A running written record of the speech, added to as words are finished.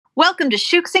Welcome to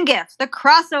Shooks and Gifts, the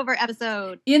crossover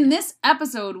episode. In this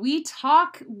episode, we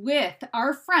talk with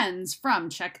our friends from,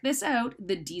 check this out,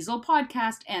 the Diesel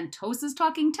Podcast and Tosa's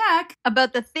Talking Tech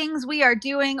about the things we are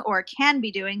doing or can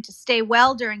be doing to stay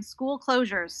well during school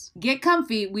closures. Get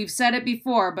comfy. We've said it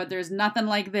before, but there's nothing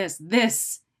like this.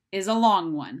 This is a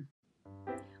long one.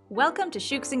 Welcome to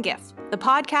Shooks and Gifts, the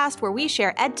podcast where we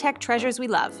share EdTech treasures we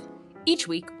love. Each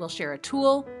week, we'll share a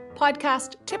tool,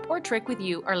 podcast, tip, or trick with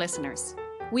you, our listeners.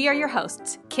 We are your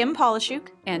hosts, Kim Polishuk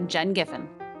and Jen Giffen.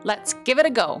 Let's give it a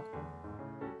go.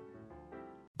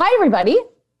 Hi, everybody.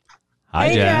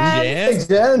 Hi, Jen. Hey,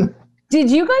 Jen. Did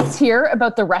you guys hear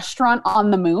about the restaurant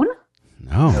on the moon?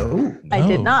 No. I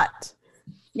did not.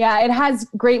 Yeah, it has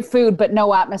great food, but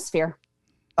no atmosphere.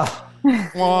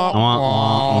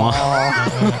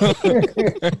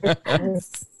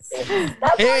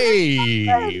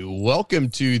 Hey, welcome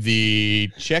to the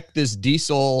Check This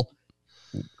Diesel.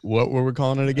 What were we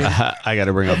calling it again? I got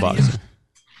to bring up box.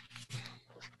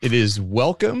 It is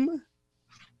welcome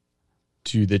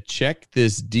to the Check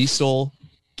This Diesel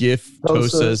GIF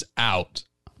Tosa's Out.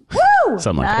 Woo!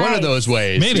 Something like One of those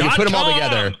ways. Maybe. You put them all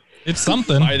together. It's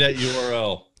something. Buy that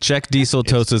URL. Check Diesel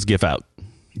Tosa's GIF Out.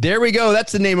 There we go.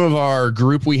 That's the name of our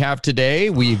group we have today.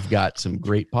 We've got some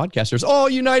great podcasters all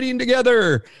uniting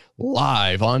together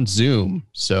live on Zoom.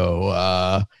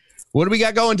 So what do we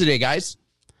got going today, guys?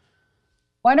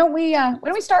 Why don't we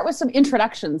start with some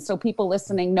introductions so people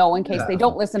listening know in case they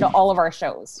don't listen to all of our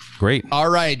shows? Great.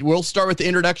 All right. We'll start with the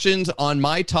introductions. On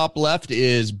my top left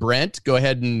is Brent. Go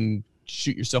ahead and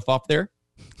shoot yourself off there.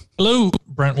 Hello,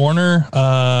 Brent Warner,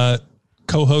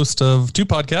 co-host of two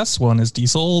podcasts. One is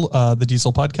Diesel, the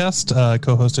Diesel Podcast,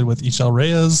 co-hosted with Ishel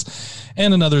Reyes,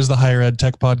 and another is the Higher Ed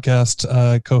Tech Podcast,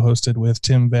 co-hosted with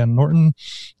Tim Van Norton.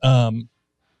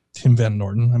 Tim Van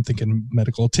Norton. I'm thinking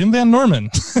medical. Tim Van Norman.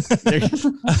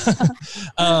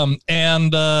 I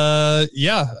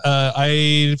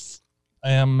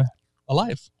am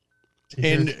alive.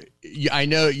 And I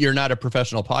know you're not a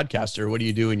professional podcaster. What do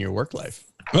you do in your work life?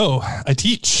 Oh, I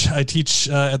teach. I teach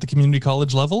at the community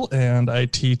college level, and I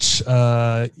teach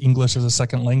English as a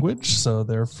second language. So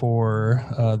therefore,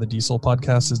 the Diesel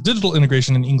Podcast is digital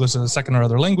integration in English as a second or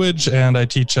other language, and I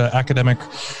teach academic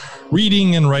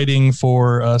reading and writing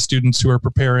for students who are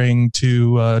preparing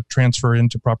to transfer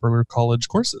into proper college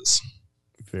courses.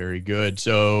 Very good.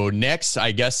 So next,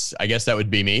 I guess that would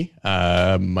be me.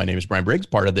 My name is Brian Briggs,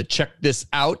 part of the Check This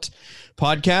Out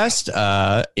podcast.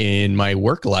 In my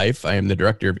work life, I am the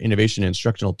Director of Innovation and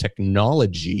Instructional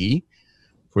Technology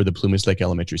for the Plumas Lake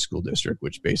Elementary School District,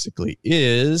 which basically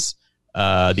is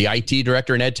the IT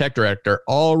Director and Ed Tech Director,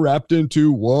 all wrapped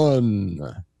into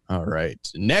one. All right.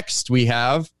 Next, we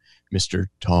have Mr.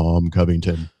 Tom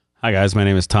Covington. Hi, guys. My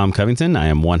name is Tom Covington. I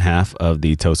am one half of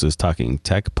the Tosa's Talking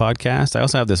Tech podcast. I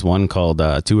also have this one called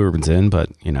Two Urbans In, but,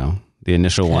 you know, the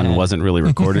initial one wasn't really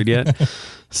recorded yet.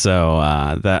 So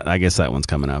I guess that one's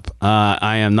coming up.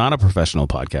 I am not a professional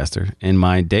podcaster. In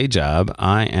my day job,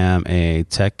 I am a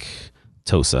tech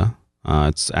TOSA.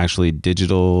 It's actually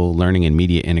digital learning and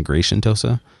media integration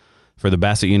TOSA for the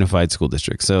Bassett Unified School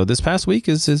District. So this past week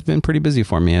has been pretty busy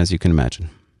for me, as you can imagine.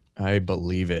 I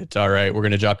believe it. All right. We're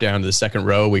going to drop down to the second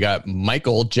row. We got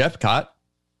Michael Jeffcott.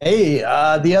 Hey,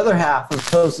 the other half of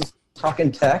Tosa's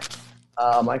Talking Tech,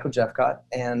 Michael Jeffcott,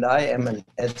 and I am an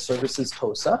Ed Services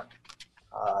TOSA.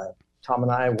 Tom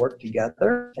and I work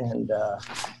together, and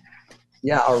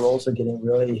our roles are getting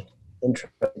really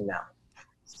interesting now.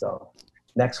 So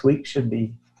next week should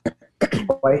be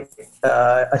quite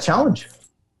a challenge.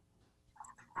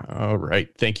 All right.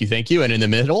 Thank you. And in the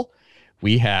middle,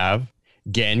 we have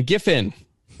Gen Giffen.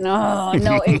 No, you're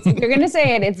going to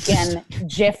say it. It's Gen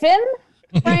Giffen.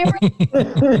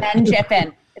 Gen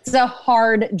Giffen. It's a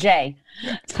hard J.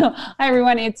 So, hi,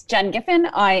 everyone. It's Jen Giffen.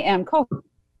 I am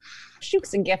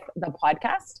Shooks and Gift, the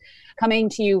podcast, coming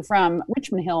to you from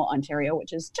Richmond Hill, Ontario,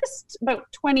 which is just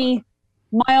about 20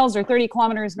 miles or 30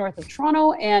 kilometers north of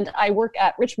Toronto. And I work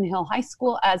at Richmond Hill High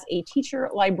School as a teacher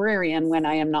librarian when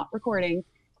I am not recording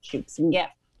Shooks and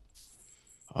Gift.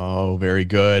 Oh, very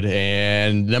good.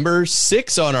 And number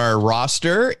 6 on our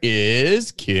roster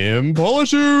is Kim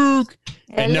Polishuk.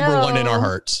 And number 1 in our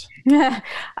hearts. I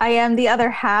am the other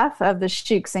half of the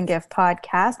Shooks and Gift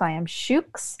podcast. I am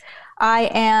Shooks. I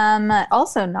am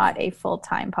also not a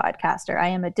full-time podcaster. I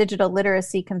am a digital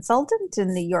literacy consultant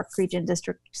in the York Region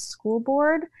District School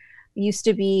Board. Used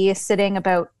to be sitting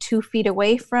about 2 feet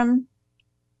away from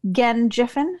Gen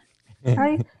Giffen.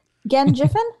 Gen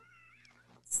Giffen?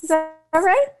 Is that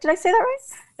right? Did I say that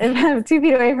right? 2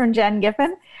 feet away from Jen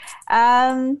Giffen.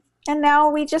 And now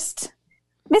we just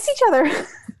miss each other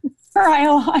for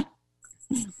Iolon.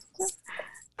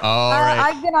 All right.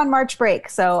 I've been on March break,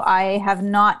 so I have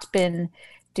not been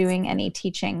doing any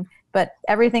teaching, but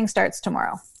everything starts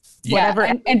tomorrow. Whatever.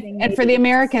 And for the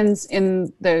Americans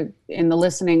in the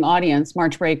listening audience,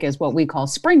 March break is what we call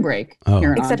spring break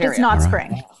here in Except Ontario. it's not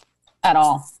spring. At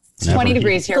all. It's Never. 20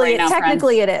 degrees here right now,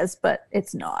 Technically friends. it is, but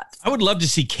it's not. I would love to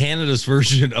see Canada's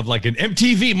version of like an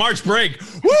MTV March break.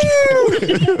 Woo!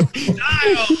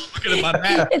 Style. Looking at my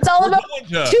map. It's all about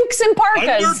toques and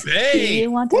parkas. Thunder Bay. You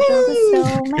want to build a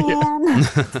snowman?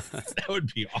 That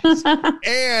would be awesome.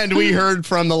 And we heard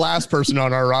from the last person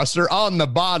on our roster. On the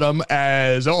bottom,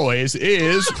 as always,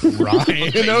 is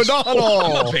Ryan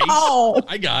O'Donnell. Oh.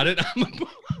 I got it.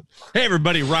 Hey,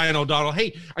 everybody, Ryan O'Donnell.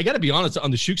 Hey, I got to be honest,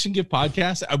 on the Shooks and Gift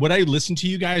podcast, when I listened to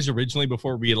you guys originally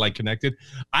before we had like connected,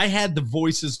 I had the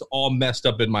voices all messed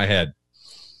up in my head.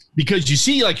 Because you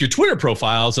see like your Twitter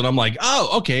profiles, and I'm like,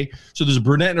 oh, okay. So there's a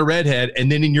brunette and a redhead,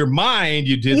 and then in your mind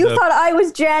you did. You thought I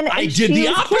was Jen. And I did the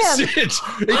was opposite.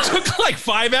 Kim. It took like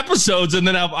 5 episodes, and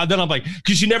then I'm like,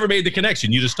 because you never made the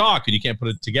connection. You just talk, and you can't put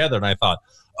it together. And I thought,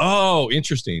 oh,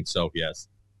 interesting. So yes,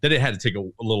 then it had to take a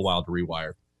little while to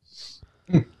rewire.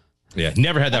 Yeah,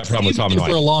 never had that problem with Tom and for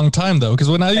a Mike. long time though, because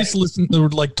when I used to listen to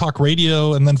like talk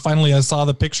radio, and then finally I saw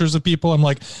the pictures of people, I'm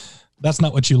like, that's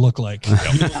not what you look like. You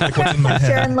look like what's in my head.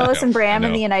 Sharon Lois and Bram I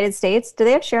in know. the United States. Do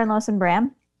they have Sharon Lois and Bram?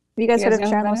 Have you guys heard of know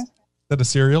Sharon about Lois? it? Is that a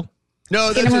cereal?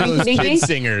 No, those are those Skinnamarink-a-dinky? kid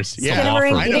singers. Yeah,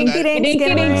 Skinnamarink, I know that. dinky,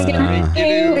 skinnamarink.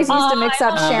 They used to mix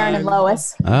up Sharon and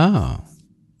Lois Oh.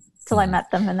 till I met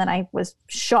them, and then I was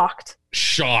shocked.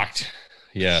 Shocked.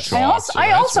 Yes. I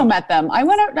also met them. I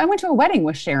went to a wedding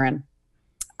with Sharon.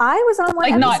 I was on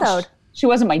one episode. She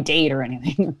wasn't my date or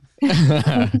anything.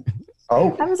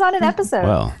 Oh, I was on an episode.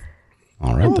 Well,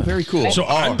 all right. Oh, then. very cool. So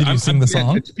Did you sing the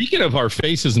song? Speaking of our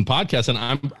faces and podcasts,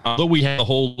 and although we have a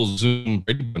whole Zoom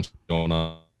going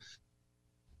on,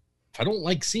 I don't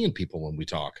like seeing people when we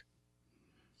talk.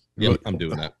 Yep, I'm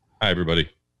doing that. Hi, everybody.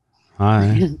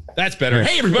 Hi. That's better.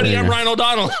 Hey, everybody, There you I'm go. Ryan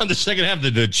O'Donnell on the second half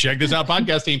of the Check This Out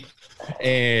podcast team.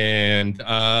 And,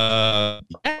 but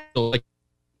like,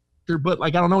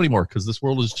 I don't know anymore because this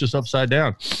world is just upside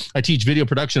down. I teach video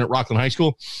production at Rockland High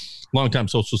School. Longtime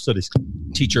social studies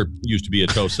teacher, used to be at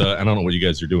TOSA. I don't know what you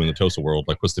guys are doing in the TOSA world.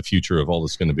 Like, what's the future of all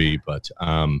this going to be? But,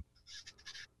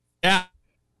 yeah,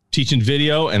 teaching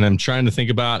video, and I'm trying to think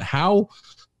about how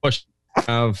much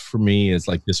for me is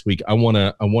like this week. I want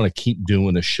to keep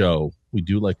doing a show. We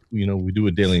do we do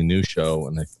a daily news show,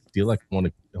 and I feel like I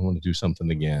want to do something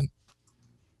again.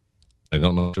 I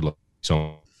don't know if it looks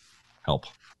so help.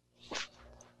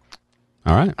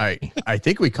 All right. I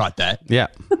think we caught that. Yeah.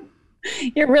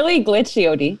 You're really glitchy,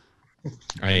 Odie.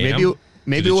 I am.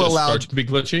 Maybe Did it we'll just allow. start to be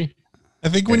glitchy. I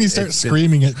think when you start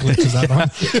screaming, it glitches out on.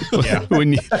 Yeah.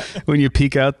 when you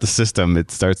peek out the system,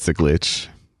 it starts to glitch.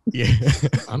 Yeah.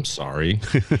 I'm sorry.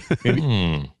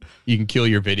 You can kill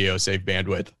your video, save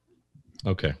bandwidth.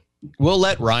 Okay. We'll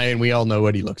let Ryan. We all know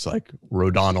what he looks like.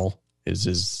 Rodonnell is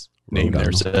his name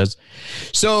there says.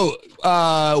 So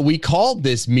we called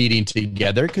this meeting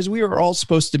together because we were all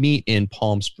supposed to meet in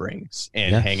Palm Springs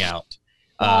and hang out.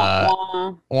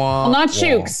 Well, not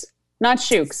Shooks. Not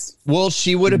Shooks. Well,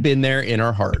 she would have been there in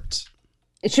our hearts.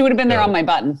 She would have been there on my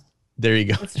button. There you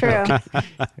go. It's true.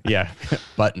 Yeah,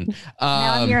 button.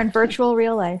 Now I'm here in virtual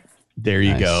real life. There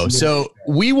you go. So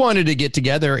we wanted to get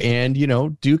together and,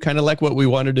 do kind of like what we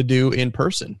wanted to do in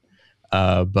person.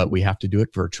 But we have to do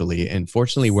it virtually. And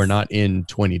fortunately, we're not in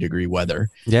 20-degree weather.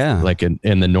 Yeah. Like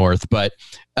in the north. But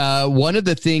one of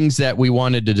the things that we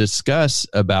wanted to discuss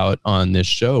about on this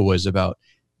show was about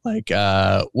like,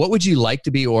 what would you like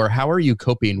to be, or how are you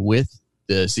coping with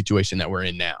the situation that we're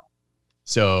in now?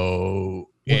 So,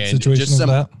 What situation is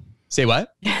that? Say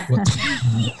what?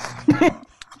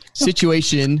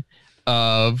 Situation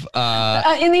of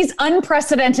in these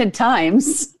unprecedented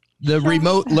times. the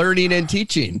remote learning and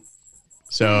teaching.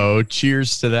 So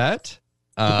cheers to that.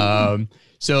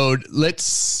 So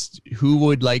who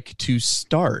would like to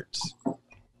start?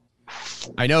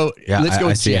 I know. Yeah, let's go I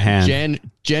with see a Jen.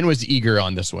 hand. Jen was eager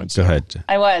on this one. So Go ahead.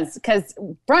 I was, because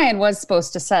Brian was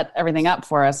supposed to set everything up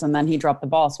for us, and then he dropped the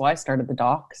ball, so I started the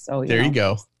doc. So there you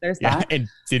go. There's Yeah. that. And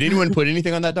did anyone put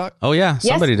anything on that doc? Oh, yeah.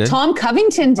 Somebody Yes, did. Tom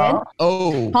Covington did.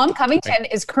 Oh, Tom Covington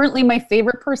is currently my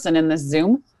favorite person in this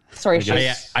Zoom. Sorry,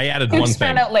 I added one Shooks thing.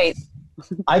 found out late.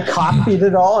 I copied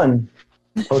it all and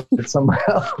posted it somewhere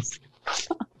else.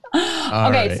 All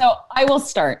Okay, right. so I will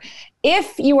start.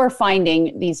 If you are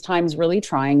finding these times really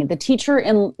trying, the teacher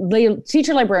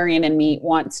librarian in me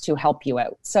wants to help you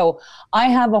out. So I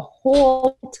have a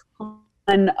whole ton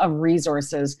of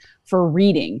resources for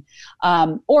reading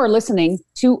or listening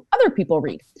to other people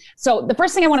read. So the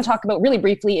first thing I want to talk about really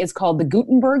briefly is called the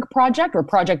Gutenberg Project, or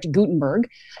Project Gutenberg.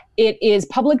 It is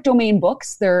public domain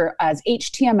books. They're as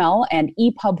HTML and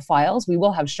EPUB files. We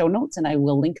will have show notes and I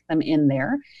will link them in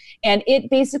there. And it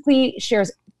basically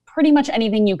shares pretty much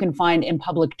anything you can find in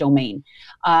public domain.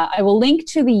 I will link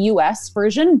to the US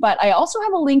version, but I also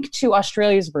have a link to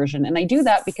Australia's version. And I do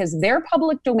that because their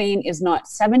public domain is not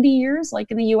 70 years like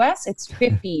in the US, it's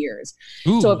 50 years.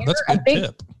 Ooh, so if that's you're a good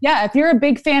tip. Yeah, if you're a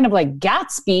big fan of like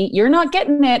Gatsby, you're not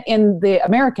getting it in the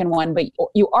American one, but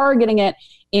you are getting it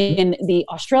in the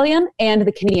Australian and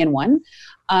the Canadian one.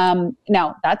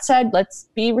 Now, that said, let's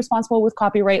be responsible with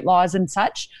copyright laws and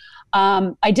such.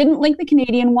 I didn't link the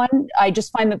Canadian one. I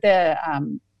just find that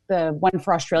the one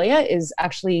for Australia is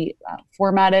actually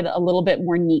formatted a little bit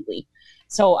more neatly.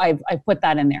 So I've put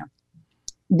that in there.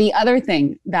 The other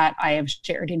thing that I have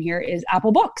shared in here is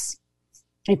Apple Books.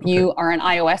 If you are an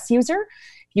iOS user,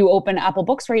 you open Apple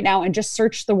Books right now and just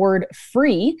search the word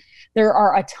free. There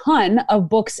are a ton of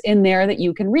books in there that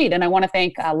you can read. And I want to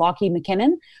thank Lockie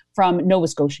McKinnon from Nova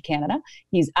Scotia, Canada.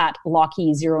 He's at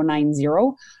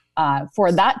Lockie090.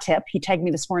 For that tip. He tagged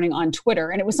me this morning on Twitter,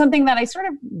 and it was something that I sort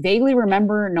of vaguely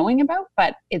remember knowing about,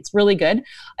 but it's really good.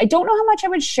 I don't know how much I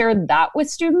would share that with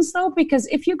students, though, because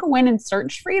if you go in and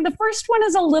search free, the first one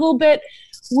is a little bit,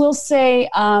 we'll say,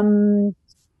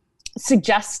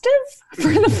 suggestive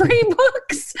for the free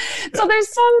books. So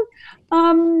there's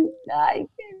some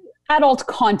adult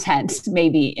content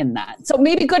maybe in that. So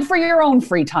maybe good for your own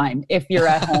free time if you're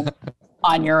at home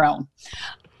on your own.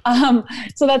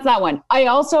 So that's that one. I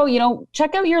also,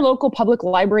 check out your local public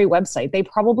library website. They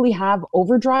probably have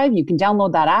Overdrive. You can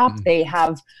download that app. They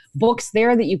have books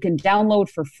there that you can download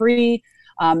for free.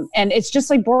 And it's just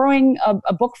like borrowing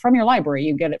a book from your library.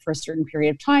 You get it for a certain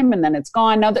period of time and then it's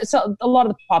gone. Now, so a lot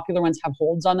of the popular ones have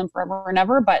holds on them forever and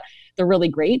ever, but they're really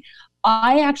great.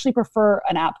 I actually prefer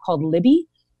an app called Libby.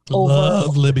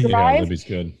 Love Libby. Yeah, Libby's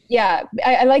good. Yeah,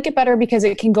 I like it better because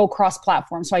it can go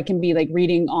cross-platform. So I can be like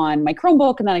reading on my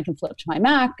Chromebook, and then I can flip to my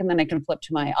Mac, and then I can flip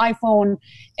to my iPhone,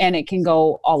 and it can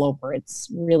go all over.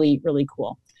 It's really, really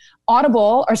cool.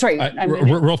 Audible, or sorry.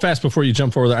 Real fast before you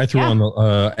jump forward, I threw on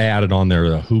the added on there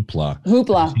the Hoopla.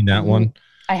 Hoopla. Have you seen that one?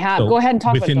 I have. So go ahead and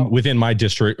talk about it. Within my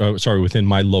district, within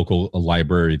my local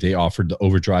library, they offered the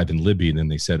Overdrive and Libby, and then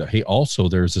they said, "Hey, also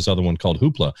there's this other one called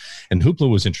Hoopla." And Hoopla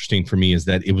was interesting for me is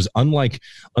that it was unlike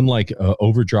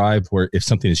Overdrive, where if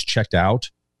something is checked out,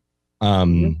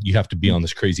 you have to be on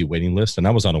this crazy waiting list. And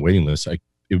I was on a waiting list.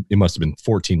 It must have been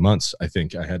 14 months. I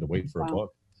think I had to wait for a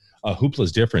book. Hoopla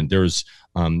is different. There's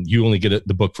you only get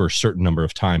the book for a certain number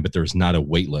of time, but there's not a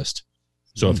wait list.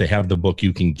 So if they have the book,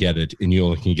 you can get it, and you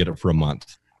only can get it for a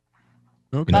month.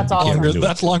 Okay. That's awesome.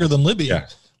 That's longer than Libby. Yeah.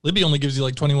 Libby only gives you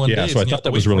like 21 days. Yeah, so I thought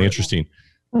that was really interesting.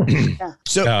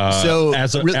 So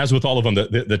as with all of them,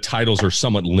 the titles are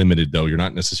somewhat limited, though. You're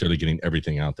not necessarily getting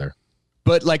everything out there.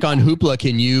 But like on Hoopla,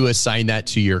 can you assign that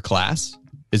to your class?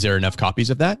 Is there enough copies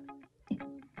of that?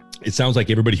 It sounds like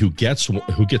everybody who gets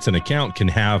an account can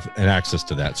have an access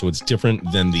to that. So it's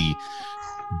different than the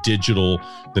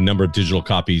number of digital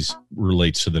copies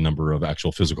relates to the number of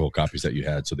actual physical copies that you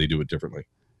had. So they do it differently.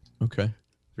 Okay.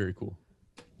 Very cool.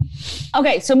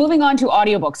 Okay, so moving on to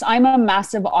audiobooks. I'm a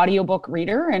massive audiobook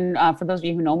reader. And for those of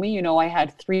you who know me, you know I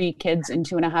had 3 kids in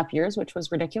 2.5 years, which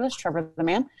was ridiculous. Trevor the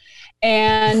man.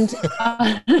 And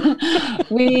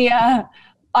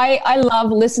I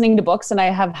love listening to books, and I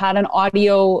have had an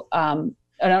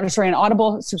an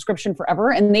Audible subscription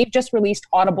forever, and they've just released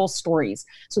Audible Stories.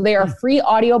 So they are free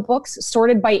audiobooks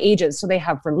sorted by ages. So they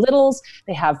have for littles,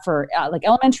 they have for like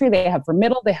elementary, they have for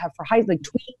middle, they have for high, like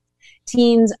tweens,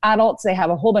 teens, adults. They have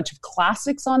a whole bunch of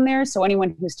classics on there. So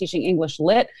anyone who's teaching English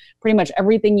Lit, pretty much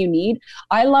everything you need.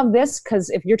 I love this because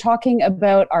if you're talking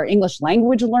about our English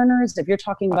language learners, if you're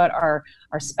talking about our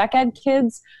spec ed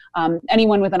kids,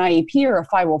 anyone with an IEP or a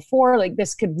 504, like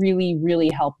this could really,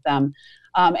 really help them.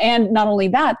 And not only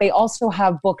that, they also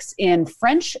have books in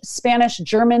French, Spanish,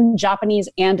 German, Japanese,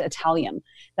 and Italian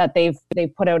that they've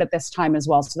put out at this time as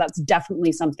well. So that's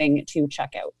definitely something to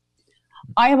check out.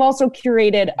 I have also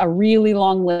curated a really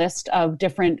long list of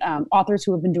different authors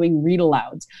who have been doing read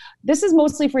alouds. This is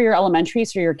mostly for your elementary,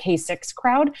 so your K-6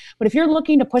 crowd. But if you're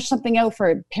looking to push something out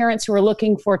for parents who are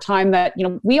looking for time that,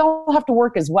 we all have to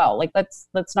work as well. Like let's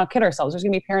not kid ourselves. There's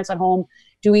going to be parents at home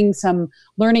doing some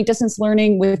distance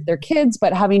learning with their kids,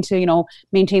 but having to,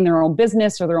 maintain their own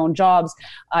business or their own jobs.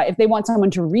 If they want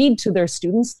someone to read to their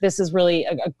students, this is really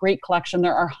a great collection.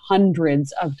 There are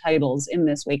hundreds of titles in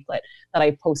this Wakelet that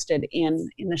I posted in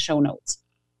the show notes.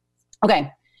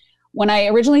 Okay. when I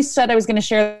originally said I was going to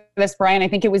share this, Brian, I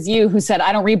think it was you who said,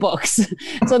 I don't read books.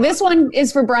 So this one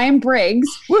is for Brian Briggs.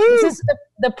 This is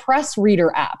the Press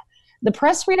Reader app. The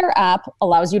Press Reader app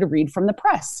allows you to read from the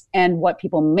press. And what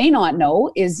people may not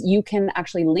know is you can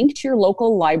actually link to your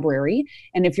local library.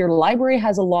 And if your library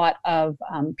has a lot of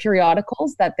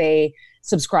periodicals that they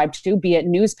subscribe to, be it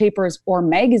newspapers or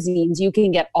magazines, you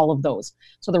can get all of those.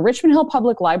 So the Richmond Hill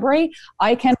Public Library,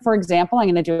 I can, for example, I'm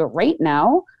going to do it right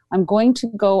now. I'm going to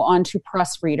go on to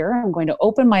Press Reader. I'm going to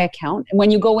open my account. And when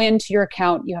you go into your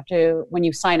account, you have to, when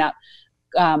you sign up,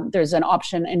 there's an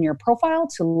option in your profile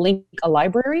to link a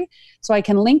library. So I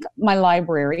can link my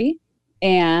library,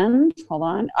 and hold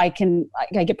on, I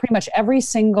get pretty much every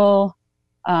single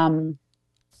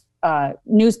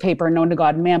newspaper known to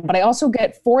God and man, but I also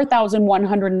get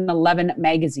 4,111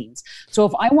 magazines. So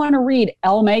if I want to read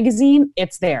Elle magazine,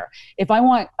 it's there. If I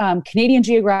want Canadian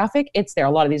Geographic, it's there.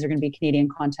 A lot of these are going to be Canadian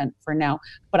content for now,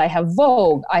 but I have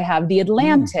Vogue, I have The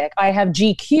Atlantic, I have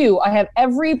GQ, I have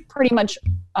every pretty much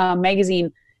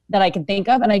magazine that I can think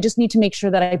of, and I just need to make sure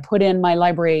that I put in my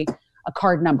library a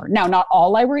card number. Now, not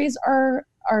all libraries are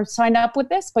signed up with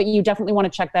this, but you definitely want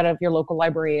to check that if your local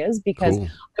library is, because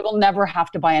I will never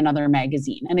have to buy another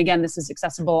magazine. And again, this is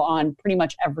accessible on pretty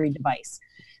much every device.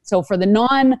 So for the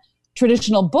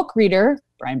non-traditional book reader,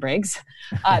 Brian Briggs,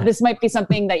 this might be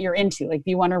something that you're into. Like if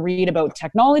you want to read about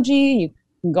technology, you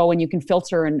can go and you can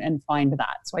filter and find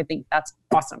that. So I think that's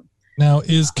awesome. Now,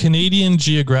 is Canadian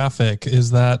Geographic,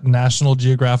 is that National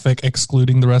Geographic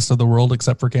excluding the rest of the world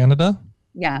except for Canada?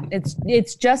 Yeah,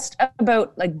 it's just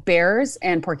about like bears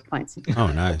and porcupines. Oh,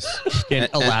 nice. And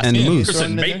Alaska. And moose.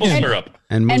 And maple syrup. Give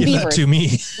And moose. that beavers. to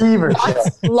me. Beavers.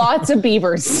 Lots of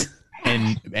beavers.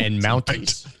 And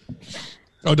Mounties.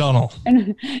 O'Donnell.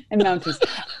 and mounties.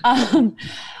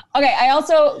 Okay, I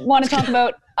also want to talk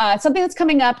about something that's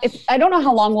coming up. I don't know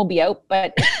how long we'll be out,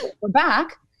 but we're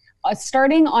back.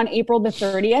 Starting on April the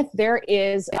 30th, there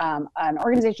is an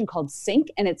organization called Sync,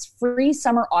 and it's free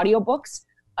summer audiobooks.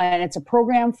 And it's a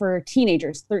program for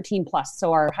teenagers, 13 plus.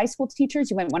 So our high school teachers,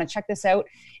 you might want to check this out.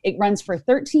 It runs for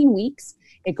 13 weeks.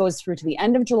 It goes through to the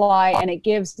end of July, and it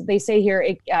gives, they say here,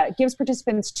 it gives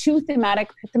participants 2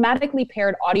 thematically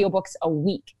paired audiobooks a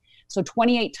week. So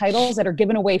 28 titles that are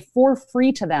given away for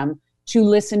free to them to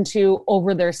listen to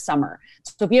over their summer.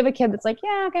 So if you have a kid that's like,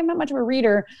 yeah, okay, I'm not much of a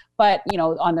reader, but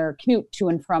on their commute to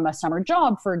and from a summer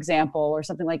job, for example, or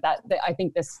something like that, I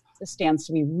think this stands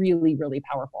to be really, really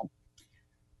powerful.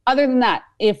 Other than that,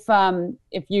 if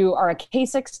you are a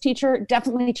K-6 teacher,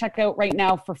 definitely check out right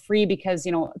now for free, because,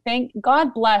 thank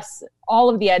God bless all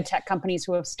of the ed tech companies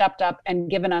who have stepped up and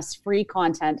given us free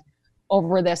content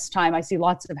over this time. I see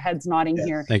lots of heads nodding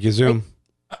here. Thank you, Zoom.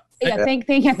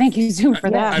 Thank you, Zoom,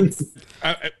 for that.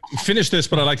 I finish this,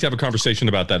 but I'd like to have a conversation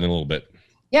about that in a little bit.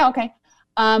 Yeah, okay.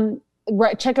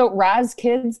 Check out Raz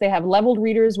Kids. They have leveled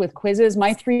readers with quizzes.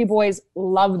 My 3 boys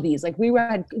love these. Like we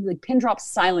had pin drop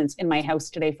silence in my house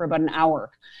today for about an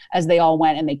hour as they all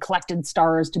went and they collected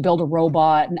stars to build a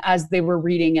robot. And as they were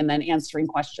reading and then answering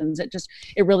questions, it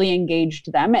really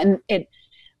engaged them. And it,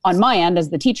 on my end as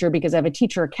the teacher, because I have a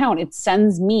teacher account, it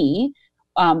sends me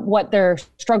what they're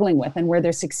struggling with and where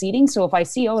they're succeeding. So if I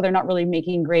see, they're not really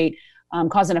making great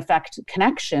cause and effect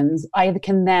connections, I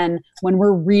can then, when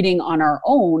we're reading on our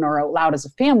own or out loud as a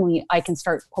family, I can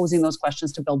start posing those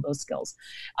questions to build those skills.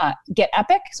 Get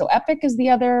Epic. So Epic is the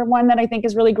other one that I think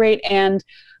is really great. And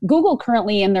Google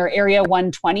currently in their Area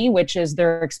 120, which is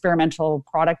their experimental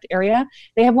product area,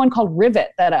 they have one called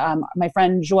Rivet that my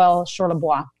friend Joël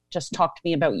Chorlebois just talked to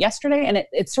me about yesterday. And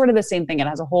it's sort of the same thing. It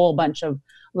has a whole bunch of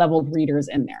leveled readers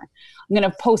in there. I'm going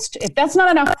to post, if that's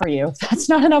not enough for you, if that's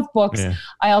not enough books,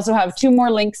 I also have 2 more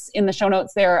links in the show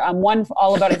notes there. One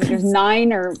all about, I think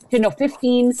there's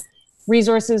 15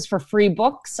 resources for free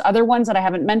books, other ones that I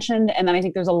haven't mentioned. And then I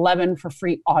think there's 11 for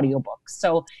free audiobooks.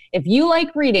 So if you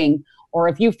like reading, or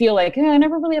if you feel like, I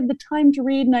never really have the time to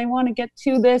read and I want to get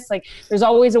to this, like there's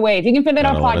always a way. If you can fit it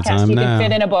on a podcast, you can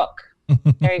fit in a book.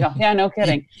 There you go. Yeah, no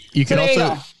kidding. You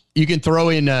can you can throw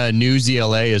in News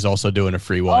ELA is also doing a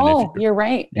free one. Oh, you're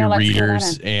right. Your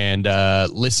readers, and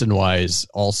ListenWise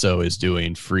also is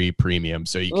doing free premium.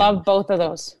 So you love both of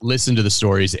those. Listen to the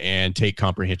stories and take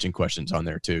comprehension questions on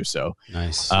there too. So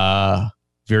nice.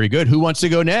 Very good. Who wants to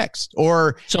go next?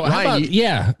 Or so Ryan, how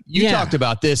about, you talked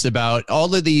about this, about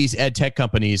all of these ed tech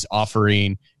companies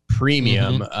offering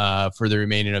premium for the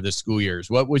remaining of the school years.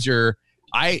 What was your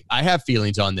I have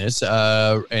feelings on this,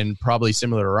 and probably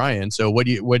similar to Ryan. So what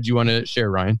do you want to share,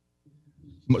 Ryan?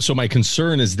 So my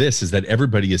concern is that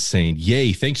everybody is saying,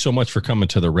 yay, thanks so much for coming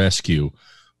to the rescue.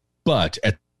 But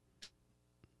at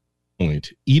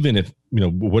point, even if,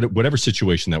 whatever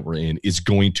situation that we're in is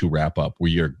going to wrap up,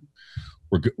 we're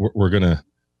going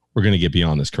to get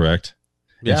beyond this, correct?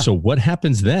 Yeah. And so what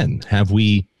happens then?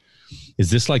 Is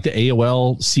this like the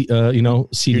AOL,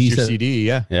 CDs? Here's your CD,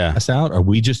 yeah. That's out? Are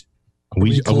we just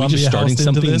starting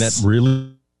something that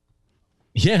really?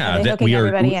 Yeah, that we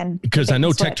are. Because I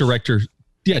know tech directors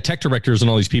and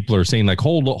all these people are saying like,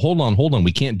 hold on,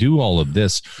 we can't do all of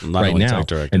this right now.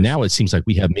 And now it seems like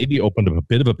we have maybe opened up a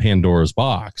bit of a Pandora's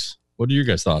box. What are your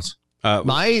guys' thoughts? I'll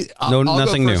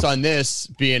nothing go first new on this,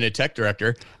 being a tech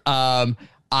director.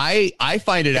 I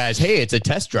find it as, hey, it's a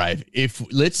test drive.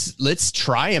 Let's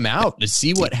try them out to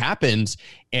see what happens.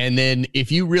 And then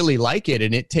if you really like it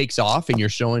and it takes off and you're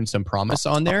showing some promise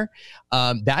on there,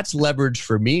 that's leverage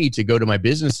for me to go to my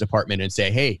business department and say,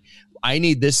 hey, I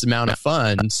need this amount of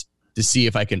funds to see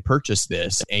if I can purchase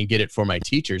this and get it for my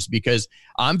teachers, because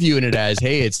I'm viewing it as,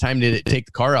 hey, it's time to take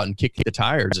the car out and kick the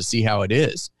tires to see how it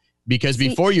is. Because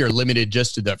before you're limited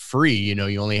just to the free,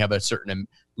 you only have a certain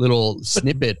little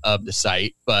snippet of the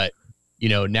site, but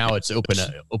now it's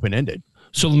open-ended.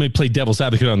 So let me play devil's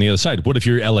advocate on the other side. What if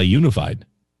you're LA Unified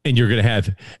and you're going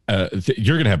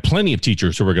to have plenty of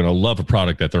teachers who are going to love a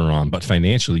product that they're on, but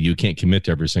financially you can't commit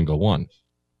to every single one?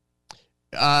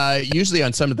 Usually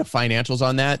on some of the financials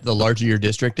on that, the larger your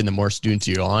district and the more students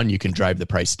you're on, you can drive the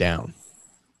price down.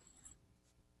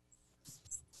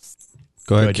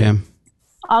 Go ahead, Kim.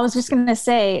 I was just going to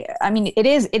say,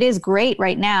 it is great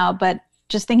right now, but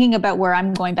just thinking about where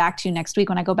I'm going back to next week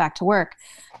when I go back to work,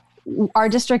 our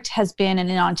district has been, and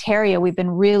in Ontario, we've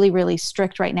been really, really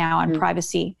strict right now on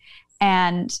privacy.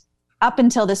 And up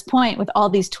until this point, with all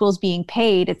these tools being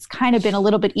paid, it's kind of been a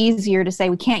little bit easier to say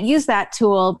we can't use that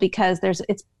tool because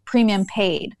it's premium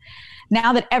paid.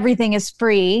 Now that everything is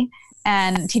free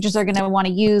and teachers are going to want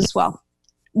to use,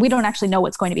 we don't actually know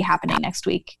what's going to be happening next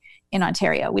week in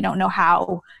Ontario. We don't know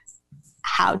how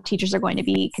teachers are going to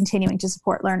be continuing to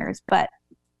support learners. But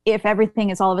if everything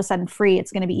is all of a sudden free,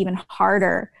 it's going to be even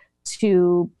harder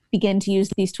to begin to use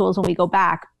these tools when we go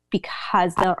back,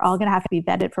 because they're all going to have to be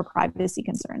vetted for privacy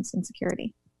concerns and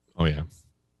security. Oh, yeah.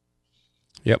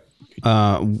 Yep.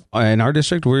 In our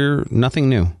district, we're nothing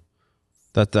new.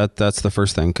 That's the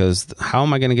first thing, because how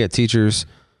am I going to get teachers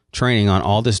training on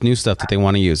all this new stuff that they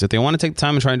want to use? If they want to take the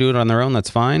time and try and do it on their own,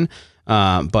 that's fine.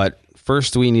 But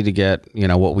first, we need to get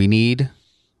what we need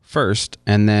first,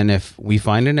 and then if we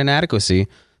find an inadequacy,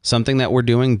 something that we're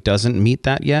doing doesn't meet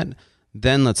that yet,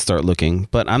 then let's start looking.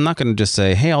 But I'm not going to just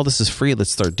say, hey, all this is free,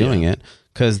 let's start doing it,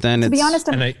 because then to be honest,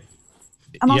 I'm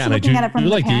also looking at it from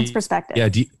the parents' perspective. Yeah.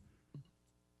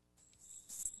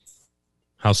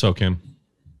 How so, Kim?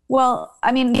 Well,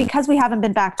 because we haven't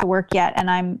been back to work yet, and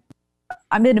I'm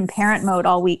in parent mode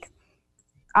all week.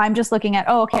 I'm just looking at,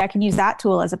 I can use that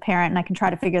tool as a parent and I can try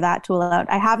to figure that tool out.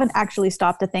 I haven't actually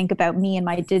stopped to think about me and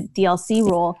my DLC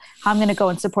role, how I'm going to go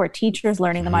and support teachers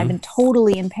learning them. I've been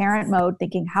totally in parent mode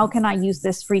thinking, how can I use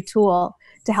this free tool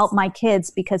to help my kids,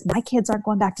 because my kids aren't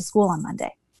going back to school on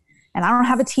Monday. And I don't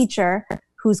have a teacher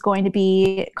who's going to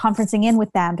be conferencing in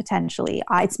with them potentially.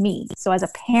 It's me. So as a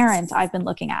parent, I've been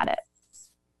looking at it.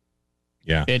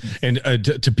 Yeah. And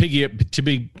to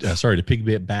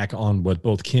piggyback back on what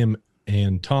both Kim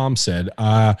and Tom said,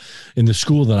 in the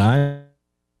school that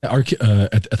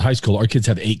at high school, our kids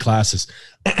have 8 classes.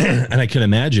 And I can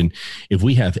imagine if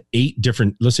we have 8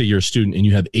 different, let's say you're a student and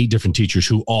you have 8 different teachers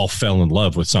who all fell in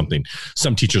love with something.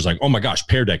 Some teachers like, oh my gosh,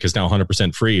 Pear Deck is now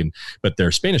 100% free. But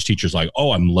their Spanish teachers like,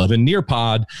 oh, I'm loving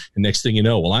Nearpod. And next thing you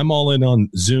know, well, I'm all in on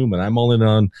Zoom and I'm all in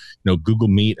on, Google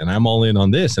Meet and I'm all in on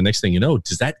this. And next thing you know,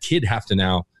 does that kid have to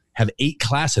now have 8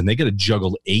 classes and they got to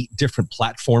juggle 8 different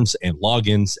platforms and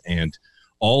logins and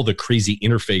all the crazy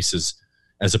interfaces,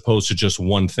 as opposed to just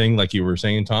one thing, like you were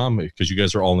saying, Tom, because you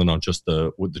guys are all in on just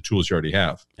the tools you already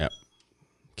have. Yeah.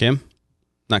 Jen.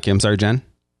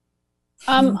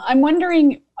 I'm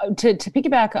wondering, to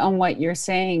piggyback on what you're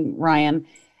saying, Ryan,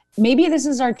 maybe this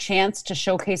is our chance to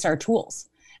showcase our tools.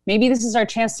 Maybe this is our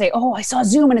chance to say, oh, I saw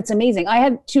Zoom and it's amazing. I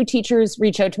had 2 teachers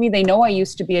reach out to me. They know I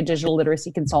used to be a digital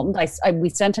literacy consultant. We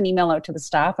sent an email out to the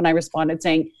staff and I responded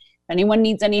saying, if anyone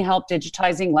needs any help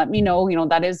digitizing, let me know.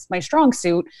 That is my strong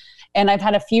suit. And I've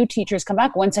had a few teachers come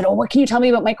back. One said, oh, what can you tell me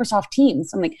about Microsoft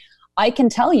Teams? I'm like, I can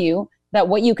tell you that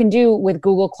what you can do with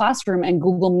Google Classroom and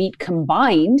Google Meet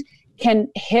combined can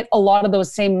hit a lot of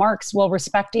those same marks while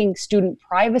respecting student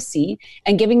privacy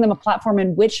and giving them a platform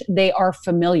in which they are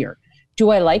familiar. Do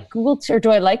I like Google or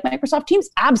do I like Microsoft Teams?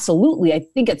 Absolutely. I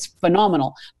think it's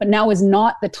phenomenal. But now is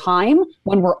not the time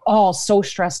when we're all so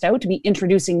stressed out to be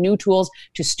introducing new tools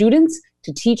to students,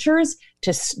 to teachers,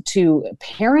 to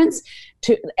parents,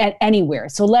 to anywhere.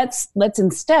 So let's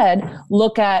instead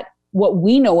look at what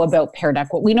we know about Pear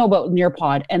Deck, what we know about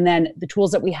Nearpod, and then the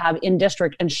tools that we have in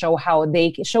district, and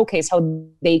showcase how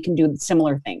they can do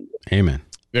similar things. Amen.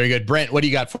 Very good. Brent, what do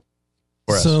you got for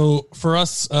us? So for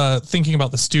us, thinking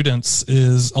about the students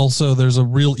is also, there's a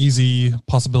real easy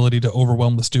possibility to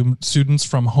overwhelm the students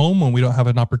from home when we don't have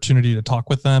an opportunity to talk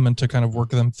with them and to kind of work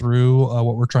them through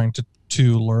what we're trying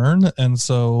to learn. And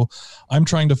so I'm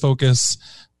trying to focus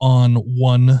on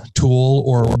one tool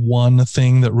or one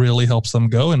thing that really helps them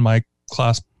go. In my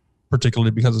class,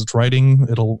 particularly because it's writing,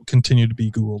 it'll continue to be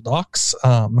Google Docs.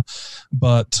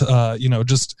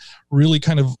 Just really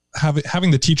kind of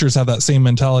having the teachers have that same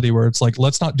mentality where it's like,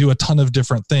 let's not do a ton of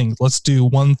different things. Let's do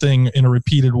one thing in a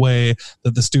repeated way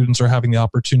that the students are having the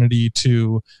opportunity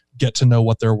to get to know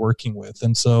what they're working with.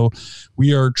 And so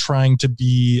we are trying to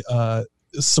be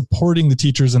supporting the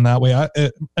teachers in that way.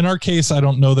 In our case, I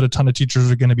don't know that a ton of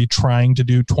teachers are going to be trying to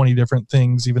do 20 different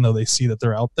things, even though they see that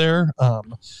they're out there.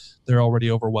 They're already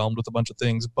overwhelmed with a bunch of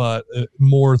things, but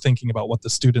more thinking about what the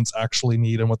students actually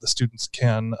need and what the students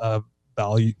can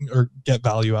value or get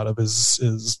value out of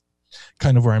is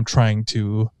kind of where I'm trying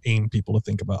to aim people to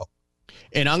think about.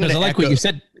 And I'm going to like what you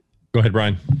said. Go ahead,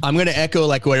 Brian. I'm going to echo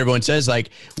like what everyone says. Like,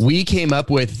 we came up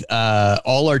with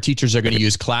all our teachers are going to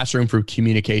use Classroom for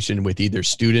communication with either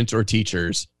students or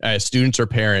teachers, students or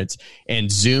parents,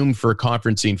 and Zoom for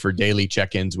conferencing for daily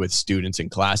check-ins with students in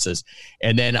classes.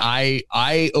 And then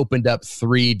I opened up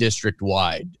 3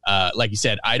 district-wide. Like you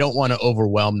said, I don't want to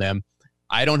overwhelm them.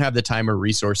 I don't have the time or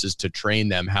resources to train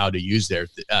them how to use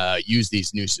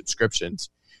these new subscriptions.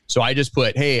 So I just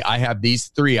put, hey, I have these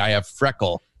 3. I have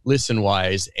Freckle,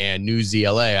 ListenWise, and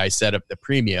Newsela. I set up the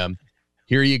premium.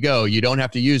 Here you go. You don't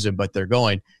have to use them, but they're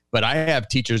going. But I have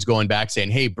teachers going back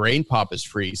saying, hey, BrainPop is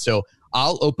free. So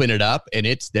I'll open it up and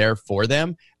it's there for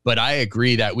them. But I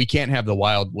agree that we can't have the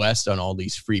Wild West on all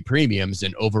these free premiums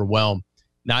and overwhelm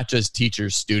not just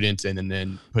teachers, students, and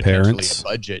then potentially Parents. a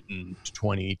budget in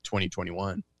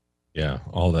 2021. Yeah,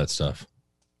 all that stuff.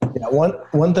 Yeah,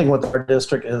 one thing with our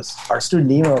district is our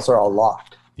student emails are all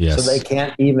locked. Yes. So they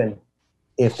can't even,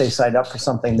 if they sign up for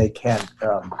something, they can't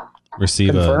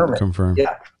Receive confirm.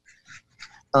 Yeah.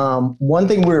 One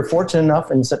thing we were fortunate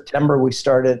enough, in September, we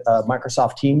started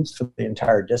Microsoft Teams for the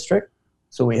entire district.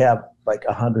 So we have like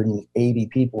 180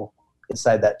 people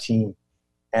inside that team.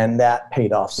 And that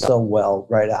paid off so well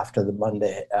right after the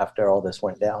Monday, after all this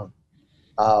went down.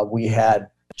 We had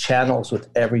channels with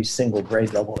every single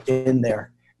grade level in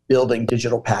there, building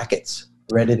digital packets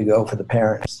ready to go for the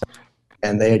parents.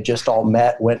 And they had just all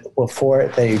met, went before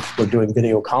it. They were doing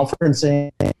video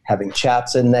conferencing, having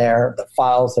chats in there, the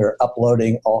files they're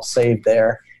uploading all saved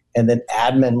there. And then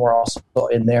admin were also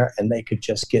in there, and they could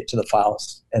just get to the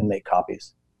files and make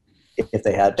copies if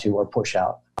they had to, or push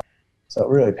out. So it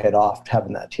really paid off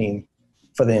having that team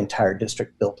for the entire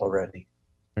district built already.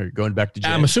 All right, going back to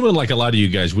Jen. I'm assuming, like a lot of you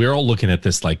guys, we're all looking at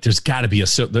this like there's got to be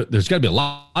a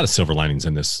lot of silver linings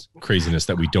in this craziness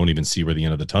that we don't even see where the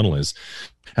end of the tunnel is.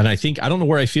 And I don't know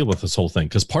where I feel with this whole thing,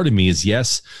 because part of me is,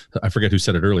 yes, I forget who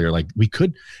said it earlier, like we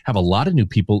could have a lot of new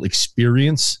people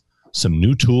experience some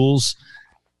new tools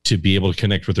to be able to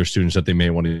connect with their students that they may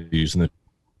want to use. And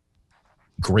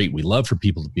great, we love for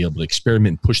people to be able to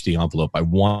experiment and push the envelope. I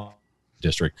want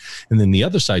district. And then the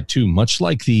other side too, much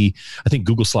like I think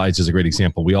Google Slides is a great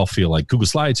example. We all feel like Google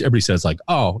Slides, everybody says like,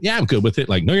 oh yeah, I'm good with it.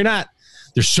 Like, no, you're not.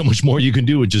 There's so much more you can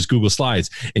do with just Google Slides.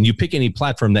 And you pick any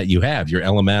platform that you have, your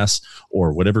LMS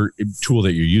or whatever tool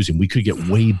that you're using, we could get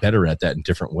way better at that in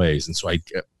different ways. And so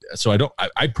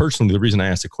I personally, the reason I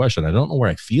asked the question, I don't know where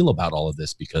I feel about all of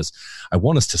this, because I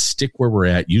want us to stick where we're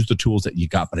at, use the tools that you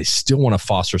got, but I still want to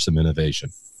foster some innovation.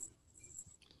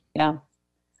 Yeah.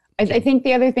 I think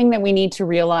the other thing that we need to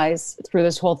realize through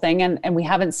this whole thing, and we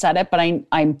haven't said it, but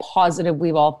I'm positive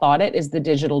we've all thought it, is the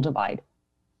digital divide.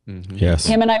 Mm-hmm. Yes.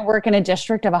 Tim and I work in a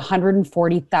district of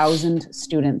 140,000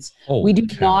 students. Holy we do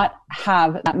cow. not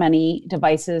have that many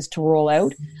devices to roll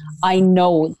out. I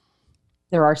know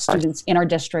there are students in our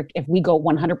district, if we go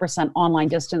 100% online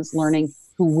distance learning,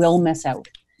 who will miss out.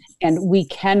 And we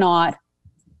cannot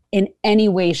in any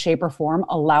way, shape, or form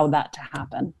allow that to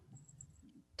happen.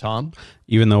 Tom?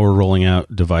 Even though we're rolling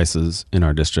out devices in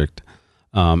our district,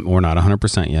 we're not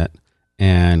 100% yet.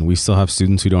 And we still have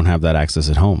students who don't have that access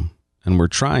at home. And we're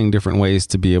trying different ways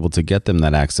to be able to get them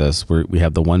that access. We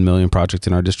have the 1 million project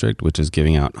in our district, which is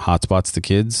giving out hotspots to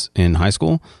kids in high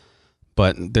school.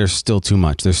 But there's still too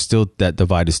much. That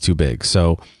divide is too big.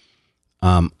 So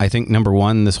I think, number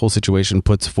one, this whole situation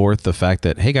puts forth the fact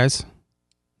that, hey, guys,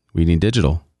 we need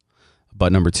digital.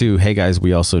 But number two, hey, guys,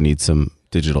 we also need some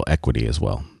digital equity as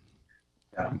well.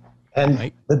 Yeah.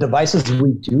 And the devices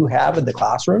we do have in the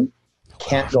classroom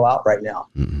can't go out right now.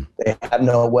 They have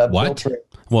no web What? filtering.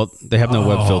 Well, they have no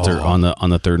web filter on the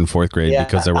 3rd and 4th grade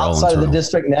because they were all outside internal. of the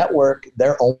district network,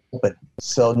 they're open.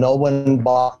 So no one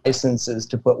bought licenses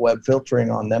to put web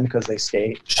filtering on them because they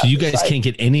stay. So you guys can't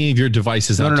get any of your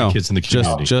devices out to kids in the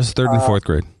community? Just 3rd and 4th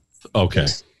grade. Okay.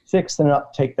 6th and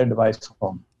up, take their device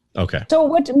home. Okay.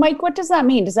 So Mike, what does that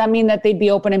mean? Does that mean that they'd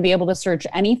be open and be able to search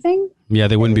anything? Yeah,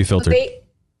 they wouldn't be filtered.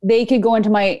 They could go into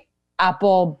my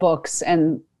Apple books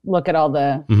and look at all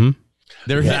the... Mm-hmm.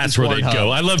 That's where they go.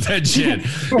 I love that shit.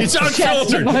 It's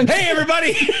unfiltered. Hey,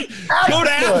 everybody, go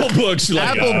to Apple Books.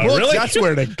 Like, Apple Books, really? that's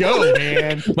where to go,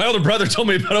 man. My older brother told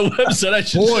me about a website. I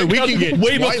should Boy, we can get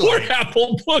way Twilight. before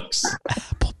Apple Books.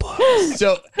 Apple Books.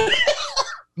 So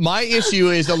my issue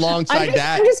is alongside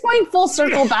that. I'm just going full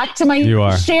circle back to my You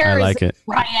are. shares, I like it.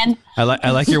 Ryan.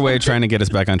 I like your way of trying to get us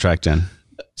back on track, Jen.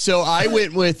 So I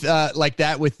went with like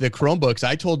that with the Chromebooks.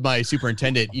 I told my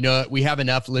superintendent, you know, we have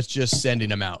enough. Let's just send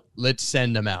them out. Let's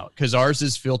send them out because ours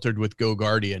is filtered with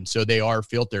GoGuardian, so they are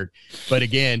filtered. But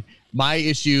again, my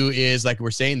issue is like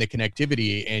we're saying the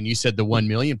connectivity, and you said the 1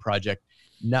 million project.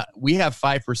 We have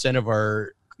 5% of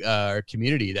our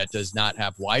community that does not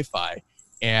have Wi-Fi,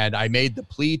 and I made the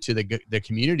plea to the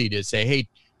community to say, hey,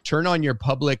 turn on your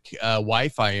public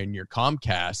Wi-Fi and your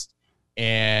Comcast.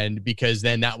 And because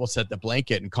then that will set the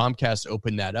blanket, and Comcast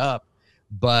opened that up,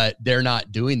 but they're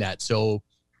not doing that. So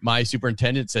my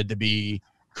superintendent said to be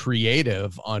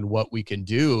creative on what we can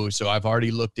do. So I've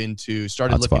already looking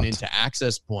into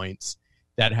access points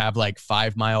that have like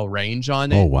 5 mile range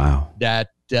on it. Oh, wow. That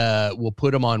will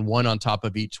put them on one on top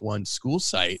of each one school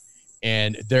site,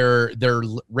 and their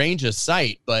range of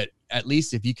sight. But at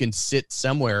least if you can sit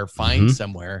somewhere, find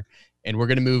somewhere. And we're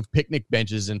going to move picnic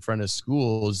benches in front of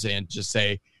schools and just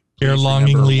say, Hear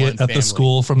longingly at the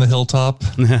school from the hilltop.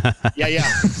 Yeah,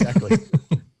 exactly.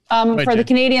 For the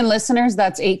Canadian listeners,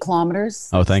 that's 8 kilometers.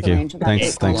 Oh, thank you.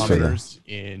 Thanks for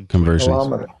the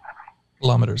conversions.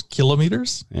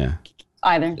 Kilometers? Yeah.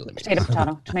 Either.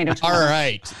 Potato. All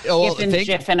right. Well,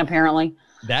 Jiffin, apparently.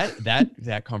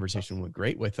 That conversation went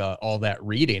great with all that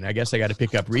reading. I guess I got to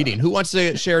pick up reading. Who wants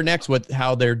to share next with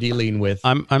how they're dealing with?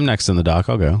 I'm next in the doc.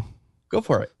 I'll go. Go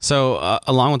for it. So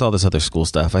along with all this other school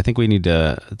stuff, I think we need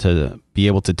to be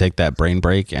able to take that brain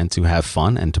break and to have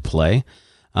fun and to play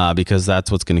because that's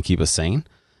what's going to keep us sane.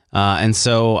 And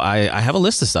so I have a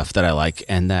list of stuff that I like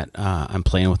and that I'm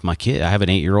playing with my kid. I have an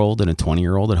 8-year-old and a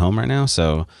 20-year-old at home right now.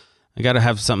 So I got to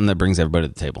have something that brings everybody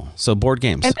to the table. So board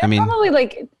games. And they're probably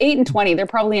like 8 and 20. They're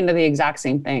probably into the exact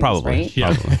same things, probably, right?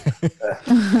 Yeah.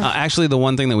 Actually, the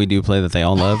one thing that we do play that they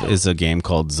all love is a game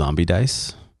called Zombie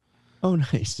Dice. Oh,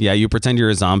 nice. Yeah, you pretend you're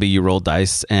a zombie, you roll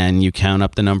dice, and you count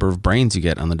up the number of brains you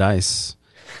get on the dice.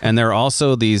 And there are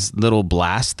also these little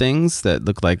blast things that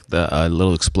look like a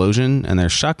little explosion, and they're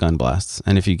shotgun blasts.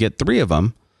 And if you get 3 of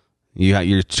them,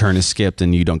 your turn is skipped,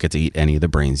 and you don't get to eat any of the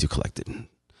brains you collected.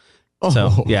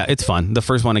 So, yeah, it's fun. The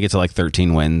first one, I get to like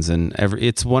 13 wins, and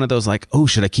it's one of those like, oh,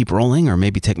 should I keep rolling or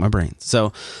maybe take my brains?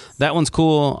 So that one's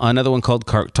cool. Another one called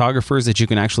Cartographers that you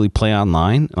can actually play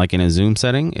online, like in a Zoom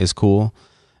setting, is cool.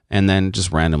 And then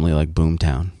just randomly like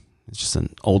Boomtown. It's just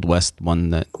an Old West one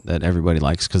that everybody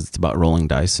likes because it's about rolling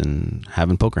dice and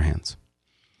having poker hands.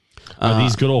 Are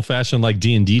these good old fashioned like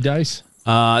D&D dice?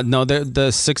 No, they're the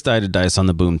 6-sided dice on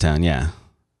the Boomtown. Yeah,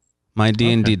 my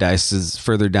D&D dice is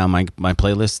further down my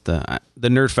playlist. The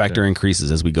nerd factor increases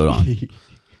as we go on.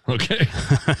 Okay.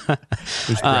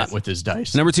 Who's Grant with his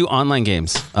dice? Number 2, online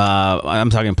games.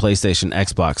 I'm talking PlayStation,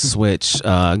 Xbox, Switch.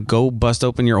 Go bust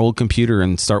open your old computer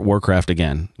and start Warcraft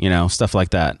again. You know, stuff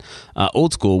like that.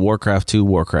 Old school, Warcraft 2,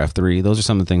 Warcraft 3. Those are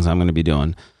some of the things I'm going to be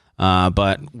doing.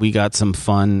 But we got some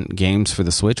fun games for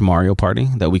the Switch, Mario Party,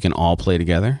 that we can all play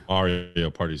together.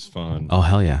 Mario Party's fun. Oh,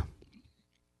 hell yeah.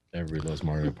 Everybody loves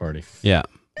Mario Party. Yeah.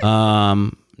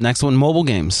 Next one, mobile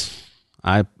games.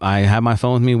 I have my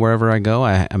phone with me wherever I go.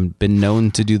 I've been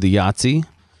known to do the Yahtzee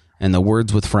and the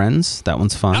Words with Friends. That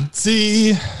one's fun.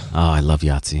 Yahtzee. Oh, I love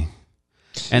Yahtzee.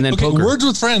 And then okay, poker. Words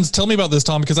with Friends. Tell me about this,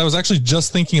 Tom, because I was actually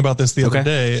just thinking about this the other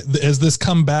day. Has this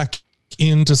come back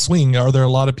into swing? Are there a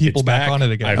lot of people back on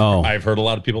it again? I've heard a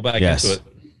lot of people back into it.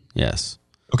 Yes.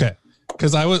 Okay.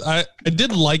 Because I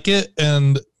did like it,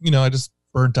 and I just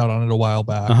burnt out on it a while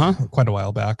back, quite a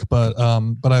while back. But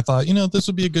I thought, this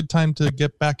would be a good time to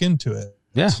get back into it.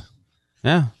 Yeah.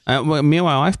 Yeah. Me and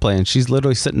my wife play, and she's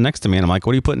literally sitting next to me, and I'm like,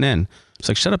 what are you putting in? She's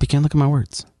like, shut up. You can't look at my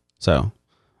words. So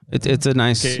it's a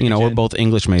nice, we're both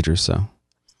English majors. So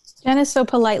Jen is so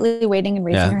politely waiting and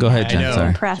raising her go ahead, hand. Jen. I'm Sorry.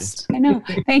 impressed. I know.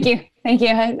 Thank you.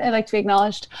 I like to be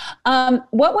acknowledged.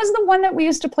 What was the one that we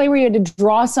used to play where you had to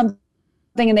draw something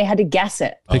and they had to guess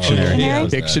it. Pictionary. yeah,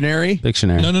 Dictionary.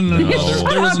 Pictionary. No.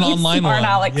 There was an online one.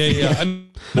 Alex. Yeah.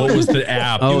 What was the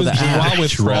app? Oh, It was the app. Draw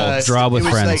with Friends. Draw with It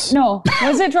was friends. No,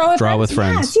 was it Draw with Draw Friends? with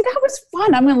Friends. Yeah, see, that was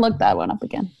fun. I'm going to look that one up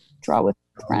again. Draw with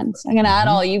Friends. I'm going to add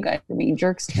all you guys for being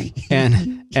jerks to me.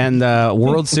 And the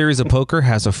World Series of Poker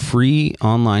has a free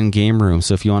online game room.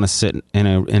 So if you want to sit in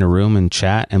a room and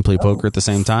chat and play poker at the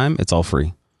same time, it's all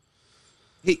free.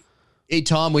 Hey,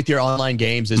 Tom, with your online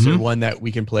games, is there one that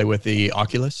we can play with the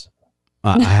Oculus?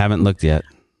 I haven't looked yet.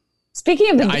 Speaking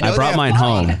of the I know I they brought have mine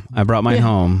home. I brought mine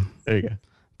home, There you go.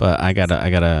 but I gotta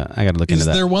look Is into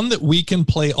that. there one that we can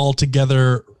play all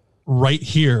together right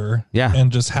here? Yeah.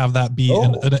 And just have that be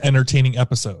an entertaining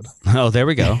episode. Oh, there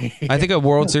we go. I think a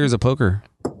World Series of Poker,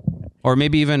 or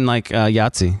maybe even like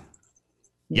Yahtzee.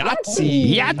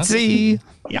 Yahtzee.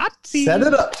 Set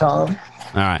it up, Tom.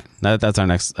 All right, that's our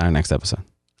next episode.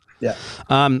 Yeah.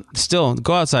 Still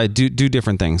go outside, do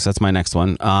different things. That's my next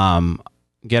one.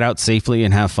 Get out safely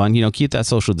and have fun. Keep that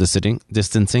social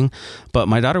distancing. But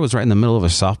my daughter was right in the middle of a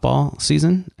softball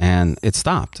season and it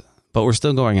stopped. But we're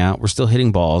still going out. We're still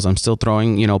hitting balls. I'm still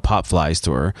throwing, pop flies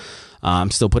to her.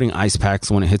 I'm still putting ice packs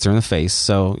when it hits her in the face.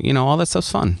 So, all that stuff's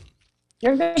fun.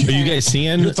 You're good. Are you guys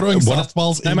seeing? You're throwing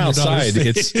softballs. I'm in your outside. daughter's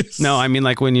It's face. No, I mean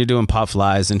like when you're doing pop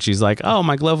flies and she's like, oh,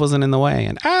 my glove wasn't in the way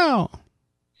and ow.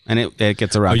 And it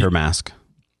gets around her mask.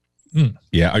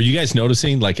 yeah. Are you guys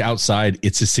noticing like outside?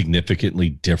 It's a significantly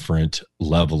different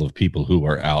level of people who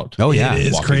are out. Oh, yeah. It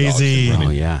is walking crazy. dogs and Oh,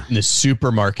 running. yeah. And the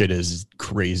supermarket is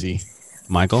crazy.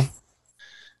 Michael?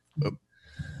 You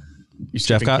Jeff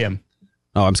skipping got- Kim.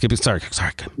 Oh, I'm skipping. Sorry.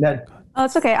 Ned, Oh,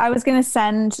 it's okay. I was going to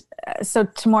send. So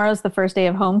tomorrow's the first day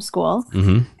of homeschool,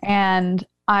 Mm-hmm. and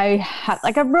I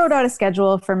wrote out a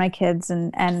schedule for my kids,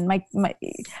 and my.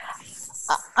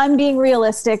 I'm being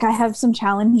realistic. I have some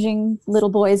challenging little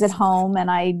boys at home, and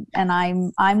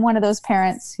I'm one of those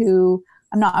parents who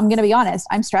I'm going to be honest.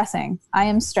 I'm stressing. I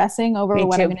am stressing over Me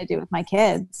what too. I'm going to do with my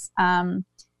kids,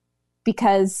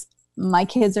 because my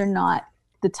kids are not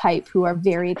the type who are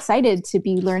very excited to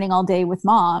be learning all day with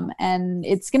mom, and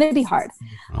it's going to be hard.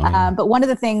 Oh, yeah. But one of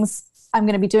the things I'm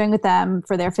going to be doing with them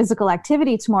for their physical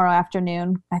activity tomorrow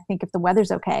afternoon, I think if the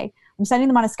weather's okay, I'm sending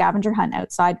them on a scavenger hunt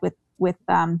outside with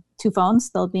 2 phones.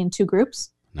 They'll be in 2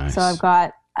 groups. Nice. So I've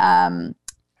got How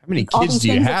many all kids these do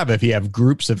you things have if you have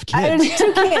groups of I have kids?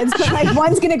 2 kids, but like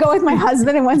one's going to go with my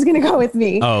husband and one's going to go with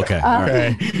me. Oh, okay. All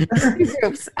right. Okay. 2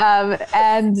 groups.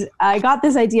 And I got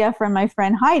this idea from my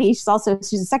friend Heidi. She's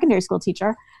a secondary school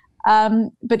teacher.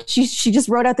 But she just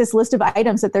wrote out this list of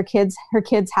items that her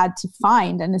kids had to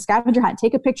find in a scavenger hunt.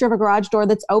 Take a picture of a garage door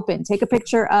that's open. Take a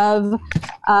picture of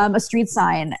a street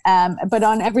sign. But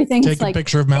on everything, Take it's a like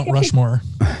picture of Mount Rushmore.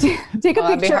 take a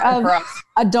That'd be picture hard of for us.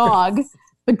 a dog,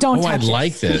 but don't Oh, I touch it.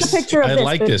 like this. Take a picture of I this,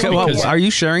 like but this don't Okay, well, because- touch it. are you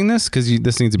sharing this? Because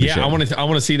this needs to be Yeah, shared. I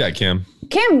want to see that, Kim.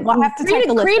 Kim, Well, I have to type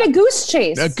the list create up. a goose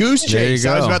chase. A goose There you chase.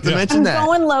 I was go. about to Yeah. mention I'm that.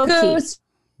 going low key. Goose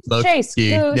Low chase.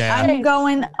 key. Goose Yeah. chase. I'm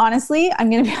going, honestly,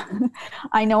 I'm going to be,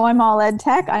 I know I'm all ed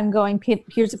tech. I'm going,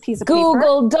 here's a piece of paper.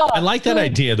 Google Doc. I like that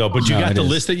idea though, but you No, got it the is.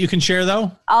 list that you can share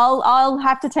though. I'll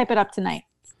have to type it up tonight,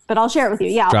 but I'll share it with you.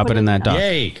 Yeah. I'll Drop put it in that the- doc.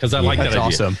 Yay, because I like that That's idea.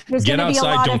 awesome. There's Get gonna be a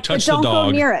outside, lot don't of, touch but the don't go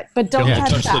dog. near it, but don't Don't touch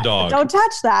touch the that. dog. Don't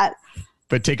touch that.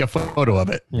 But take a photo of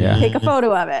it. Yeah. Take a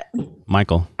photo of it.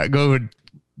 Michael. I go with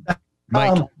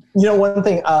Mike. one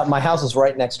thing, my house is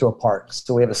right next to a park.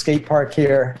 So we have a skate park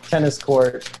here, tennis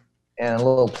court, and a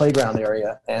little playground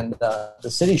area. And the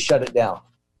city shut it down.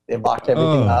 They locked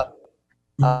everything up,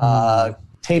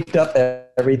 taped up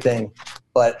everything.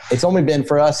 But it's only been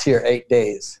for us here 8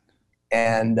 days.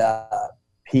 And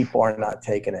people are not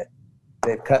taking it.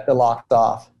 They've cut the locks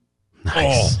off.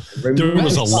 Nice. There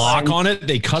was a lock on it.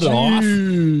 They cut it off.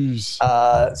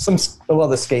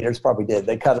 The skaters probably did.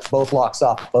 They cut both locks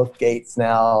off, both gates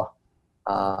now.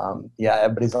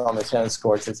 Everybody's on the tennis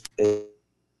courts.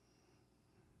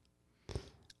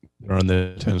 Or on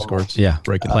the tennis courts. Yeah.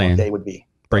 Breaking Playing. They would be.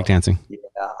 Breakdancing. Yeah,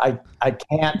 I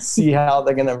can't see how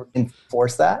they're going to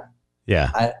enforce that.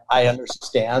 Yeah. I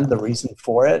understand the reason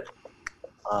for it,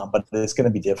 but it's going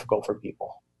to be difficult for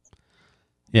people.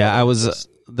 Yeah, I was.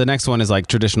 The next one is like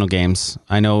traditional games.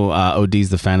 I know OD's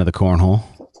the fan of the cornhole,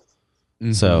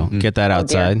 so get that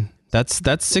outside. That's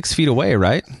 6 feet away,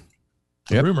 right?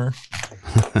 Yep. Rumor.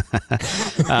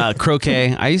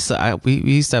 Croquet. We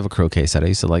used to have a croquet set. I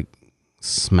used to like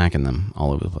smacking them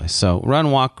all over the place. So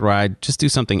run, walk, ride. Just do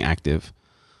something active.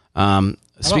 How about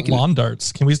Speaking, lawn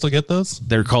darts? Can we still get those?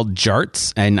 they're called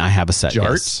jarts, and I have a set.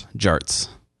 Jarts? Yes. Jarts.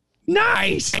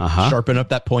 Nice. Uh-huh. Sharpen up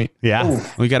that point. Yeah,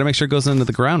 we got to make sure it goes into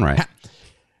the ground right.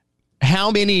 how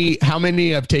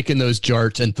many have taken those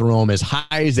jarts and throw them as high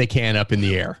as they can up in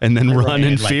the air And then run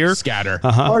in like, fear? scatter?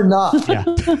 Or not. Yeah,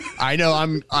 I know.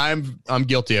 I'm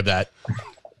guilty of that.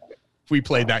 We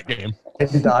played that game. Can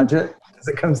you dodge it as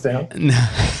it comes down?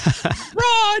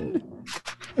 Run.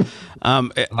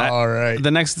 All right.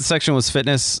 The next section was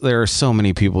fitness. There are so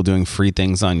many people doing free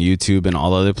things on YouTube and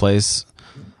all other places.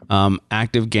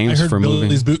 Active I games heard for moving.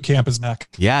 Billy's boot camp is back.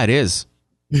 Yeah, it is.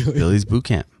 Billy's boot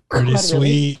camp. Pretty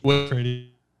sweet. What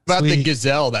Pretty about the sweet.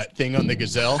 gazelle? That thing on the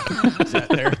gazelle? Is that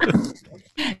there?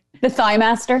 The Thigh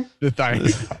Master. The thing.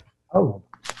 Oh,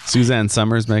 Suzanne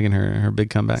Summers making her big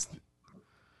comeback.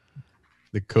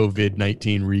 The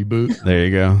COVID-19 reboot. There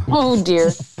you go. Oh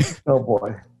dear. oh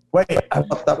boy. Wait, I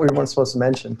thought we weren't supposed to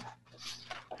mention.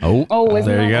 Oh, isn't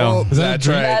there you that- go. Is that That's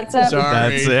a right. That's it.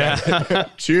 Sorry. That's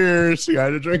it. Cheers. You got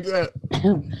to drink that.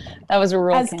 That was a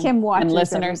real As Kim watches and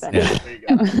listeners. everybody.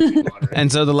 Yeah.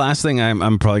 And so the last thing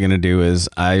I'm probably going to do is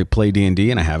I play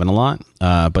D&D and I haven't a lot,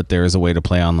 but there is a way to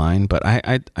play online. But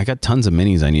I got tons of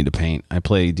minis I need to paint. I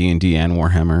play D&D and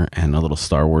Warhammer and a little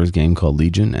Star Wars game called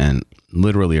Legion, and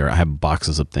literally I have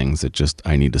boxes of things that just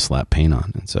I need to slap paint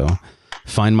on. And so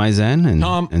find my zen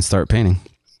and start painting.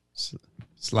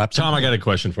 Slap Tom, I got a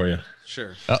question for you.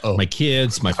 Sure. Uh-oh. My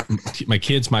kids,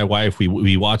 my wife,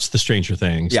 we watched the Stranger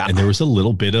Things, Yeah. and there was a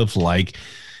little bit of like,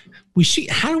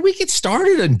 how do we get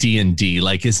started on D&D?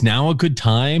 Like, is now a good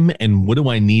time? And what do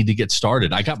I need to get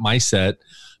started? I got my set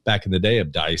back in the day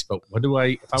of dice, but if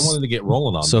I wanted to get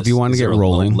rolling on So this, if you want to is get there a low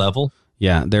rolling, level?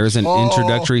 Yeah, there's an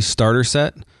introductory starter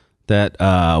set that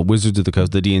Wizards of the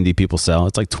Coast, the D&D people sell.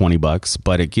 It's like $20,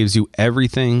 but it gives you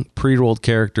everything, pre-rolled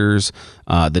characters,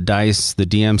 the dice, the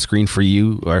DM screen for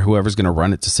you or whoever's going to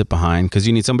run it to sit behind, because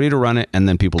you need somebody to run it and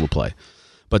then people to play.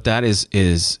 But that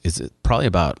is probably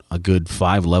about a good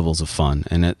 5 levels of fun,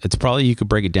 and it's probably, you could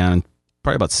break it down in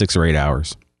probably about 6 or 8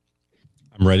 hours.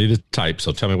 I'm ready to type,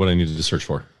 so tell me what I need to search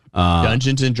for.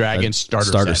 Dungeons and Dragons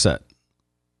starter set.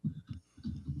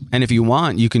 And if you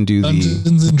want, you can do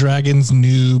Dungeons and Dragons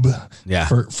noob. Yeah.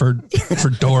 For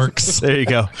dorks. There you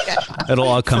go. It'll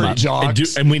all come up.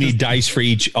 And we need dice for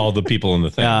all the people in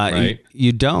the thing, right?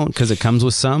 You don't, because it comes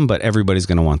with some, but everybody's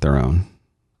going to want their own.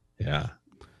 Yeah.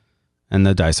 And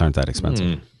the dice aren't that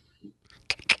expensive.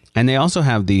 And they also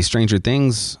have the Stranger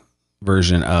Things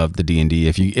version of the D&D.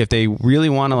 If they really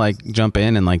want to like jump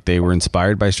in and like they were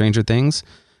inspired by Stranger Things,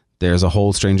 there's a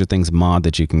whole Stranger Things mod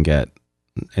that you can get.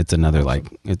 It's another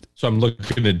So I'm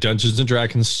looking at Dungeons and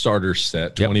Dragons starter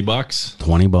set, $20.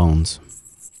 20 bones.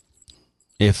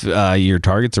 If your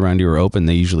targets around you are open,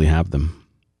 they usually have them.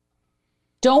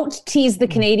 Don't tease the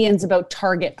Canadians about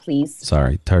Target, please.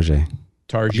 Sorry, Target.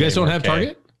 You guys don't have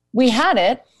Target? We had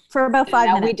it for about 5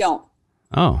 now minutes. we don't.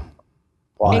 Oh.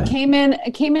 Why? It came in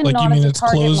Like, not you mean as a it's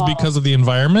Target closed model. because of the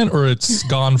environment, or it's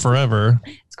gone forever?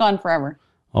 It's gone forever.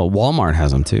 Oh, Walmart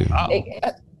has them too.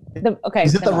 Okay.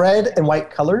 Is it the red and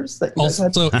white colors that you guys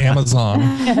had? Also, Amazon.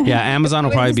 Yeah, Amazon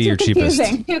will probably be your Too cheapest.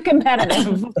 confusing, too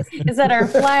competitive. Is that our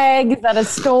flag? Is that a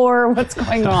store? What's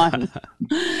going on?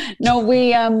 No,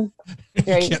 we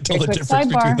very, Can't tell very the quick difference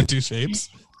between sidebar. the two shapes.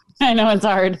 I know it's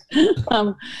hard.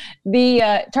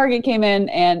 The Target came in,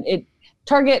 and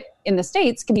Target in the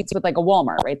States competes with like a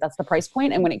Walmart, right? That's the price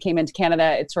point. And when it came into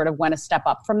Canada, it sort of went a step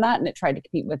up from that, and it tried to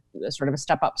compete with sort of a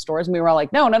step up stores. And we were all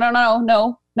like, no.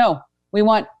 We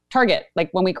want Target. Like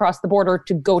when we crossed the border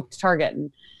to go to Target.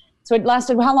 And so it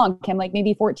lasted how long, Kim? Like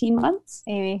maybe 14 months?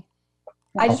 Maybe.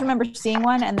 I just remember seeing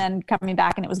one and then coming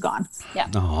back and it was gone. Yeah.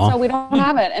 Aw. So we don't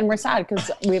have it, and we're sad because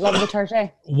we love the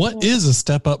Target. What is a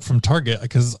step up from Target?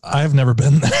 Because I've never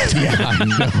been there.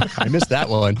 Yeah, I missed that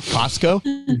one.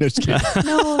 Costco? Just kidding.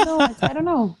 No, I don't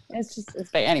know. It's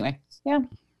big. Anyway, yeah.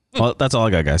 Well, that's all I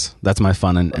got, guys. That's my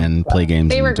fun and play games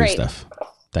They were and do great. stuff.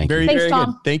 Thank Very, you. Thanks, very Tom.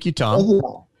 good. Thank you, Tom.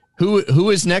 Who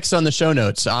is next on the show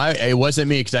notes? It wasn't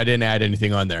me because I didn't add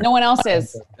anything on there. No one else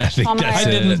is. I think Tom and that's I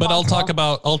it. didn't, but I'll talk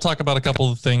about a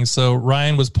couple of things. So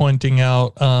Ryan was pointing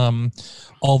out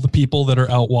all the people that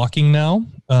are out walking now.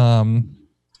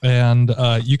 And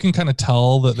you can kind of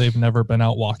tell that they've never been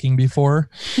out walking before.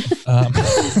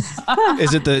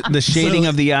 Is it the shading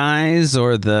of the eyes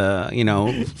or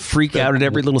the, freak out at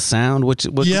every little sound? What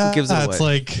gives it away? It's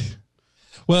like,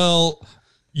 well,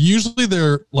 usually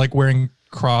they're like wearing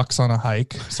Crocs on a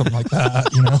hike, something like that,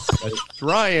 That's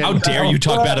Ryan. How dare you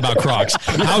talk bad about Crocs?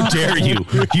 How dare you?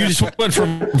 You just went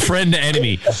from friend to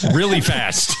enemy really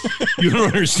fast. You don't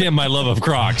understand my love of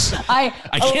Crocs. I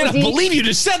cannot believe you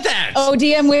just said that.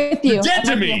 ODM with you. Dead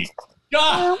to me.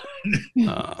 God.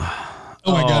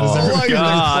 Oh my God! Is everybody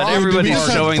God, everybody's Did we just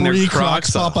have showing their three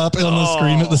Crocs pop up on the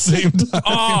screen at the same time.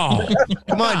 Oh,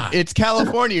 Come on, it's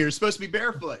California. You're supposed to be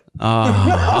barefoot.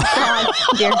 God,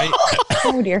 dear.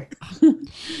 Oh dear.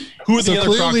 who are So the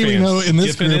other Croc clearly we fans? know in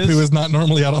this Giffen group is? who is not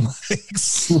normally out on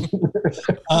hikes.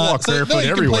 Walk barefoot you can play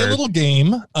everywhere. a little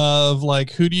game of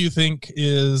like, who do you think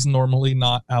is normally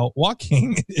not out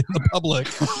walking in the public?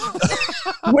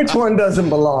 Which one doesn't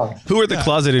belong? Who are the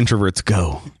closet introverts?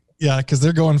 Go. Yeah, because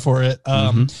they're going for it.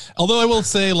 Although I will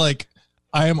say, like,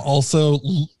 I am also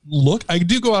I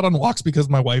do go out on walks because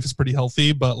my wife is pretty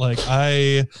healthy, but like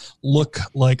I look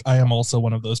like I am also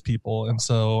one of those people, and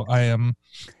so I am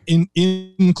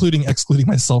excluding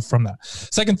myself from that.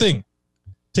 Second thing,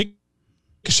 take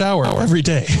a shower every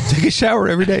day. Take a shower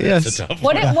every day. Yes. That's a tough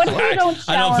What one. if you don't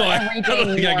I don't shower know. every I don't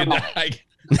day think I normal?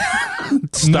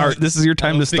 Start. This is your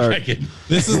time to start.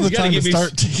 This is the time to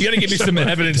start. You got to give me some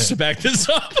evidence to back this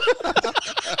up.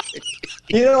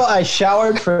 You know, I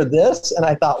showered for this, and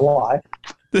I thought, why?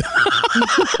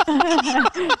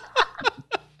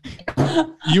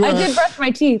 I did brush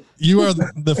my teeth. You are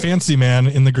the fancy man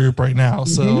in the group right now,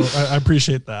 so I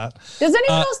appreciate that. Does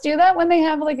anyone else do that when they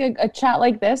have like a chat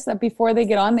like this? That before they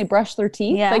get on, they brush their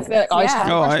teeth. Yeah. Like, I just have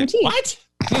to Oh, brush my teeth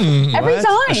What? every I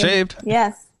time. shaved.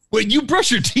 Yes. Wait, you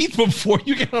brush your teeth before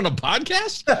you get on a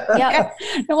podcast? Yeah.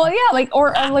 Well, yeah, like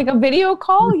or like a video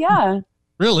call. Yeah. Is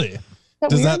Really? that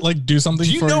Does weird? that like do something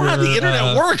Do you for know how the your,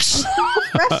 internet works?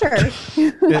 Pressure.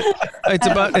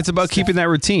 It's about keeping that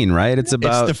routine, right? It's It's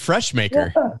about the fresh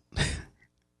maker.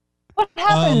 What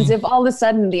happens if all of a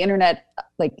sudden the internet,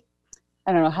 like,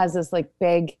 I don't know, has this like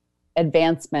big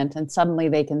advancement and suddenly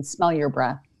they can smell your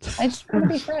breath? I just want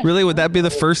to be fresh. really, would that be the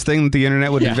first thing that the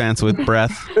internet would Yeah. advance with?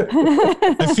 Breath.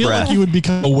 I feel breath. like you would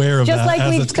become aware of Just that like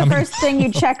as the it's coming. first thing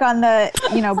you check on the,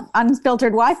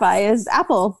 unfiltered Wi-Fi is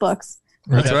Apple Books,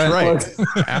 That's right.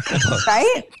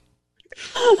 right?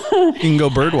 You can go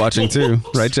bird watching too,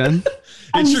 right, Jen?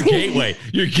 It's your gateway.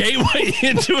 Your gateway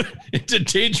into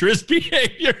dangerous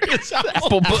behavior is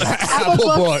Apple Books. Apple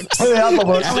Books.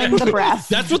 Smelling the breath.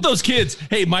 That's what those kids.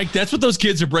 Hey, Mike. That's what those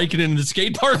kids are breaking into the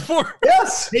skate park for.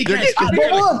 Yes. Hey, guys, Apple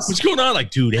like, Books. what's going on?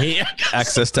 Like, dude, hey,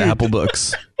 Access to Apple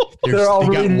Books. They're all They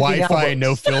got reading Wi-Fi, Apple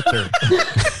no filter.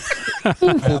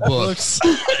 Apple Books.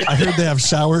 I heard they have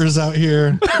showers out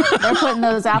here. They're putting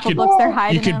those Apple Books. They're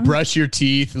hiding You could them. brush your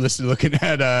teeth, looking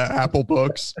at Apple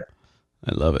Books.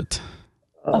 I love it.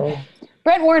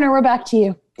 Brent Warner, we're back to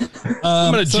you.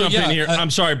 I'm gonna jump in here. I'm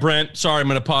sorry, Brent. Sorry, I'm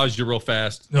gonna pause you real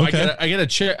fast. Okay.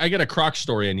 I got a Croc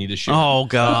story I need to share. Oh I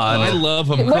God, love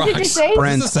them. What did you Crocs. say?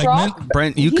 Brent. Is this a segment? Croc?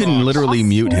 Brent, you can literally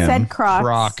mute He him. said Crocs.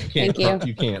 Croc. Can't, Thank you.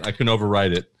 You can't. I can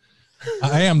override it.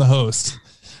 I am the host.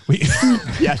 We Yeah,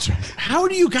 that's right. How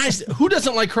do you guys? Who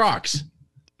doesn't like Crocs?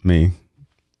 Me.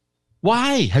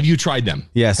 Why? Have you tried them?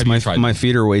 Yes, Have you my tried my them?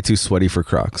 feet are way too sweaty for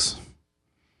Crocs.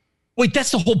 Wait,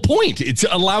 that's the whole point. It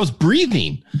allows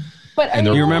breathing. But And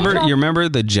are they're- You remember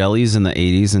the jellies in the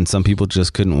 80s and some people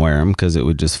just couldn't wear them because it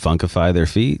would just funkify their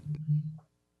feet?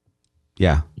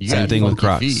 Yeah. You Same got thing with funky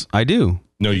Crocs. feet. I do.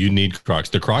 No, you need Crocs.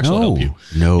 The Crocs will help you.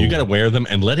 No. You got to wear them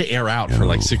and let it air out for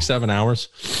like 6-7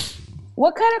 hours.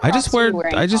 What kind of I Crocs just are you wear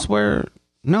wearing?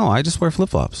 I just wear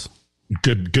flip-flops.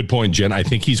 Good point, Jen. I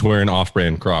think he's wearing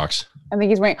off-brand Crocs. I think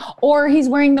he's wearing, or he's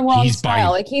wearing the wrong He's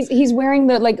style. buying- Like he's wearing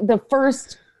the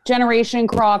first generation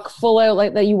Croc full out,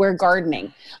 like that you wear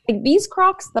gardening. Like these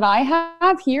Crocs that I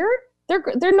have here, they're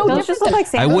no Those different. just look than- like I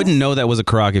sandals. wouldn't know that was a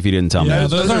Croc if you didn't tell me. Yeah,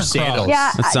 Those those are aren't sandals. Crocs.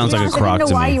 Yeah, That sounds like a I Croc didn't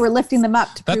to know why me. you were lifting them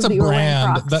up to That's prove a that you were wearing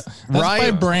brand. Crocs. That's by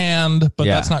Ryan- brand, but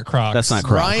Yeah. that's not Crocs. That's not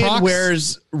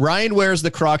Crocs. Ryan wears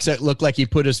the Crocs that look like he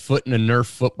put his foot in a Nerf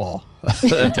football.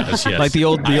 It does, yes. Like the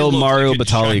old I look Mario like a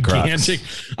Batali Crocs. gigantic-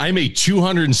 I'm a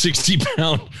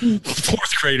 260-pound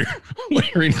fourth grader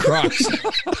wearing Crocs.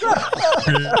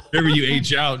 Whenever you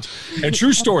age out. And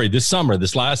true story, this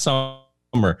last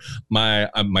summer,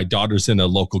 my daughter's in a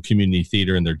local community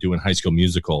theater and they're doing High School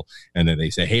Musical. And then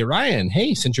they say, "Hey, Ryan,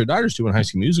 since your daughter's doing High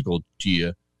School Musical,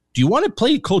 do you want to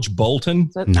play Coach Bolton?"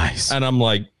 Nice. And I'm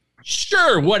like,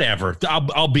 "Sure, whatever.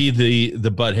 I'll be the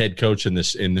butt head coach in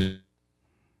this."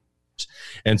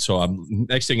 And so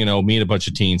next thing you know, me and a bunch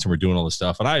of teens, and we're doing all this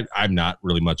stuff. And I'm not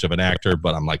really much of an actor,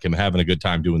 but I'm having a good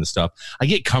time doing the stuff. I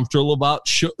get comfortable about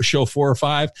show 4 or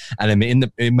 5, and I'm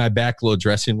in my back little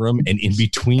dressing room, and in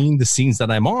between the scenes that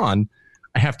I'm on,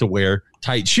 I have to wear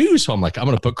tight shoes. So I'm like, I'm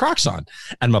going to put Crocs on.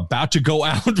 And I'm about to go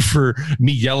out for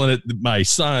me yelling at my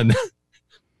son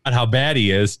at how bad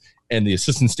he is. And the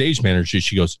assistant stage manager,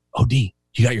 she goes, "Oh, D,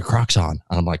 you got your Crocs on."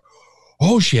 And I'm like,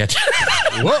 "Oh, shit."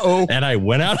 Whoa. And I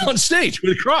went out on stage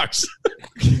with Crocs.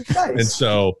 Nice. And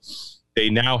so They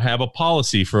now have a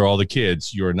policy for all the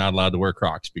kids. You are not allowed to wear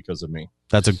Crocs because of me.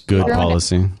 That's a good Ruined it.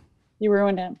 policy. You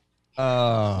ruined it.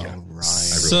 Oh, right.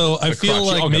 So I The feel Crocs, you all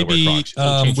like gotta wear maybe Crocs.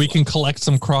 Don't change we the can collect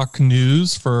some Croc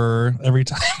news for every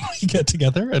time we get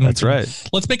together. And That's right.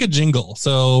 Let's make a jingle.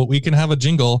 So we can have a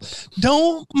jingle.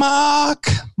 Don't mock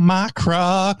my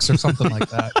Crocs or something like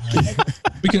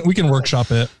that. we can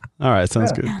workshop it. All right,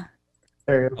 sounds good.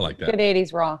 There you go. I like Good that.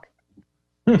 80s rock.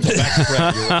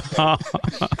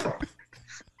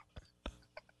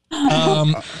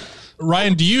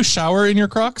 Ryan, do you shower in your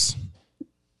Crocs?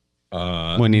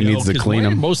 When he needs to 'cause clean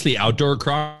we're 'em. Mostly outdoor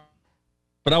Crocs,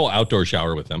 but I will outdoor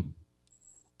shower with them.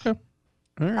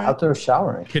 Outdoor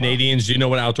showering. Canadians, do you know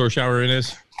what outdoor showering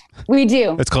is? We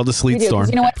do. It's called a We sleet do. 'Cause storm.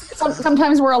 You know what?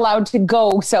 Sometimes we're allowed to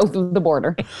go south of the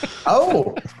border.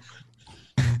 Oh,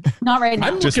 Not right now.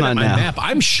 I'm Just looking at not my now. map.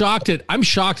 I'm shocked.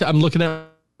 I'm looking at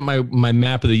my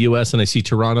map of the U.S. and I see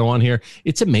Toronto on here.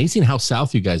 It's amazing how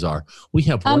south you guys are. We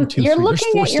have one, two, You're three. There's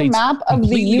looking four at your states map of the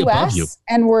completely above you. U.S.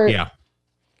 and we're Yeah,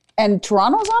 and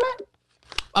Toronto's on it.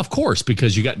 of course,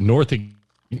 because you got North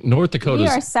Dakota's We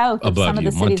are south of above some of you.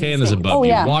 the cities. and Montana's states. above Oh, you.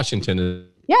 yeah. Washington is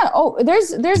Yeah. Oh,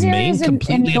 there's Maine areas in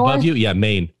completely north. above you. Yeah,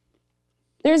 Maine.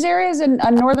 There's areas in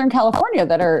Northern California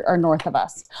that are north of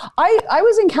us. I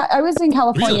was in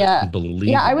California. Unbelievable.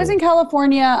 Yeah, I was in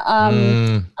California.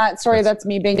 Sorry, that's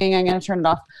me binging. I'm going to turn it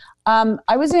off.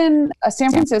 I was in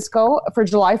San Francisco for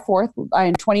July 4th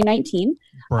in 2019.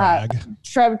 Brag.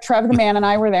 Trev the man and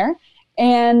I were there,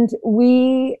 and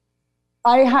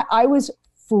I was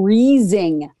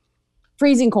freezing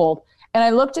cold, and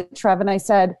I looked at Trev and I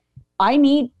said, I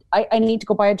need to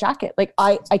go buy a jacket. Like,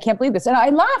 I can't believe this. And I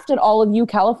laughed at all of you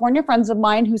California friends of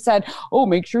mine who said, oh,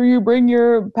 make sure you bring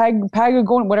your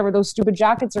Patagonia, whatever those stupid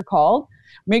jackets are called.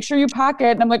 Make sure you pack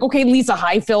it. And I'm like, okay, Lisa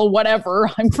Highfield, whatever.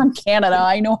 I'm from Canada.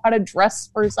 I know how to dress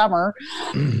for summer.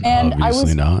 And I Obviously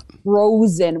was not.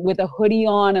 frozen with a hoodie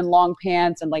on and long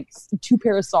pants and like 2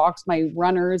 pair of socks, my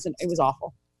runners. And it was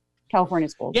awful.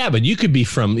 California's cold. Yeah, but you could be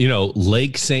from,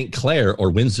 Lake St. Clair or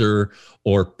Windsor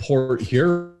or Port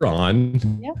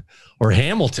Huron Yeah. or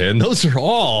Hamilton. Those are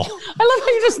all. I love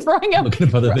how you're just throwing out Looking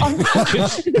at other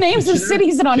things. names of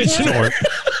cities in Ontario. Kitchener.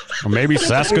 Or maybe with his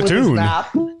Saskatoon.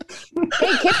 map.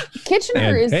 Hey, Kitchener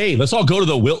And, is hey, let's all go to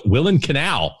the Welland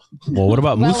Canal. Well, what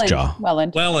about Moose Welland. Jaw?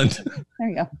 Welland. Welland. There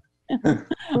you go.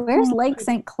 Where's Lake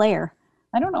St. Clair?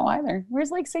 I don't know either. Where's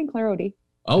Lake St. Clair, Odie?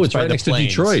 Oh, it's By right the next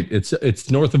plains. to Detroit.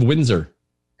 It's north of Windsor.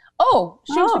 Oh,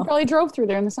 Shakespeare Oh. probably drove through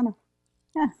there in the summer.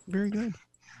 Very good.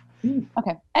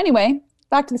 Okay. Anyway,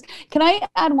 back to this. Can I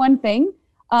add one thing?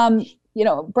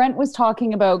 Brent was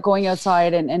talking about going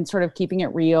outside and sort of keeping it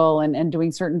real and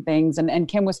doing certain things. And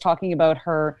Kim was talking about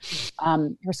her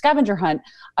scavenger hunt.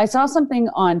 I saw something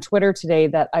on Twitter today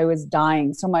that I was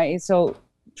dying. So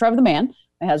Trev the man,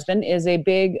 my husband, is a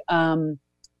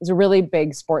really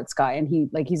big sports guy, and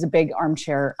he's a big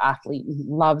armchair athlete and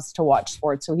loves to watch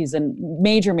sports. So he's in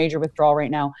major withdrawal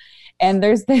right now. And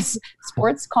there's this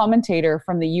sports commentator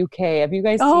from the UK. Have you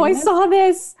guys seen I this? saw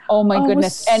this. Oh my Oh, it was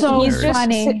goodness. And so he's just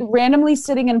funny. randomly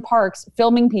sitting in parks,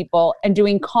 filming people and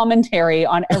doing commentary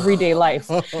on everyday life.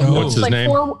 What's his Like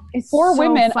name? four So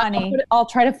women. funny. I'll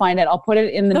try to find it. I'll put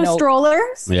it in the Those notes.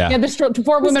 strollers. Yeah. Yeah,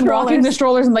 four women walking the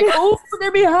strollers and like, oh,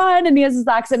 they're behind. And he has his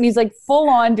accent and he's like full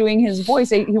on doing his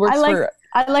voice. He works I like for,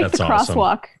 That's the awesome.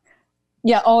 crosswalk.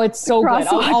 yeah. Oh, it's so good.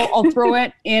 Crosswalk. I'll throw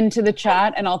it into the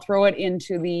chat and I'll throw it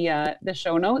into the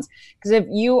show notes. Because if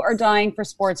you are dying for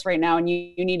sports right now and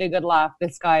you need a good laugh,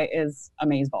 this guy is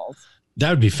amazeballs. That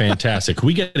would be fantastic.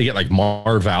 We got to get like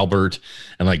Marv Albert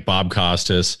and like Bob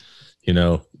Costas,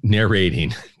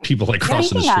 narrating people like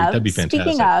crossing the street. That'd be fantastic.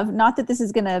 Speaking of, not that this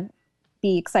is going to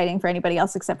be exciting for anybody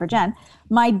else except for Jen,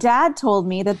 my dad told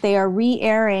me that they are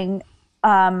re-airing,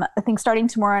 I think starting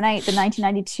tomorrow night, the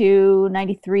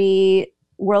 1992-93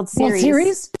 World Series. World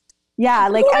Series? Yeah,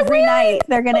 like What are every we night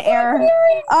they're going to air.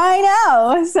 airing? I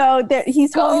know. So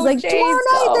he's told, he's like, Jays, tomorrow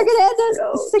night go. they're going to air this.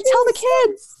 Go, He's like, tell the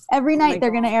kids. Every my night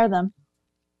they're going to air them.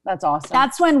 That's awesome.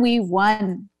 That's when we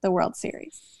won the World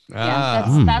Series.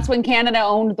 Yeah, that's when Canada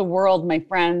owned the world, my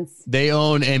friends. They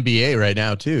own NBA right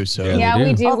now too. So Yeah. Yeah, they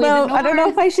we do. do. Although I don't know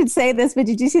if I should say this, but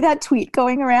did you see that tweet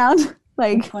going around?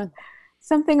 Like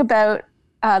something about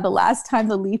the last time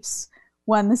the Leafs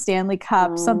won the Stanley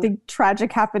Cup, something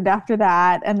tragic happened after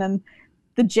that, and then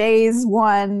the Jays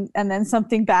won, and then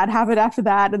something bad happened after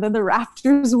that, and then the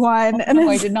Raptors won. And No, then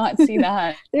I did not see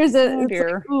that. There's a Oh, it's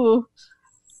dear. like, ooh,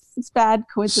 it's bad So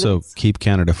coincidence. keep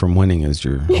Canada from winning is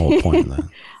your whole point of that.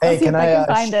 I'll Hey, see can if I I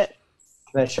can find it.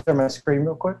 Can I share my screen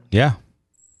real quick? Yeah.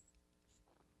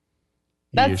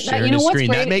 you're That's- sharing you know a what's screen.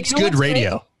 great? That makes You know good what's great?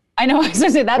 radio. I know. I was going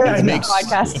to say that Yeah, makes it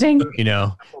podcasting. You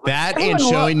know, that and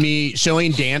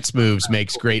showing dance moves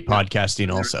makes great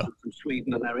podcasting also. From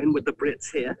Sweden, and they're in with the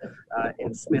Brits here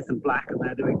in Smith and Black, and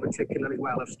they're doing particularly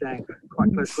well of staying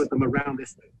quite close with them around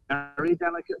this very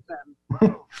delicate bend.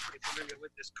 Pretty familiar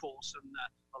with this course, and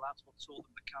well, that's what saw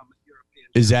them become European.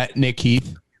 Is that Nick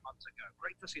Heath? Months ago.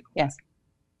 Great to see them. Yes.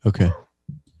 Okay.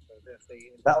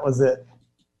 That was it.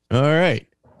 All right.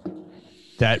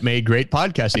 That made great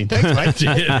podcasting. Thanks,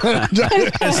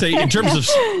 Mike. I say in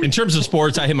terms of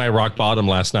sports, I hit my rock bottom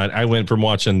last night. I went from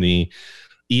watching the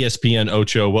ESPN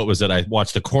Ocho. What was it? I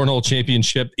watched the Cornhole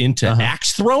Championship into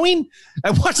axe throwing.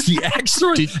 I watched the axe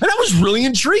throwing, and I was really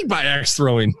intrigued by axe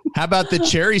throwing. How about the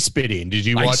cherry spitting? Did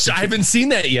you watch? I haven't seen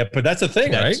that yet, but that's a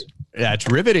thing, right? That's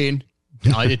riveting.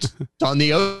 It's on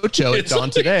the Ocho. It's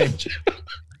on today.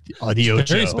 On the Ocho.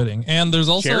 Cherry spitting. And there's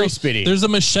also Cherry spitting. There's a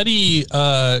machete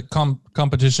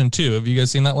competition too. Have you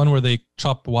guys seen that one where they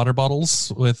chop water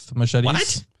bottles with machetes?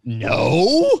 What?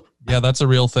 No. Yeah, that's a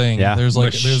real thing. Yeah. There's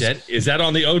like is that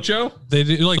on the Ocho? They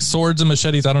do like swords and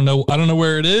machetes. I don't know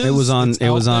where it is. It was on there.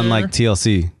 like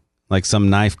TLC, like some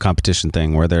knife competition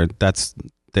thing where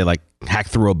they like hack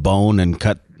through a bone and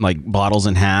cut like bottles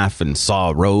in half and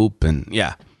saw a rope and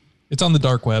yeah. It's on the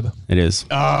dark web. It is.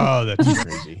 Oh, that's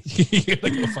crazy. You gotta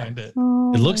go find it.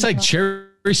 It looks like cherry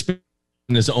spitting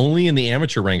is only in the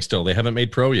amateur rank still. They haven't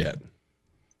made pro yet.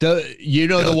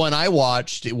 The one I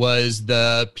watched, it was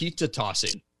the pizza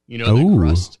tossing. You know, the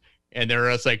crust. And there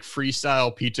was like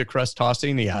freestyle pizza crust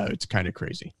tossing. Yeah, it's kind of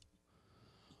crazy.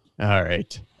 All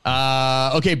right.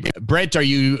 Okay, Brent, are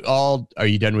you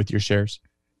done with your shares?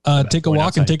 Take a walk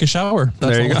outside and take a shower.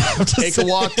 That's there you all go. Take a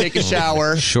walk, take a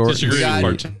shower. Short. Disagree with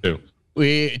part two.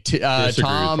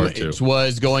 Tom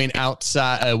was going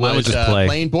outside. Was just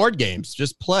playing board games.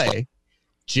 Just play.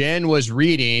 Jen was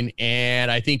reading, and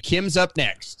I think Kim's up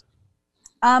next.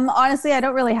 Honestly, I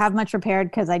don't really have much prepared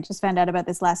because I just found out about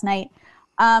this last night.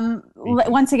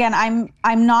 Once again,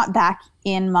 I'm not back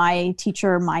in my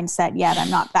teacher mindset yet. I'm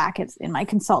not back in my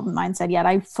consultant mindset yet.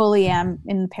 I fully am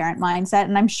in the parent mindset.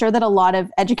 And I'm sure that a lot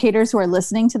of educators who are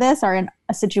listening to this are in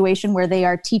a situation where they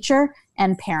are teacher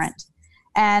and parent.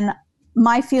 And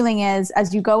my feeling is,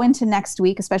 as you go into next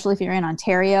week, especially if you're in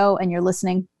Ontario and you're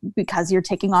listening because you're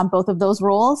taking on both of those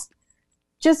roles,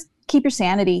 just keep your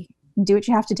sanity and do what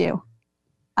you have to do.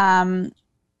 I'm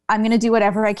going to do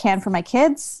whatever I can for my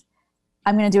kids.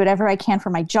 I'm going to do whatever I can for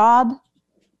my job,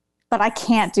 but I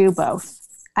can't do both.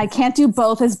 I can't do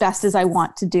both as best as I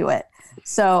want to do it.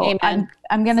 So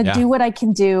I'm going to do what I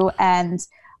can do. And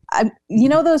you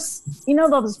know those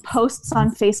posts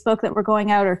on Facebook that were going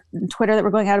out or Twitter that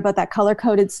were going out about that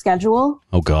color-coded schedule?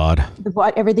 Oh God.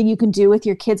 Everything you can do with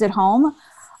your kids at home.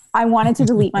 I wanted to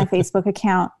delete my Facebook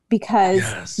account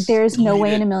because there's no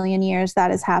way in a million years that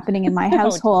is happening in my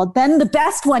household. Then the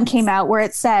best one came out where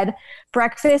it said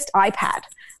breakfast, iPad,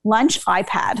 lunch,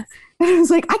 iPad. And I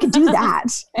was like, I could do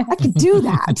that. I could do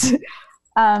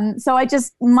that. So I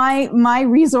just, my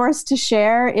resource to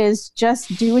share is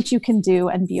just do what you can do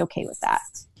and be okay with that,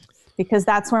 because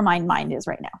that's where my mind is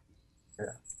right now.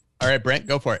 All right, Brent,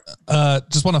 go for it.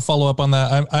 Just want to follow up on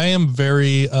that. I am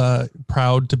very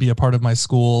proud to be a part of my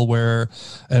school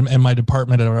and my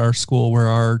department at our school where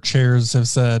our chairs have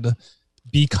said,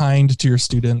 be kind to your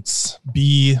students,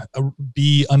 be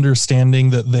understanding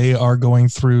that they are going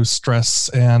through stress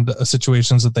and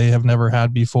situations that they have never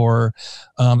had before.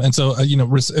 And so,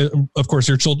 of course,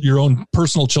 your own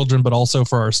personal children, but also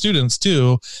for our students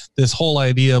too, this whole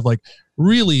idea of like,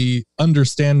 really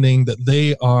understanding that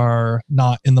they are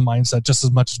not in the mindset just as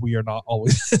much as we are not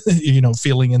always,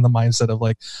 feeling in the mindset of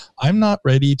like, I'm not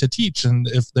ready to teach. And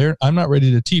if I'm not ready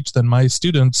to teach, then my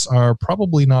students are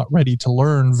probably not ready to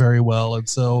learn very well. And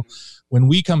so when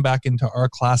we come back into our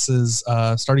classes,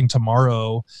 starting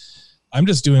tomorrow, I'm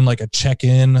just doing like a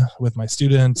check-in with my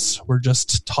students. We're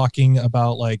just talking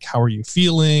about like, how are you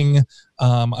feeling?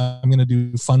 I'm going to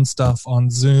do fun stuff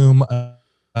on Zoom.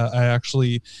 I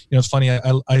actually, it's funny.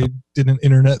 I did an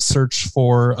internet search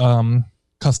for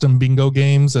custom bingo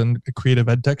games, and Creative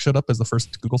EdTech showed up as the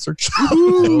first Google search.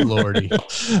 Oh Lordy!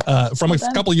 From a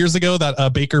couple of years ago,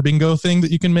 that Baker Bingo thing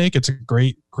that you can make. It's a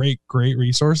great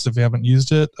resource if you haven't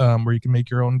used it, where you can make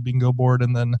your own bingo board,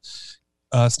 and then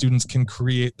students can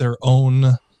create their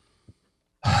own.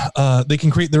 They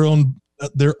can create their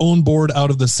own board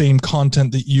out of the same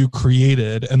content that you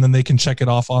created, and then they can check it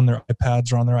off on their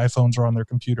iPads or on their iPhones or on their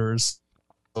computers.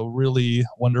 So really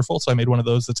wonderful. So I made one of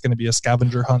those that's going to be a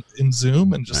scavenger hunt in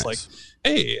Zoom, and just nice.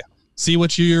 like, hey, see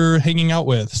what you're hanging out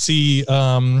with. See,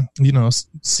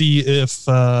 see if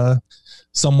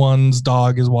someone's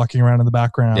dog is walking around in the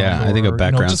background. Yeah, I think a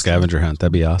background scavenger hunt,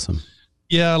 that'd be awesome.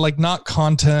 Yeah, like not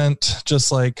content,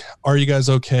 just like, are you guys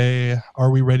okay?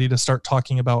 Are we ready to start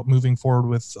talking about moving forward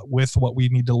with what we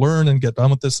need to learn and get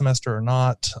done with this semester or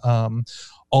not?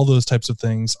 All those types of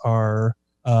things are,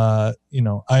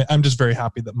 I'm just very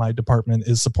happy that my department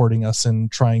is supporting us in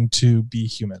trying to be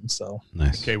human. So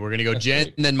nice. Okay, we're going to go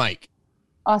Jen and then Mike.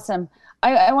 Awesome.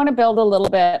 I want to build a little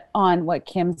bit on what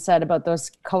Kim said about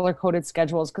those color-coded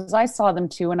schedules, because I saw them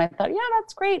too, and I thought, yeah,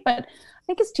 that's great. But I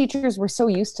think as teachers, we're so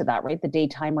used to that, right? The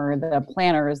daytimer, the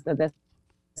planners, the this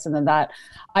and then that.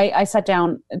 I sat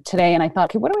down today and I thought,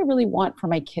 okay, what do I really want for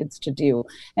my kids to do?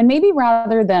 And maybe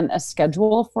rather than a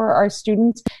schedule for our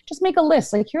students, just make a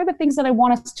list. Like, here are the things that I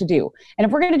want us to do. And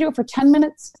if we're going to do it for 10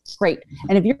 minutes, great.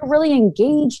 And if you're really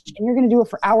engaged and you're going to do it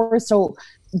for hours, so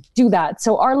do that.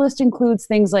 So our list includes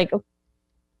things like,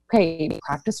 okay,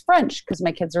 practice French because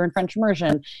my kids are in French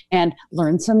immersion, and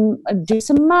do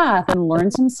some math and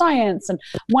learn some science. And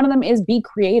one of them is be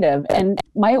creative. And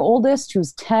my oldest,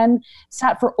 who's 10,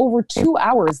 sat for over 2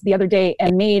 hours the other day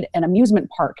and made an amusement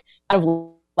park out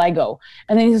of Lego.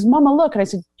 And then he says, Mama, look. And I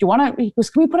said, do you want to, he goes,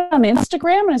 can we put it on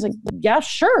Instagram? And I was like, yeah,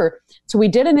 sure. So we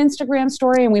did an Instagram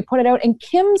story and we put it out. And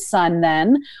Kim's son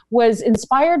then was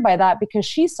inspired by that because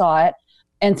she saw it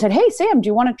and said, hey, Sam, do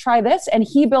you want to try this? And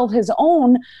he built his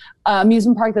own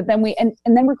amusement park that then and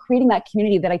then we're creating that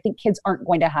community that I think kids aren't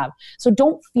going to have. So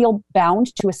don't feel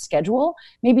bound to a schedule.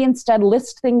 Maybe instead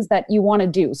list things that you want to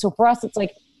do. So for us, it's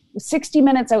like 60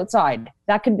 minutes outside.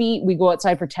 That could be, we go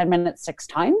outside for 10 minutes 6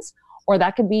 times, or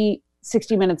that could be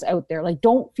 60 minutes out there. Like,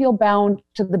 don't feel bound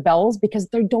to the bells because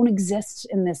they don't exist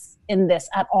in this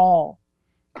at all.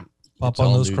 Pop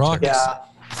on those Crocs. Yeah.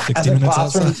 60 As a minutes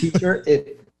classroom outside. teacher,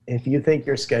 if you think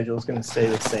your schedule is going to stay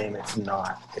the same, it's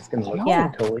not. It's going to look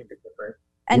totally different.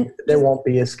 And there won't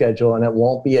be a schedule, and it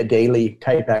won't be a daily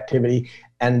type activity.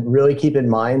 And really keep in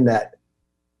mind that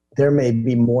there may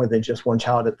be more than just one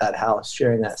child at that house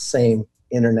sharing that same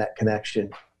internet connection.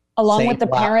 Along with the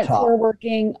parents who are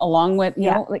working, along with,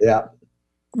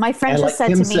 My friend And just like said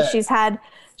Kim to me said-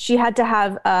 she had to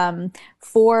have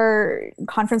 4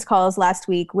 conference calls last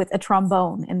week with a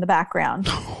trombone in the background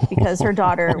because her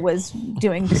daughter was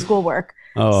doing schoolwork.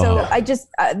 Oh. So I just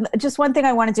one thing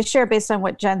I wanted to share based on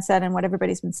what Jen said and what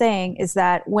everybody's been saying is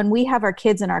that when we have our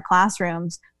kids in our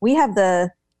classrooms, we have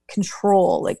the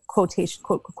control, like quotation,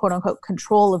 quote unquote,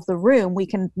 control of the room. We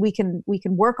can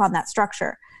work on that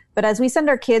structure. But as we send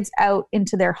our kids out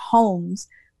into their homes,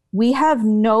 we have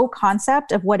no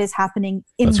concept of what is happening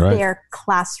in their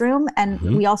classroom. And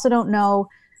we also don't know,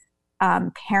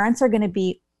 parents are going to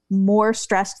be more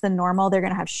stressed than normal. They're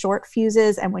going to have short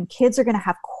fuses. And when kids are going to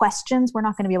have questions, we're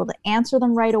not going to be able to answer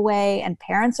them right away. And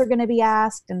parents are going to be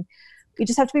asked. And we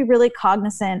just have to be really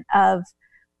cognizant of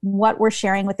what we're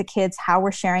sharing with the kids, how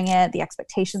we're sharing it, the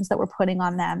expectations that we're putting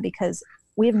on them, because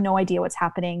we have no idea what's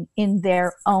happening in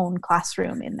their own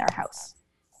classroom, in their house.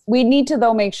 We need to,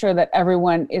 though, make sure that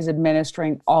everyone is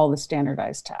administering all the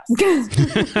standardized tests.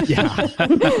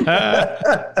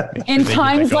 In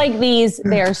times like these,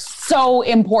 they're so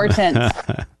important.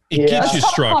 It gives you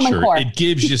Let's talk Common structure. Core. It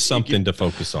gives you something to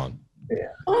focus on.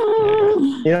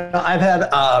 I've had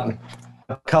a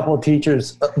couple of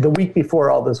teachers, the week before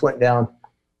all this went down,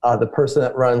 the person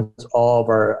that runs all of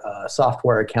our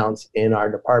software accounts in our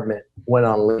department went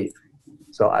on leave.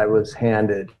 So I was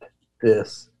handed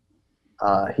this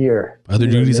here. Other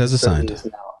duties as assigned.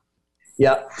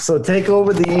 Yeah. So take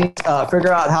over these,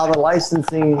 figure out how the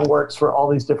licensing works for all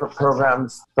these different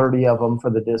programs, 30 of them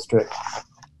for the district.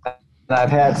 And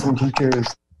I've had some teachers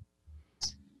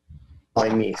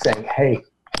calling me saying, hey,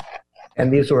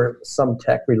 and these were some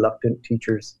tech reluctant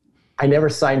teachers. I never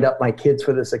signed up my kids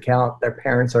for this account. Their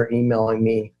parents are emailing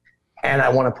me and I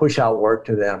want to push out work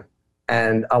to them.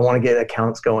 And I want to get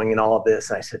accounts going and all of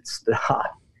this. And I said,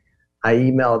 stop. I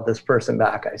emailed this person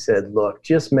back. I said, look,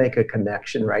 just make a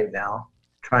connection right now.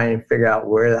 Try and figure out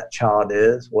where that child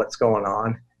is, what's going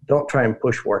on. Don't try and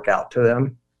push work out to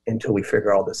them until we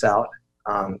figure all this out.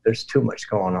 There's too much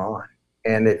going on.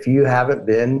 And if you haven't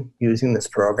been using this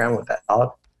program with that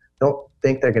child, don't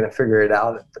think they're going to figure it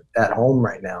out at home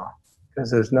right now,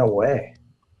 because there's no way.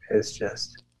 It's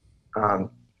just,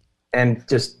 and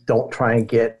just don't try and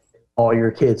get all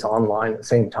your kids online at the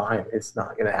same time. It's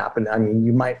not going to happen. I mean,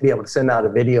 you might be able to send out a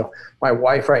video. My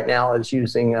wife right now is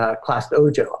using Class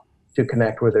Dojo to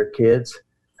connect with her kids.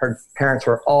 Her parents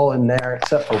were all in there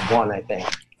except for one, I think.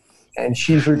 And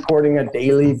she's recording a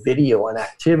daily video, an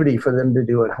activity for them to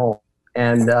do at home,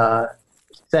 and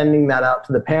sending that out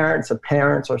to the parents. The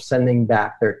parents are sending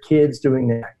back their kids doing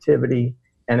the activity,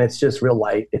 and it's just real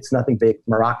light. It's nothing big.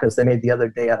 Maracas they made the other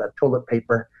day out of toilet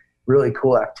paper, really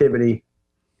cool activity.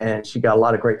 and she got a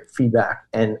lot of great feedback.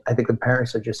 And I think the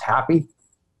parents are just happy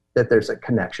that there's a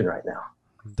connection right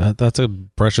now. That's a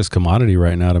precious commodity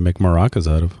right now to make maracas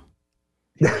out of.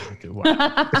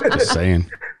 Just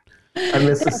saying. I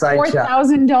missed the side chat.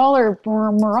 $4,000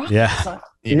 for maracas.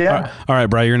 Yeah. All right,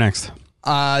 Bri, you're next.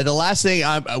 The last thing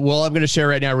I'm going to share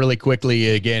right now really quickly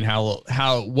again,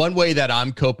 how one way that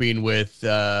I'm coping with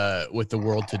the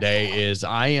world today is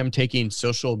I am taking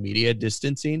social media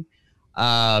distancing.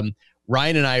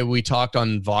 Ryan and we talked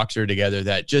on Voxer together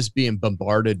that just being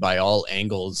bombarded by all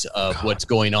angles of what's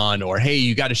going on, or, hey,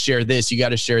 you got to share this, you got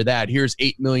to share that. Here's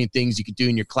 8 million things you could do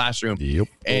in your classroom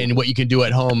and what you can do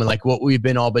at home. And like what we've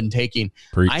all been taking.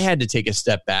 Preach. I had to take a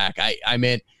step back. I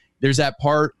meant there's that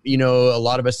part, a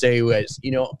lot of us say was,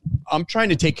 I'm trying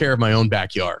to take care of my own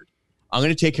backyard. I'm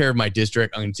going to take care of my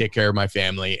district. I'm going to take care of my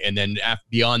family. And then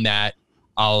beyond that,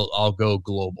 I'll go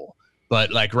global.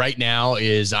 But like right now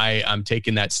I'm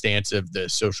taking that stance of the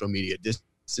social media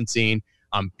distancing.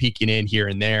 I'm peeking in here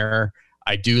and there.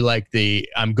 I do like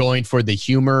I'm going for the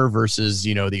humor versus,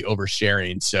 the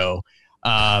oversharing. So,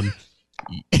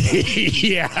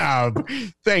 yeah,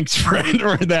 thanks, friend,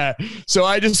 for that. So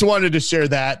I just wanted to share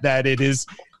that it is,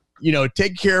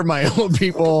 take care of my own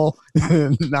people,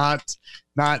 not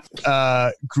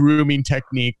grooming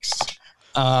techniques.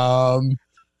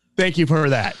 Thank you for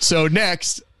that. So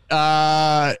next,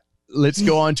 let's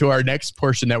go on to our next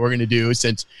portion that we're going to do,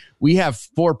 since we have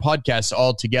 4 podcasts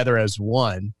all together as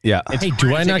one. Yeah. Hey,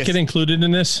 do I not get included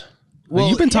in this? Well,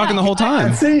 you've been talking the whole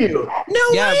time. I see you. No,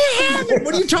 I haven't.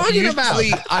 What are you talking about?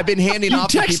 I've been handing off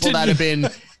to people that have been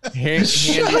hands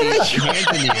in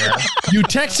the air. You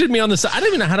texted me on the side. I don't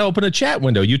even know how to open a chat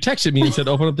window. You texted me and said,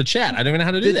 open up the chat. I don't even know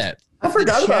how to do that. I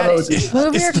forgot about those.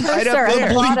 Move your cursor Right up at the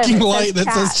the bottom. blinking It light that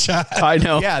chat. says chat. I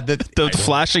know. Yeah, the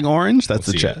flashing orange, that's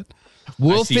the chat.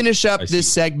 We'll finish up this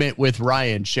segment with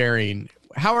Ryan sharing.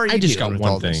 How are you? I just dealing got with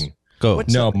all one this? thing. Go. And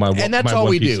that's my all one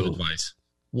we piece do. of advice.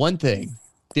 One thing.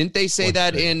 Didn't they say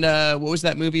that in what was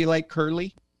that movie like,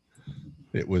 Curly?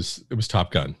 It was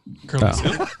Top Gun.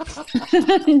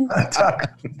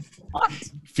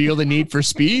 Feel the need for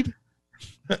speed?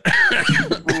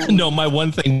 No, my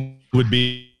one thing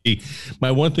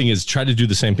is try to do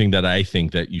the same thing that I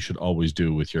think that you should always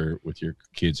do with your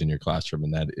kids in your classroom,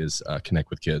 and that is connect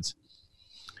with kids.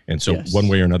 And so one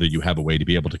way or another, you have a way to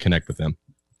be able to connect with them.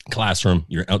 Classroom,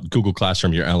 your Google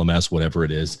Classroom, your LMS, whatever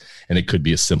it is. And it could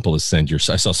be as simple as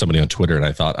I saw somebody on Twitter and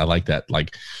I thought, I like that.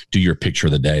 Like, do your picture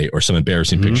of the day or some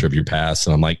embarrassing picture of your past.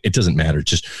 And I'm like, it doesn't matter.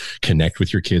 Just connect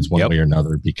with your kids one way or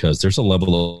another, because there's a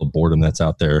level of boredom that's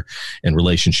out there, and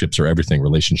relationships are everything.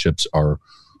 Relationships are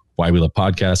why we love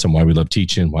podcasts and why we love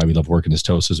teaching, why we love working as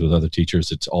TOSAs with other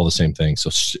teachers. It's all the same thing.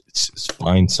 So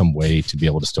find some way to be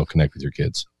able to still connect with your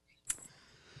kids.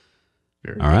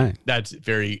 All right. I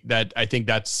think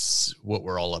that's what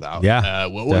we're all about. Yeah.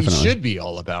 What we should be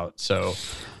all about. So,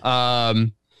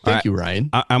 thank you, Ryan.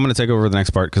 I'm going to take over the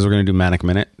next part because we're going to do Manic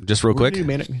Minute just real quick. We're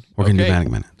going to do Manic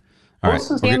Minute. All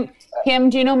right. Kim,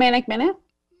 do you know Manic Minute?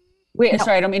 Wait,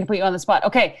 sorry, I don't mean to put you on the spot.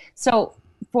 Okay. So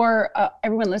for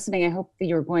everyone listening, I hope that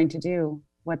you're going to do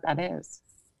what that is.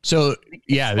 So,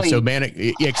 so Manic,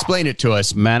 explain it to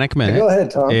us. Manic Minute. Go ahead,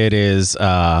 Tom. It is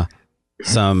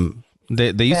some...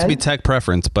 They used to be tech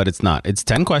preference, but it's not. It's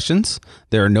 10 questions.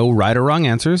 There are no right or wrong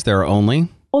answers. There are only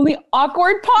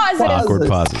awkward pauses. Awkward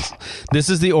pauses. This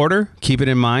is the order. Keep it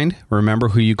in mind. Remember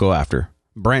who you go after.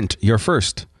 Brent, you're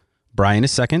first. Brian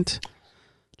is second.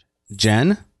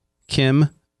 Jen, Kim,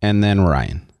 and then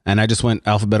Ryan. And I just went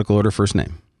alphabetical order, first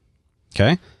name.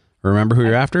 Okay? Remember who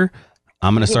you're after.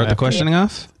 I'm going to start the questioning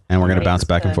off, and we're going to bounce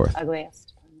back and forth.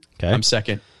 Ugliest. Okay? I'm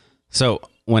second. So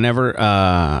whenever,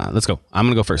 let's go. I'm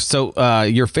going to go first. So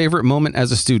your favorite moment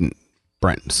as a student,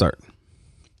 Brent, start.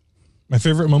 My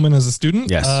favorite moment as a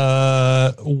student? Yes.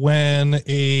 When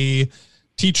a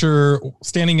teacher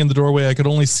standing in the doorway, I could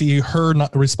only see her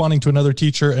not responding to another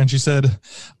teacher. And she said,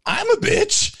 I'm a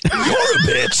bitch. You're a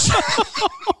bitch.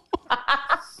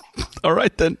 All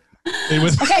right, then.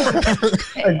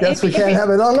 I guess we can't have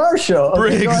it on our show.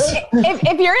 Okay,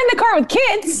 if you're in the car with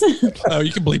kids. Oh,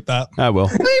 you can bleep that. I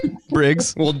will.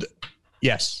 Briggs. Well,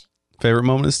 yes. Favorite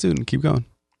moment as a student. Keep going.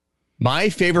 My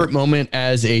favorite moment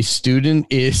as a student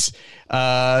is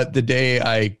the day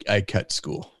I cut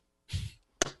school.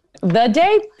 The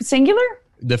day, singular?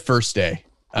 The first day.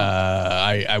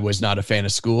 I was not a fan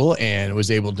of school and was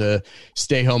able to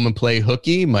stay home and play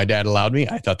hooky. My dad allowed me.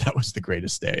 I thought that was the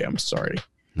greatest day. I'm sorry.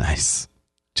 Nice.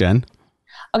 Jen?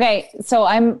 Okay, so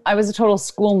I was a total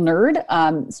school nerd,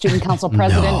 student council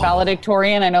president,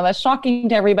 valedictorian. I know that's shocking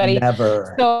to everybody.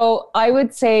 Never. So I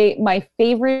would say my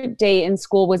favorite day in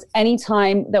school was any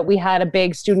time that we had a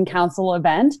big student council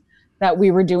event, that we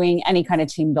were doing any kind of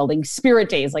team building, spirit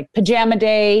days, like pajama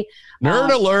day.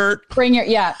 Nerd alert.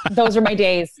 Those are my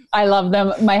days. I love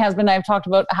them. My husband and I have talked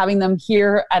about having them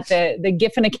here at the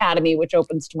Giffen Academy, which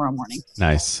opens tomorrow morning.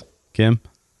 Nice. Kim?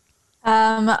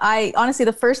 I honestly,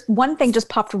 the first one thing just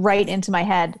popped right into my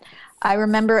head. I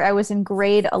remember I was in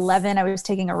grade 11. I was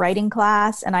taking a writing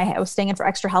class, and I was staying in for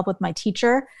extra help with my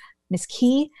teacher, Miss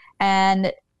Key.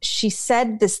 And she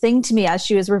said this thing to me as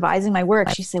she was revising my work.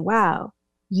 She said, "Wow,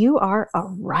 you are a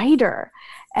writer."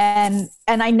 And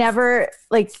I never,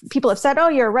 like, people have said, "Oh,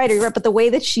 you're a writer," but the way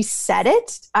that she said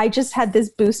it, I just had this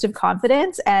boost of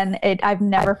confidence, and I've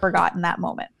never forgotten that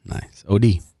moment. Nice.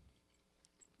 OD.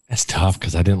 That's tough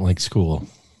because I didn't like school.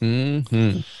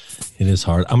 Mm-hmm. It is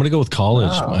hard. I'm going to go with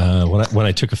college. When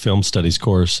I took a film studies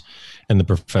course, and the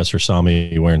professor saw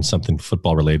me wearing something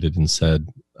football related and said,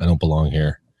 "I don't belong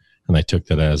here," and I took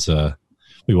that as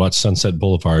we watched Sunset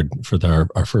Boulevard for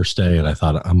our first day, and I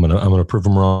thought I'm gonna prove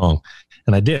them wrong,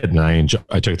 and I did. And I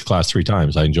took the class 3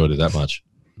 times. I enjoyed it that much.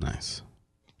 Nice.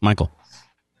 Michael.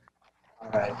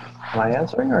 All right. Am I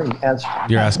answering, or are you answering?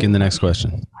 You're asking the next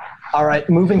question. All right.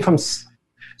 Moving from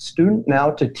student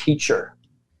now to teacher.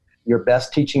 Your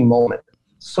best teaching moment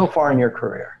so far in your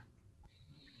career.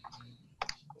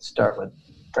 Let's start with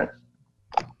Brent.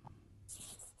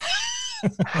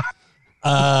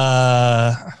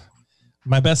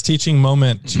 My best teaching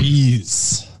moment,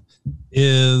 is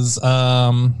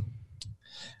my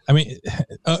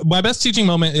best teaching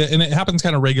moment, and it happens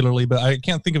kind of regularly, but I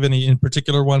can't think of any in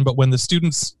particular one, but when the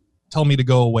students tell me to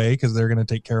go away because they're going to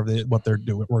take care of what they're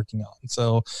working on.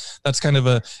 So that's kind of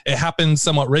it happens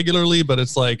somewhat regularly, but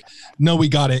it's like, no, we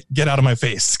got it. Get out of my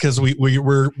face, because we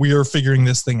are figuring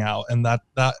this thing out, and that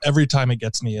every time it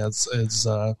gets me is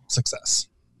success.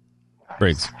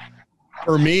 Briggs.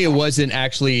 For me, it wasn't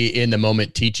actually in the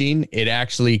moment teaching. It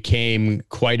actually came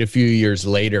quite a few years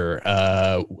later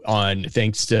on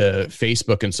thanks to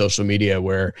Facebook and social media,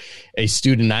 where a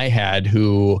student I had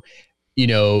who,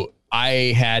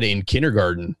 I had in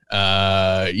kindergarten,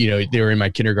 they were in my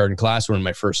kindergarten class, one of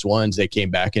my first ones. They came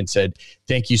back and said,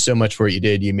 "Thank you so much for what you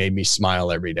did. You made me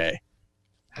smile every day."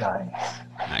 Nice.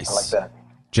 Nice. I like that.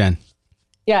 Jen.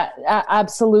 Yeah,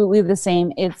 absolutely the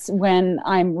same. It's when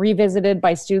I'm revisited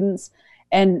by students,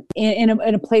 and in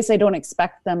a place I don't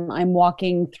expect them. I'm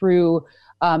walking through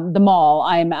the mall.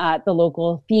 I'm at the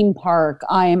local theme park.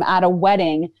 I'm at a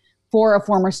wedding for a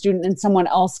former student, and someone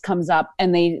else comes up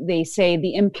and they say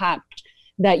the impact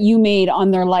that you made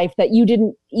on their life, that you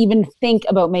didn't even think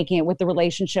about making it, with the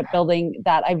relationship building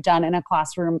that I've done in a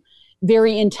classroom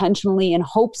very intentionally in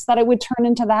hopes that it would turn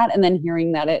into that, and then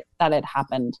hearing that it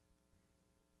happened.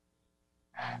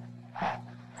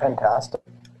 Fantastic.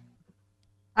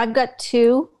 I've got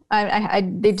 2.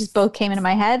 They just both came into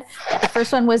my head. The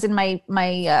first one was in my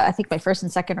I think my first and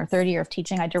second or third year of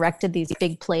teaching. I directed these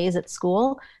big plays at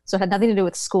school, so it had nothing to do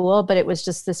with school, but it was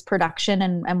just this production.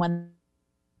 And when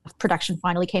production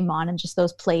finally came on, and just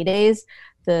those play days,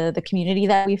 the community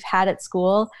that we've had at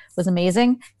school was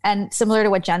amazing. And similar to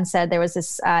what Jen said, there was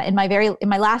this in my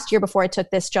last year before I took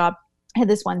this job, I had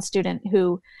this one student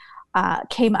who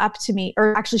came up to me,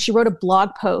 or actually she wrote a blog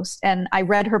post, and I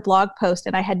read her blog post,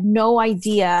 and I had no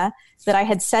idea that I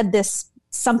had said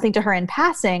something to her in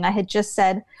passing. I had just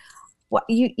said, "Well,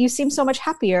 you seem so much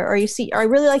happier," or I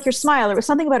really like your smile. It was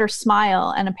something about her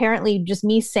smile, and apparently just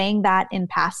me saying that in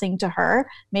passing to her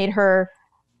made her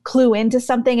clue into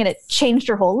something, and it changed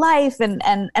her whole life. And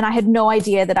I had no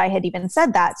idea that I had even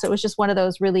said that. So it was just one of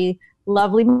those really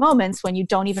lovely moments when you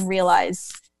don't even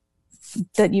realize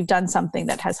that you've done something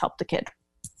that has helped a kid.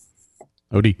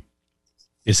 OD.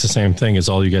 It's the same thing as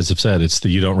all you guys have said. It's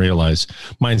you don't realize.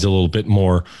 Mine's a little bit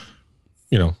more,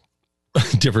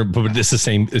 different, but it's the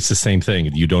same. It's the same thing.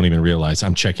 You don't even realize.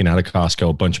 I'm checking out of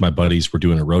Costco. A bunch of my buddies were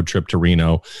doing a road trip to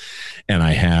Reno, and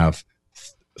I have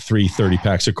 3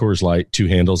 30-packs of Coors Light, 2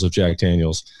 handles of Jack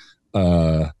Daniels,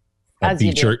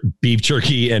 beef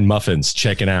jerky and muffins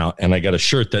checking out. And I got a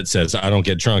shirt that says, "I don't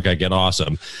get drunk, I get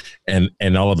awesome."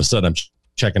 And all of a sudden I'm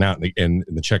checking out, and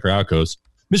the checker out goes,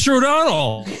 "Mr.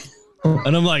 O'Donnell."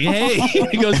 And I'm like, "Hey."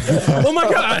 He goes, "Oh my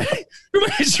God, you're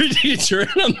my history teacher."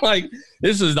 And I'm like,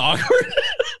 this is awkward.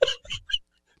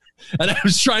 And I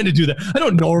was trying to do that. I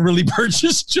don't normally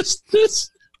purchase just this.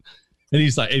 And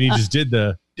he's like, and he just did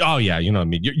oh yeah,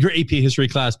 your AP history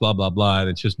class, blah, blah, blah. And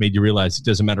it just made you realize it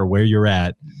doesn't matter where you're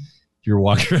at. You're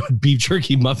walking around with beef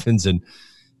jerky, muffins, and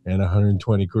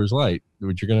 120 Coors Light,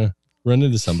 which you're going to run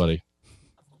into somebody.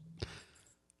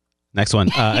 Next one.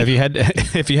 If you had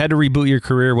to reboot your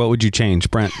career, what would you change,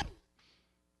 Brent?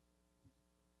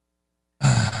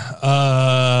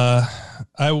 I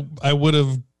would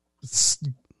have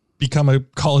become a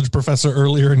college professor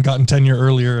earlier and gotten tenure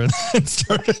earlier and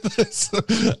started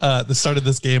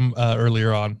this game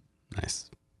earlier on. Nice.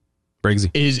 Briggsy.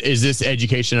 Is this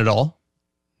education at all?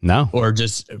 No. Or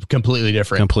just completely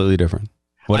different? Completely different.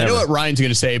 Whatever. I know what Ryan's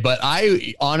going to say, but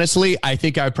I honestly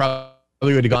think I probably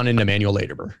would have gone into manual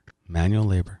labor. Manual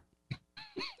labor.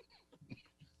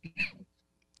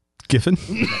 Giffen?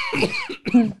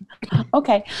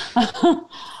 Okay.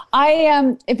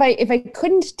 If I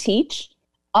couldn't teach,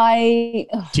 I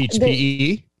teach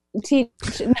PE. Teach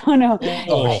no.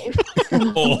 Oh,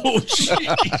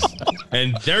 jeez.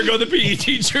 And there go the PE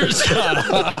teachers.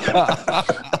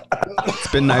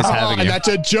 It's been nice having you. That's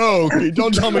a joke.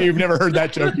 Don't tell me you've never heard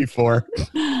that joke before.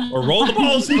 Or roll the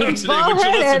balls today. What's your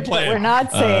lesson plan? We're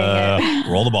not saying it.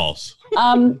 Roll the balls.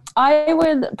 I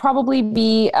would probably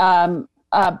be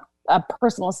a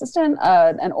personal assistant,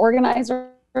 an organizer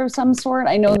of some sort.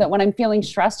 I know that when I'm feeling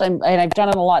stressed, and I've done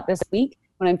it a lot this week,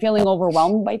 when I'm feeling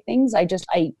overwhelmed by things, I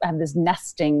have this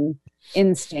nesting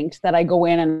instinct that I go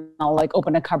in and I'll like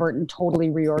open a cupboard and totally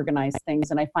reorganize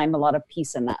things. And I find a lot of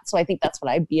peace in that. So I think that's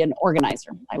what I'd be, an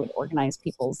organizer. I would organize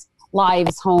people's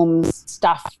lives, homes,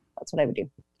 stuff. That's what I would do.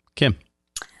 Kim.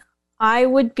 I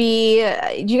would be,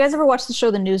 do you guys ever watch the show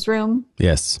The Newsroom?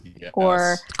 Yes.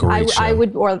 Or Great show. I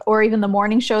would, or even the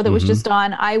morning show that was just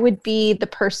on. I would be the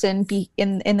person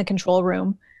in the control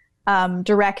room,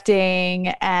 directing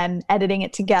and editing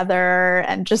it together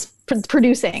and just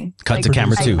producing. Cut to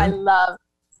camera 2. I love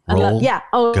Roll, yeah.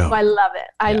 Oh, go. I love it.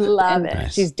 I love it.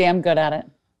 Nice. She's damn good at it.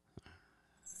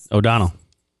 O'Donnell.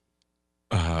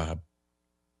 What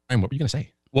were you going to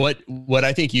say? What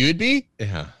I think you'd be?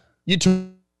 Yeah. You'd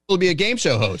be a game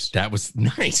show host. That was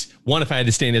nice. One, if I had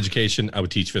to stay in education, I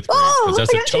would teach 5th grade. Because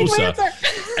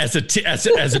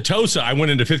as a TOSA, I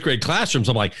went into 5th grade classrooms.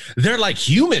 I'm like, they're like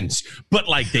humans, but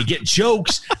like they get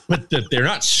jokes, but they're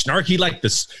not snarky like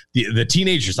the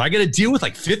teenagers I got to deal with.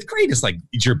 Like 5th grade is like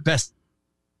your best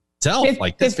self.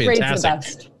 Like that's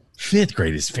fantastic. 5th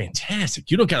grade is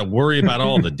fantastic. You don't got to worry about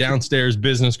all the downstairs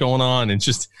business going on. And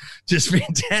just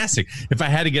fantastic. If I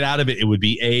had to get out of it, it would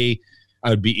be I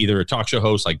would be either a talk show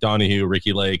host like Donahue,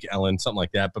 Ricky Lake, Ellen, something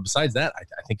like that. But besides that, I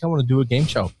think I want to do a game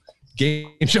show. Game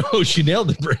show host. You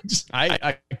nailed it, Briggs.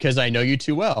 Because I know you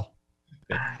too well.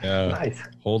 Nice.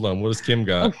 Hold on. What does Kim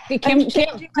got? Okay, Kim,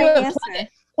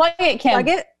 plug it, Kim.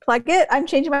 Plug it. I'm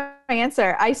changing my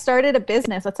answer. I started a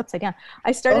business. That's upside down.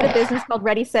 I started a business called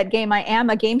Ready, Set, Game. I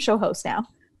am a game show host now.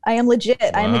 I am legit.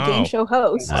 Wow. I am a game show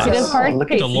host. Nice. It is hard.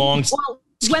 Look at the long. Well,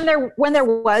 when there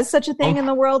was such a thing in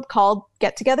the world called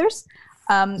get-togethers,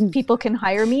 people can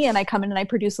hire me and I come in and I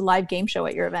produce a live game show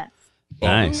at your event.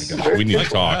 Nice. Oh, we need to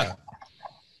talk.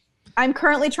 I'm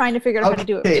currently trying to figure out how to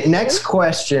do it. Okay, next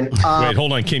question. Wait,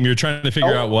 hold on, Kim. You're trying to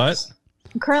figure out what?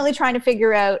 I'm currently trying to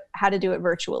figure out how to do it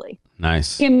virtually.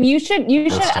 Nice. Kim, you should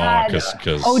add OD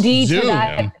Zoom,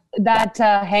 to that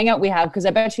hangout we have, because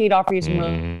I bet you'd offer you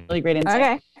some really great insight.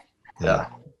 Okay. Yeah.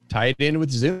 Tie it in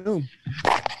with Zoom.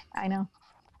 I know.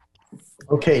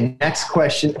 Okay, next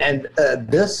question. And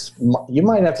this, you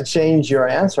might have to change your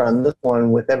answer on this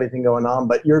one with everything going on,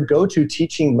 but your go-to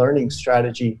teaching learning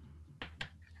strategy.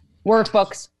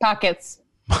 Workbooks, packets.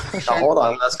 Now, hold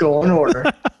on, let's go in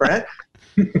order. Brent?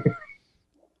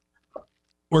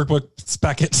 Workbook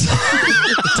packets.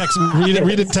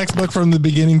 Read a textbook from the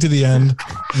beginning to the end.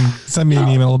 And send me an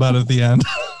email about it at the end.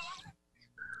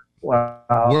 Wow.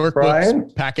 Workbooks,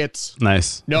 Brian? packets.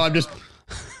 Nice. No, I'm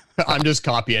just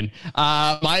copying.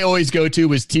 My always go-to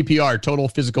was TPR, total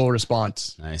physical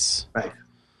response. Nice. Right.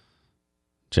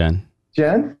 Jen?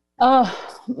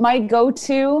 My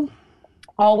go-to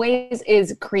always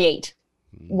is create.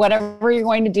 Whatever you're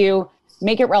going to do,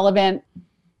 make it relevant.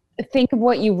 Think of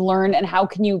what you've learned and how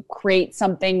can you create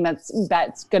something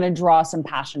that's going to draw some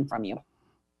passion from you.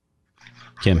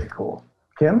 Kim? Very cool.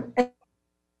 Kim?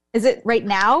 Is it right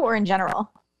now or in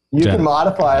general? You Jen. can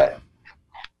modify it.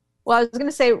 Well, I was going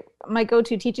to say my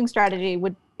go-to teaching strategy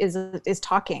is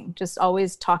talking, just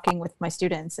always talking with my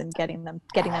students and getting them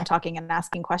talking and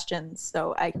asking questions.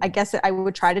 So I guess I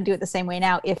would try to do it the same way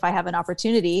now if I have an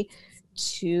opportunity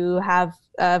to have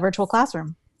a virtual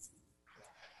classroom.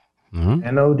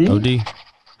 And OD?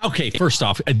 Okay, first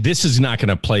off, this is not going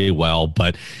to play well,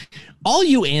 but all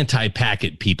you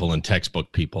anti-packet people and textbook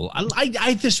people,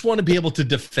 I just want to be able to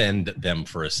defend them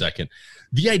for a second.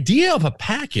 The idea of a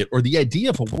packet or the idea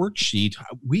of a worksheet,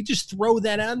 we just throw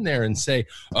that on there and say,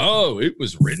 oh, it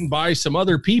was written by some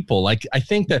other people. Like, I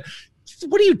think that,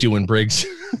 what are you doing, Briggs?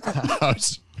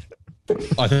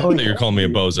 I thought you were calling me a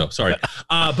bozo. Sorry.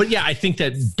 But yeah, I think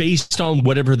that based on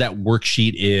whatever that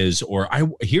worksheet is, or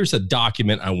here's a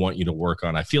document I want you to work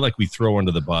on. I feel like we throw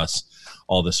under the bus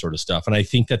all this sort of stuff. And I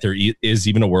think that there is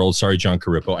even a world, sorry, John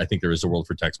Carippo, I think there is a world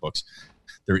for textbooks.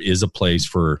 There is a place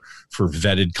for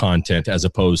vetted content, as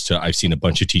opposed to I've seen a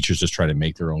bunch of teachers just try to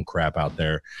make their own crap out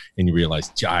there, and you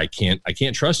realize I can't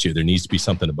trust you. There needs to be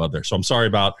something above there. So I'm sorry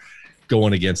about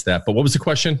going against that. But what was the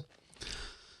question?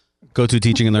 Go-to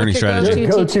teaching and learning strategy.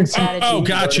 Oh,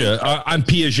 gotcha. I'm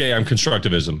Piaget. I'm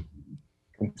constructivism.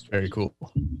 Very cool.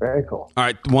 Very cool. All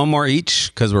right, one more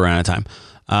each because we're out of time.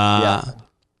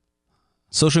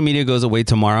 Social media goes away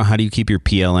tomorrow. How do you keep your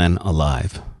PLN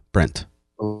alive? Brent.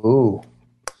 Ooh.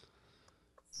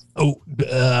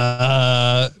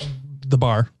 The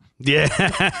bar. Yeah.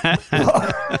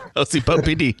 OC Pub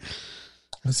PD.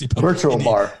 Virtual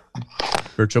bar.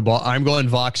 Virtual ball. I'm going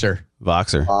Voxer.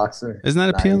 Voxer. Isn't that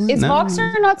a PLN? Is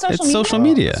Voxer not social media? It's social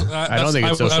media. I don't think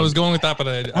it's social. I was going with that,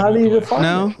 but how do you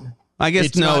define it? I guess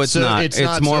it's not.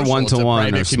 It's more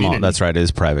one-to-one or small. Community. That's right. It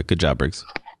is private. Good job, Briggs.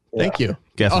 Thank you.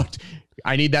 Oh,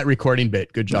 I need that recording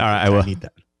bit. Good job. All right, I will. need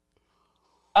that.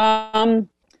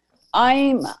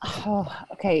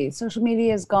 Okay. Social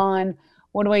media is gone.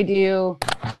 What do?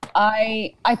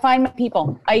 I find my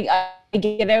people. I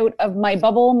get out of my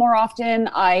bubble more often.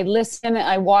 I listen.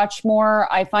 I watch more.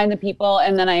 I find the people,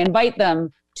 and then I invite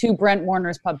them to Brent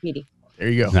Warner's Pub PD. There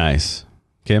you go. Nice.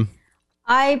 Kim?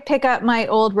 I pick up my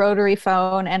old rotary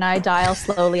phone and I dial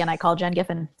slowly and I call Jen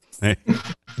Giffen. Hey.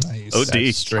 Nice. OD.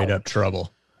 That's straight up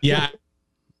trouble. Yeah.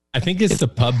 I think it's the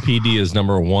Pub PD is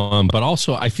number one, but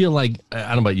also I feel like, I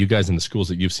don't know about you guys in the schools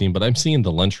that you've seen, but I'm seeing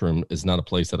the lunchroom is not a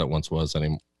place that it once was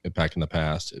back in the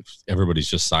past. Everybody's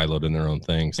just siloed in their own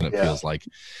things. And it feels like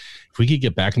if we could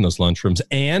get back in those lunchrooms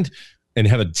and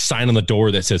have a sign on the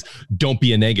door that says, don't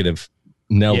be a negative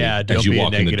Nelly as you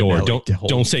walk in the door.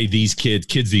 Don't say these kids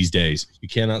these days. You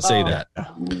cannot say that. All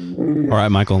right,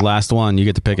 Michael, last one. You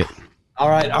get to pick it. All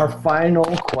right, our final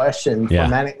question for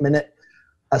Manic Minute.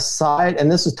 Aside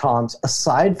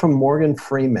from Morgan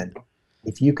Freeman,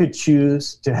 if you could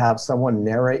choose to have someone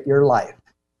narrate your life,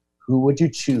 who would you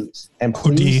choose? And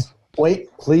please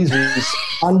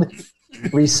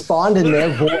respond in their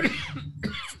voice.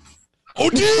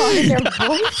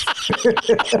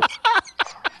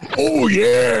 Oh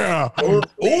yeah!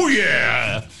 Oh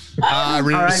yeah!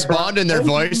 Respond in their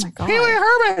voice. Pee Wee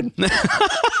Herman.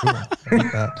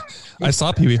 I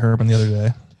saw Pee Wee Herman the other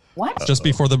day. What? Just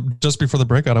before the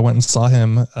breakout, I went and saw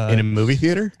him in a movie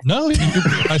theater. No,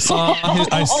 I saw.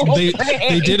 They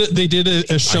did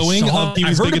a showing of Pee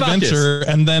Wee's Big Adventure,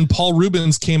 and then Paul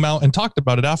Rubens came out and talked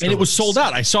about it after. And it was sold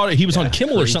out. I saw it. He was on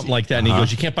Kimmel or something like that, and he goes,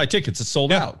 "You can't buy tickets. It's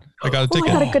sold out." I got a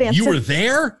ticket. I got a good answer. You were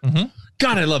there? Mm-hmm.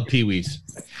 God, I love Pee Wee's.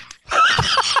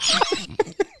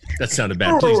 That sounded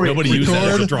bad. Please, nobody use that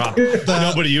as a drop.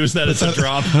 Nobody use that as a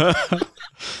drop.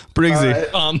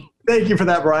 Briggsy. Right. Thank you for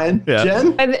that, Brian. Yeah.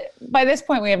 Jen? By this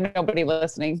point, we have nobody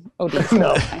listening.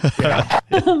 No.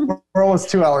 We're almost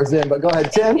 2 hours in, but go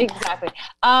ahead, Jen. Exactly.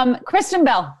 Kristen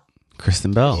Bell.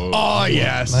 Kristen Bell. Oh,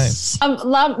 yes. Nice.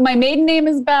 My maiden name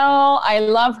is Bell. I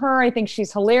love her. I think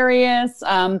she's hilarious.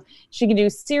 She can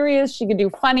do serious. She can do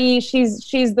funny.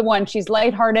 She's the one. She's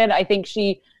lighthearted. I think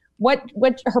what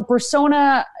her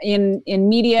persona in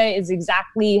media is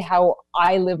exactly how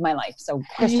I live my life. So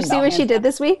did you see what she did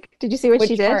this week? Did you see what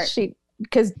she did? Part?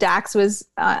 Because Dax was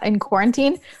in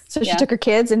quarantine, so she took her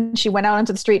kids and she went out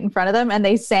onto the street in front of them, and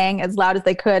they sang as loud as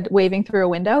they could, waving through a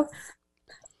window.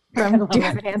 From Dear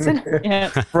Evan Hansen. Yeah.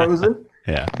 Frozen.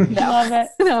 Yeah. Love it.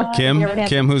 No,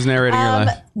 Kim, who's narrating your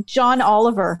life? John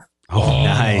Oliver. Oh,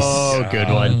 nice. Oh, good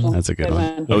one. That's a good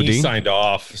one. When OD? he signed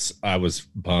off, I was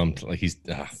bummed. Like he's.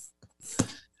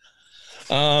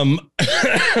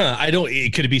 I don't.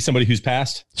 Could it be somebody who's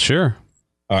passed? Sure.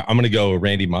 I'm gonna go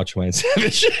Randy Macho Man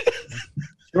Savage.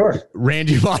 Sure.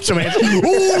 Randy Macho Man.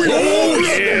 Oh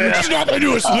yeah! He's not gonna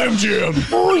do a Slim Jim.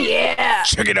 Oh yeah!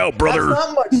 Check it out, brother. That's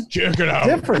not much Check it out.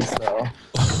 difference, though.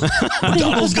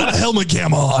 Donald's got a helmet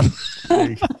cam on.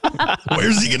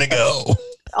 Where's he gonna go?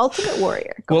 Ultimate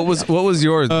Warrior. What was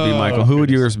yours be, Michael? Who would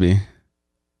yours be?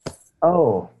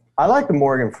 Oh, I like the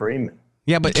Morgan Freeman.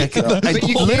 Yeah, but I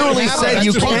you literally can't said have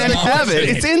you it. can't have it.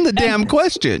 It's in the damn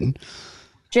question.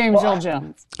 James Earl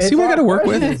Jones. See what I got to work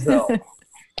with?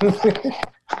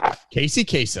 Casey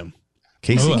Kasem.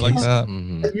 Casey. Oh, I like that.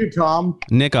 You, Tom.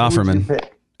 Nick Offerman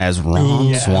as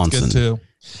Ron That's Swanson. good too.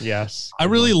 Yes. I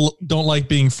really don't like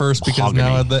being first because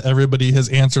now that everybody has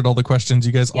answered all the questions,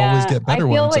 you guys always get better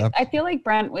ones. I feel like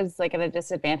Brent was like at a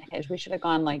disadvantage. We should have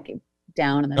gone like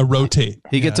down and then a rotate.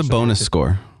 He gets a bonus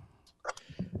score.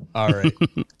 All right.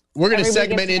 We're going to Everybody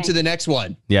segment gets into the next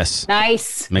one. Yes.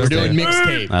 Nice. We're doing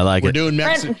Mixtape. mixtape. I like We're it. doing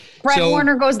Brent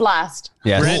Warner goes last.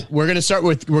 Yes. Brent, we're going to start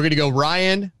with, we're going to go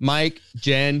Ryan, Mike,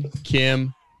 Jen,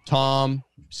 Kim, Tom,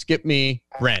 skip me,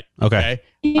 Brent. Okay.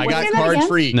 I got cards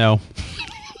for each. No.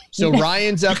 So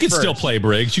Ryan's up You can first. still play,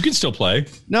 Briggs. You can still play.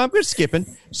 No, I'm just skipping.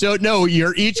 So no,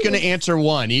 you're each going to answer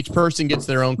one. Each person gets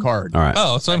their own card. All right.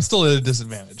 Oh, so I'm still at a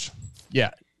disadvantage. Yeah.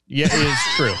 Yeah, it is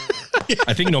true.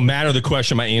 I think no matter the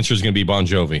question, my answer is going to be Bon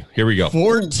Jovi. Here we go.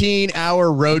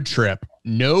 14-hour road trip,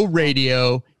 no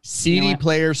radio, CD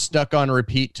player stuck on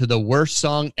repeat to the worst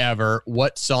song ever.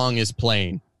 What song is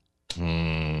playing?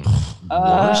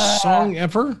 Worst song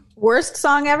ever? Worst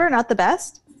song ever, not the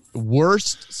best.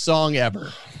 Worst song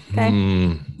ever.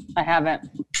 Okay. I haven't.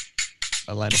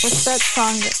 Elena. What's that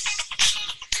song?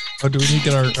 Oh, do we need to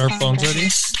get our phones ready?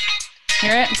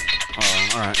 Hear it? Oh,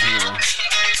 all right. Here we go.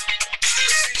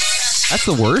 That's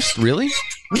the worst, really?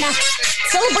 Yeah.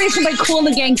 Celebration by Kool and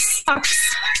the Gang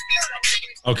sucks.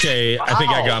 Okay, I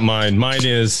think I got mine. Mine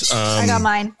is. I got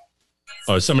mine.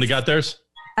 Oh, somebody got theirs?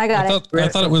 I got it. I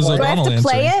thought it was Do I have O'Donnell to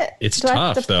play answering. it? It's Do I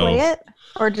have tough, to though. play it?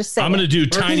 Or just say I'm going to do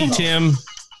Tiny Tim.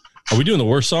 Are we doing the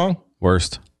worst song?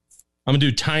 Worst. I'm going to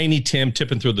do Tiny Tim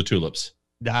tipping through the tulips.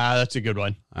 Ah, that's a good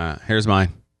one. Here's mine.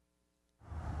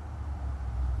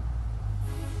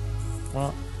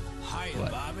 Well,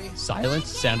 what? Silence?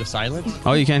 Sound of silence?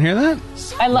 Oh, you can't hear that?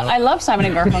 I love Simon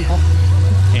and Garfunkel.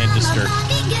 And Disturbed.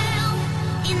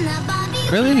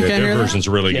 Really? You can't Their hear that? version's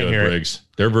really Can't good, hear it. Briggs.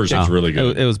 Their version's really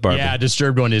good. It was Barbie. Yeah,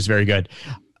 Disturbed one is very good.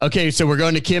 Okay, so we're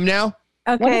going to Kim now.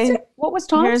 Okay. What was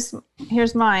Tom's?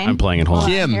 Here's mine. I'm playing it. Hold on.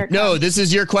 Kim, Here it no, comes. this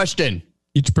is your question.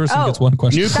 Each person Oh. gets one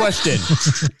question. New question.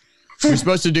 We're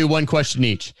supposed to do one question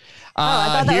each. I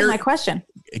thought that was my question.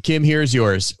 Kim, here's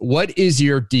yours. What is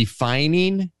your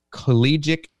defining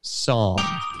collegiate song?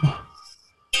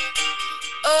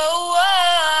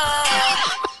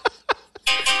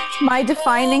 My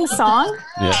defining song?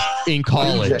 Yeah. In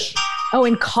college. Oh,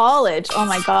 in college. Oh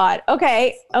my God.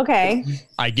 Okay.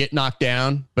 I get knocked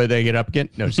down, but they get up again.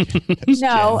 No, just kidding. That's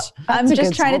No, Jen's. I'm That's a just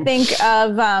good trying song. to think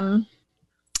of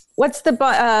what's the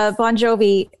Bon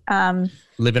Jovi?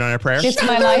 Living on a Prayer. It's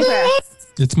my life.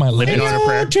 It's my Living life. on a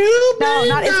Prayer. No,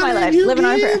 not It's My Life. Living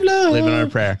on a Prayer. Living on a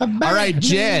Prayer. All right,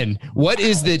 Jen, what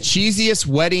is the cheesiest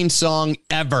wedding song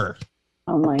ever?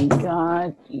 Oh my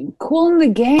God. Kool and the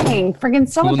Gang. Friggin'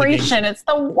 Celebration. It's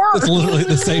the worst. It's literally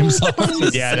the same song.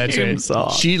 Yeah, that's Same it.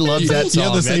 song. She loves that You song.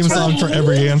 have the same That's her- song for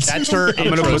every answer. That's her I'm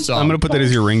intro gonna song. put that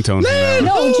as your ringtone. From now on.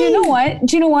 No, do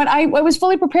you know what? I was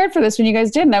fully prepared for this when you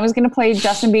guys did. And I was going to play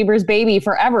Justin Bieber's Baby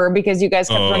forever because you guys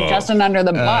kept throwing Justin under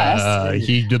the bus.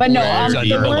 He But no, belongs Where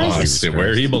he under the belongs. bus.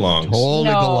 Where he belongs. Totally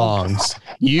No. belongs.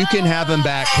 You can have him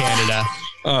back, Canada.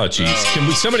 Oh, jeez. Can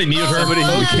we somebody mute her?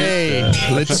 Okay,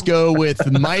 let's go with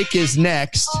Mike is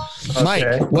next. Mike,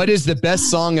 Okay. what is the best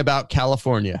song about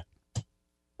California?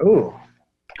 Ooh.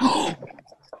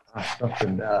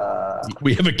 Something.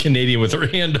 We have a Canadian with her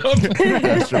hand up.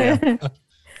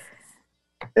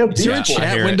 Is there a I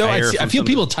chat hear it. window? I I, hear it see, I from feel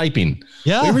somebody. people typing.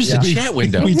 Yeah. Where is yeah. the chat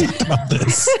window? We talked about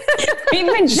this. We've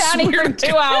been chatting for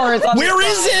 2 hours. On Where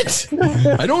this is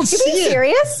it? I don't You see being it.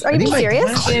 serious? Are you being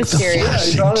serious? He is serious.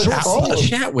 he's on his I see the phone.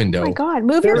 chat window. Oh my God.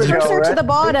 Move There your we go, cursor to right? the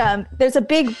bottom. There's a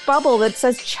big bubble that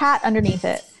says chat underneath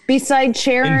it. Beside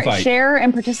share Invite.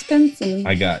 and participants. And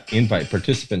I got invite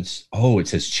participants. Oh, it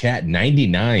says chat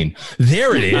 99.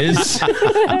 There it is.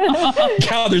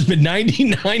 Cow, there's been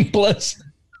 99 plus.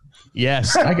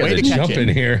 Yes, I got way to to catch jump it. in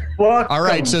here. All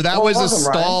right, so that was a welcome,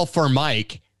 Ryan. stall for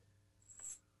Mike.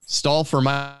 Stall for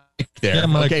Mike there. Yeah,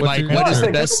 Mike, okay, what's Mike, your what is answer?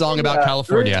 the best song about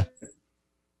California?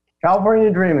 California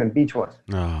Dreamin', Beachwood.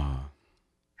 Oh,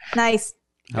 Nice.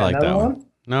 I like Another that one.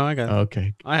 No, I got.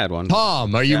 Okay. I had one.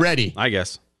 Tom, are you Yeah. ready? I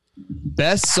guess.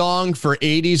 Best song for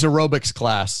 80s aerobics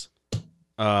class.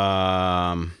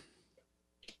 Got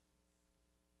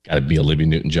to be Olivia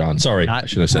Newton-John. Sorry, I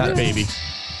should have said Not that. Baby.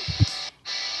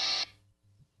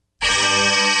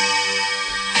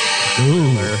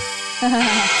 Ooh.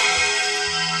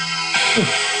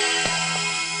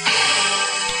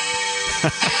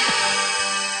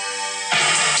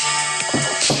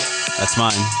 That's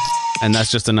mine, and that's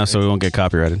just enough so we won't get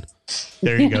copyrighted.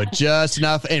 There you go. Just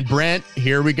enough. And Brent,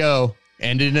 here we go.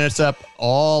 Ending us up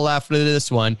all after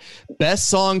this one. Best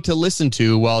song to listen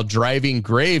to while driving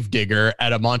Gravedigger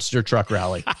at a monster truck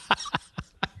rally.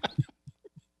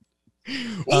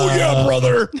 Oh, yeah,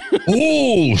 brother.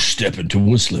 Oh, step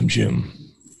into a Slim Jim.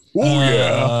 Oh,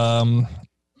 yeah.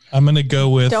 I'm gonna go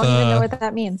with Don't even know what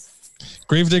that means.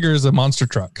 Gravedigger is a monster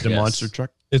truck. The monster truck.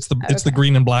 It's the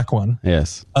green and black one.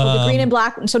 Yes. Oh, the green and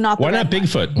black, so not the Why red not one.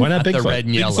 Bigfoot? Why not The Bigfoot? red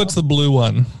and yellow. Bigfoot's the blue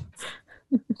one.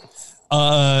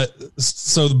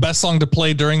 So the best song to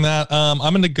play during that, I'm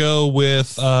going to go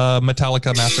with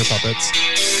Metallica, Master Puppets.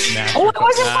 Oh, it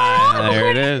wasn't far off. There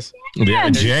it is. Yeah,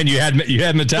 Jen, you had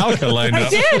Metallica lined up. I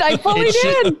did. I fully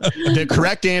did. The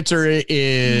correct answer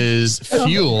is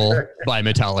Fuel by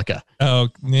Metallica. Oh,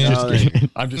 yeah. Just kidding.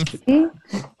 I'm just kidding.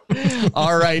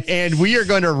 All right. And we are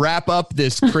going to wrap up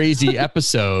this crazy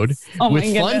episode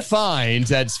with Fun Finds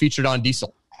that's featured on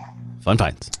Diesel. Fun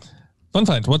Finds. Fun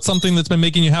Finds. What's something that's been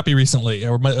making you happy recently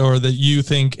or that you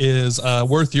think is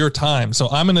worth your time? So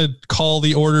I'm going to call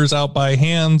the orders out by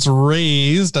hands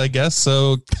raised, I guess.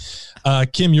 So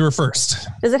Kim, you were first.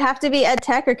 Does it have to be ed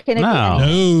tech or can it be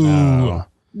No.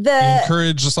 The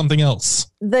encourage something else.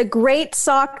 The Great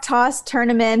Sock Toss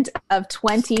Tournament of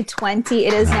 2020.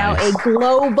 It is now a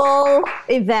global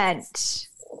event.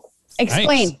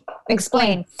 Explain.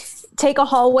 Take a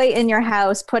hallway in your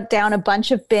house, put down a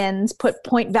bunch of bins, put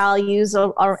point values,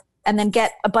 and then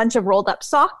get a bunch of rolled up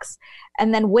socks,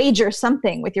 and then wager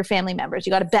something with your family members.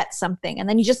 You got to bet something, and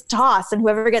then you just toss, and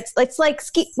whoever gets, it's like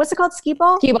ski. What's it called? Skee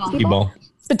ball. Skee ball.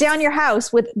 But down your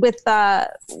house with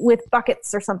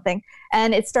buckets or something.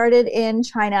 And it started in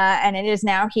China, and it is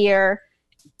now here,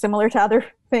 similar to other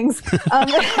things. It's gone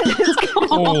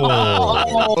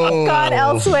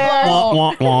elsewhere.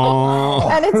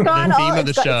 And it's gone all of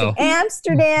the show. It's in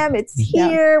Amsterdam. It's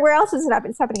here. Where else is it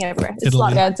happening? It's happening everywhere. It's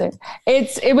Italy.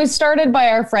 It was started by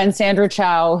our friend Sandra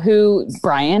Chow, who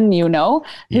Brian, who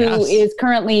is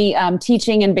currently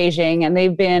teaching in Beijing, and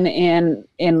they've been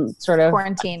in sort of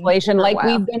quarantine isolation like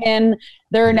we've been in.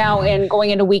 They're now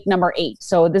going into week number 8.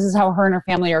 So this is how her and her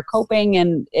family are coping,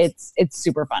 and it's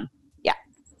super fun.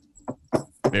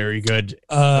 Very good.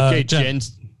 Okay, Jen.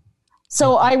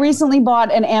 So I recently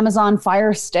bought an Amazon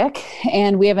Fire Stick,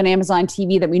 and we have an Amazon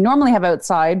TV that we normally have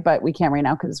outside, but we can't right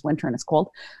now because it's winter and it's cold.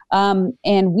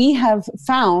 And we have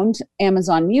found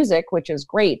Amazon Music, which is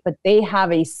great, but they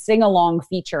have a sing-along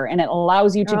feature, and it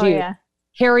allows you to do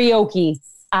karaoke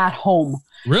at home.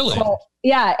 Really? So,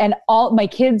 yeah, and all my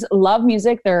kids love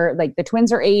music. They're like, the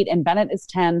twins are 8 and Bennett is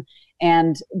 10,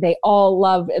 and they all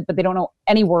love it, but they don't know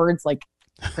any words, like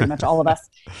pretty much all of us.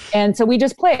 And so we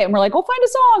just play it, and we're like, oh, find a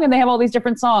song. And they have all these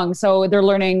different songs. So they're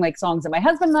learning like songs that my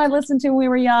husband and I listened to when we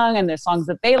were young, and there's songs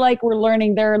that they like. We're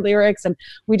learning their lyrics, and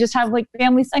we just have like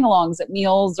family sing-alongs at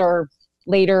meals or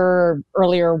later or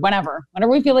earlier, whenever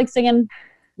we feel like singing,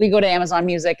 we go to Amazon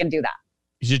Music and do that.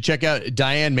 You should check out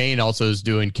Diane Main also is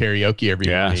doing karaoke every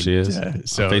morning. She is.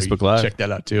 So on Facebook Live. Check that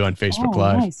out too on Facebook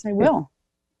Live. Nice, I will.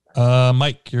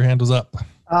 Mike, your hand was up.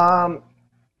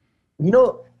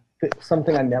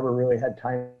 Something I never really had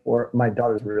time for. My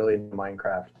daughter's really into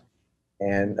Minecraft,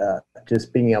 and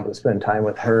just being able to spend time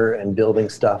with her and building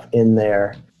stuff in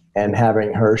there and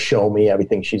having her show me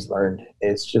everything she's learned,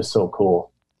 it's just so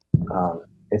cool.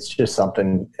 It's just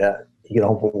something you get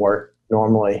home from work.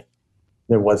 Normally,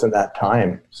 there wasn't that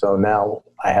time, so now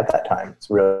I have that time. It's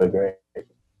really great.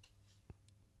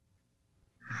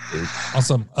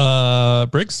 Awesome.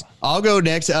 Briggs? I'll go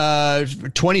next.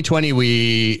 2020,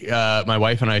 my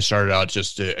wife and I started out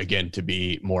just to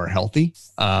be more healthy.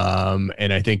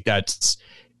 And I think that's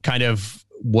kind of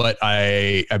what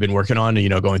I've been working on,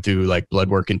 going through like blood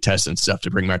work and tests and stuff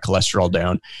to bring my cholesterol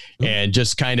down, and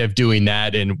just kind of doing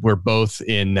that. And we're both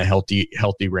in the healthy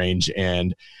range.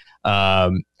 And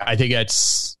I think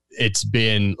it's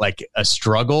been like a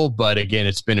struggle, but again,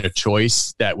 it's been a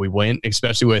choice that we went,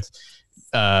 especially with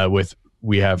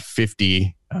we have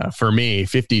 50, for me,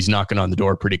 50 is knocking on the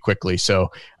door pretty quickly. So,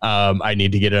 I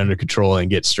need to get it under control and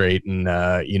get straight and,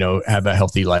 have a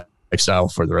healthy lifestyle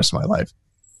for the rest of my life.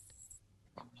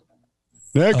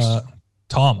 Next.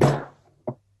 Tom.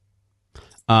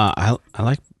 I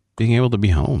like being able to be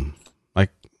home.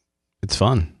 Like, it's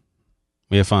fun.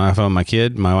 We have fun. I found my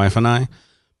kid, my wife and I,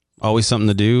 always something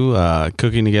to do,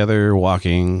 cooking together,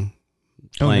 walking,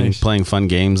 playing fun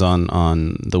games on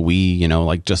the Wii,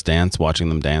 like Just Dance, watching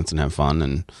them dance and have fun,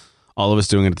 and all of us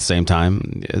doing it at the same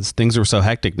time. Things are so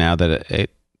hectic now that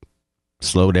it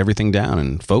slowed everything down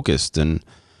and focused. And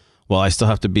while I still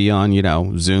have to be on,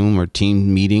 Zoom or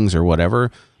team meetings or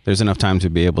whatever, there's enough time to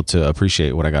be able to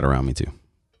appreciate what I got around me too.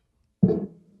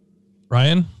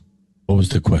 Ryan? What was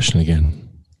the question again?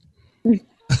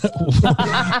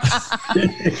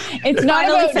 It's not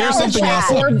about something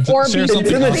else. or Share It's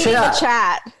something been else. reading the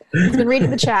chat. It's been reading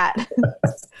the chat.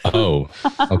 Oh,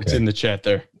 okay. It's in the chat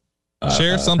there.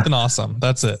 Share something awesome.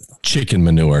 That's it. Chicken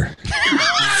manure.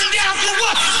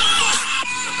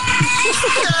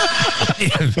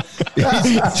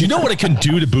 Do you know what it can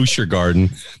do to boost your garden?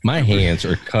 My hands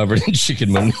are covered in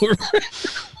chicken manure.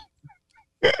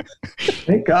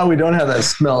 Thank God we don't have that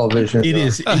smell vision. It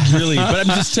is. It's really. But I'm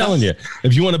just telling you,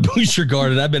 if you want to boost your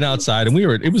garden, I've been outside and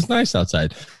it was nice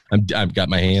outside. I've got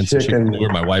my hands in chicken manure.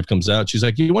 My wife comes out. She's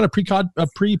like, "You want a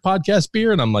pre-podcast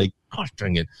beer?" And I'm like, "Gosh,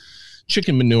 dang it,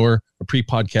 chicken manure, a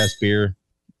pre-podcast beer."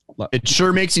 It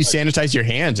sure makes you sanitize your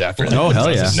hands after. Oh,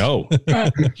 hell yeah. No.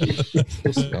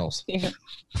 It smells.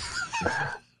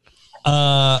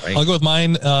 I'll go with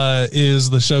mine. Is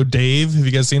the show Dave? Have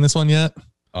you guys seen this one yet?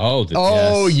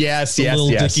 Oh, yes. The Little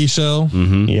Dicky show.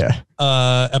 Mm-hmm. Yeah.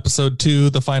 Episode 2,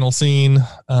 the final scene.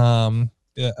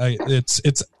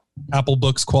 It's Apple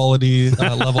Books quality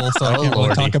level, so I can't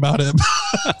really talk about it.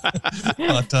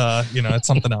 But it's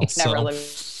something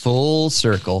else. Full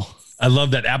circle. I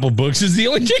love that Apple Books is the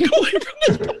only takeaway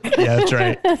from this. Yeah, that's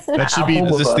right. That should be.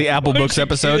 Is this the Apple Books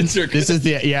episode? This is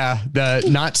the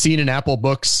not seen in Apple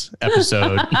Books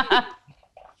episode.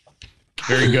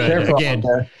 Very good. Careful out Again,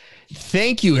 there.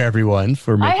 thank you everyone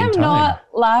for I making have time. not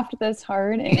laughed this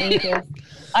hard in ages.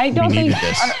 I don't think needed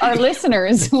this. our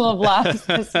listeners will have laughed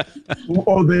this.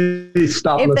 Oh, they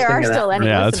stopped If there listening are to that. still any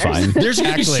Yeah, that's listeners. fine. There's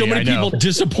going to be so Actually, many I know. people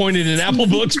disappointed in Apple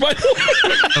Books, by the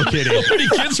way. No kidding. So many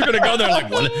kids are going to go there like,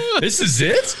 what? This is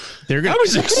it? They're gonna. I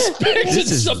was expecting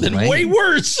This is something lame. way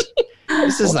worse.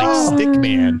 This is like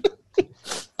Stickman.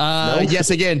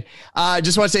 Yes, again,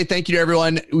 just want to say thank you to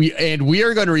everyone. We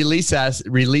are going to release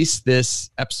this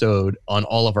episode on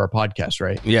all of our podcasts,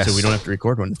 right? Yes. So we don't have to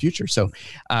record one in the future. So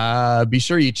be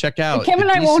sure you check out. Kim and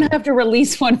the I won't Diesel- have to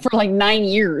release one for like 9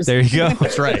 years. There you go.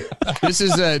 That's right. This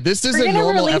is We're a going to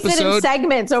normal release it in episode.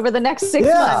 segments over the next 6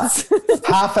 Yeah. months.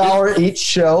 Half hour each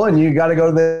show, and you got to go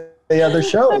to the other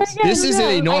shows. This is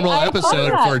a normal I episode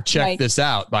thought for that, Check Mike. This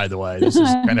Out, by the way. This is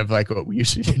kind of like what we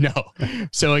usually know.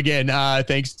 So again,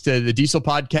 thanks to the Diesel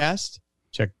Podcast,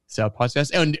 Check This Out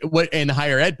podcast, and the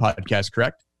Higher Ed Podcast,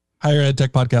 correct? Higher Ed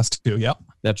Tech Podcast too. Yep.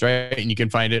 That's right. And you can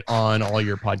find it on all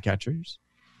your podcatchers.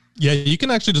 Yeah, you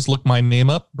can actually just look my name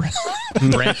up. Brent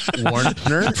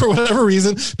Warner. For whatever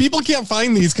reason, people can't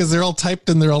find these because they're all typed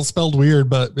and they're all spelled weird.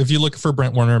 But if you look for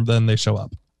Brent Warner, then they show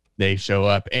up. They show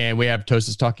up. And we have Toast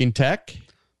is Talking Tech.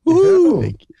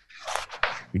 Woo.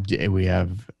 We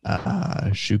have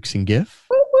Shooks and GIF.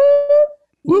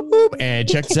 Whoop, whoop. And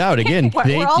check this out again. We're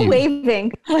Thank all you.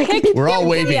 waving. We're all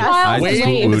waving. Yeah.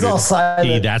 Wave. It's all Hey,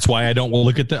 silent. that's why I don't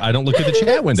look at the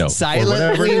chat window. Or whatever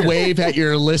Silently it is. wave at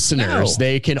your listeners. No.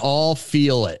 They can all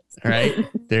feel it. All right.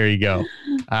 There you go.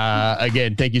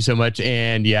 Again, thank you so much.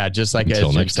 And yeah, just like Until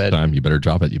as Jim next said, time, you better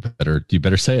drop it. You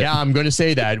better say it. yeah, I'm going to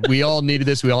say that. We all needed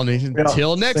this. We all need it. Yeah.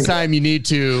 Until next time, you need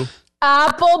to.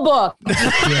 Apple Book.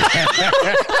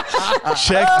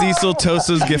 Check Diesel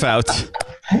Tosa's GIF out.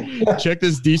 Check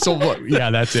this Diesel. Yeah,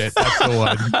 that's it. That's the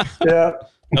one. Yeah.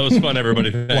 That was fun,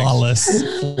 everybody. Thanks. Flawless.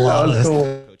 That was Flawless.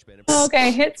 cool. Okay,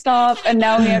 hit stop, and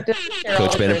now we have to share all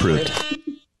Coach Ben the approved.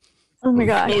 Oh my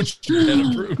gosh. Coach Ben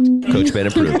approved. Coach Ben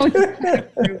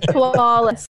approved.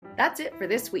 Flawless. That's it for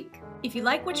this week. If you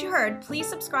like what you heard, please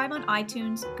subscribe on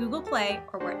iTunes, Google Play,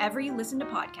 or wherever you listen to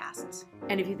podcasts.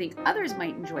 And if you think others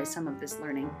might enjoy some of this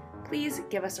learning, please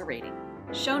give us a rating.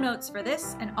 Show notes for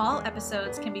this and all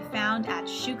episodes can be found at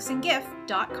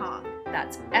shooksandgiff.com.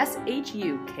 That's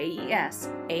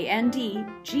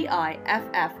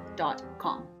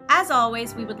SHUKESANDGIFF.com. As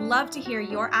always, we would love to hear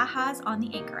your ahas on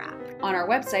the Anchor app, On our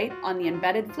website, on the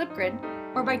embedded Flipgrid,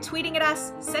 or by tweeting at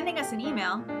us, sending us an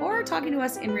email. or talking to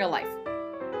us in real life.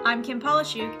 I'm Kim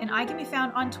Polishuk, and I can be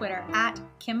found on Twitter at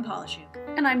Kim Polishuk.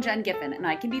 And I'm Jen Giffen, and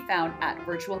I can be found at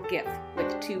VirtualGIF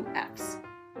with 2 Fs.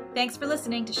 Thanks for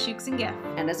listening to Shooks and Giff.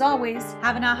 And as always,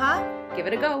 Have an aha. give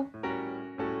it a go.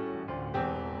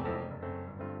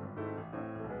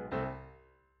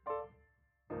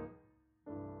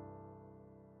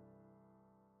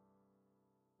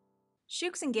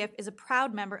 Shooks and Giff is a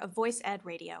proud member of Voice Ed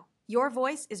Radio. Your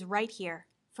voice is right here.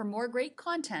 For more great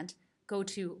content, go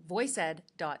to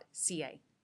voiceed.ca.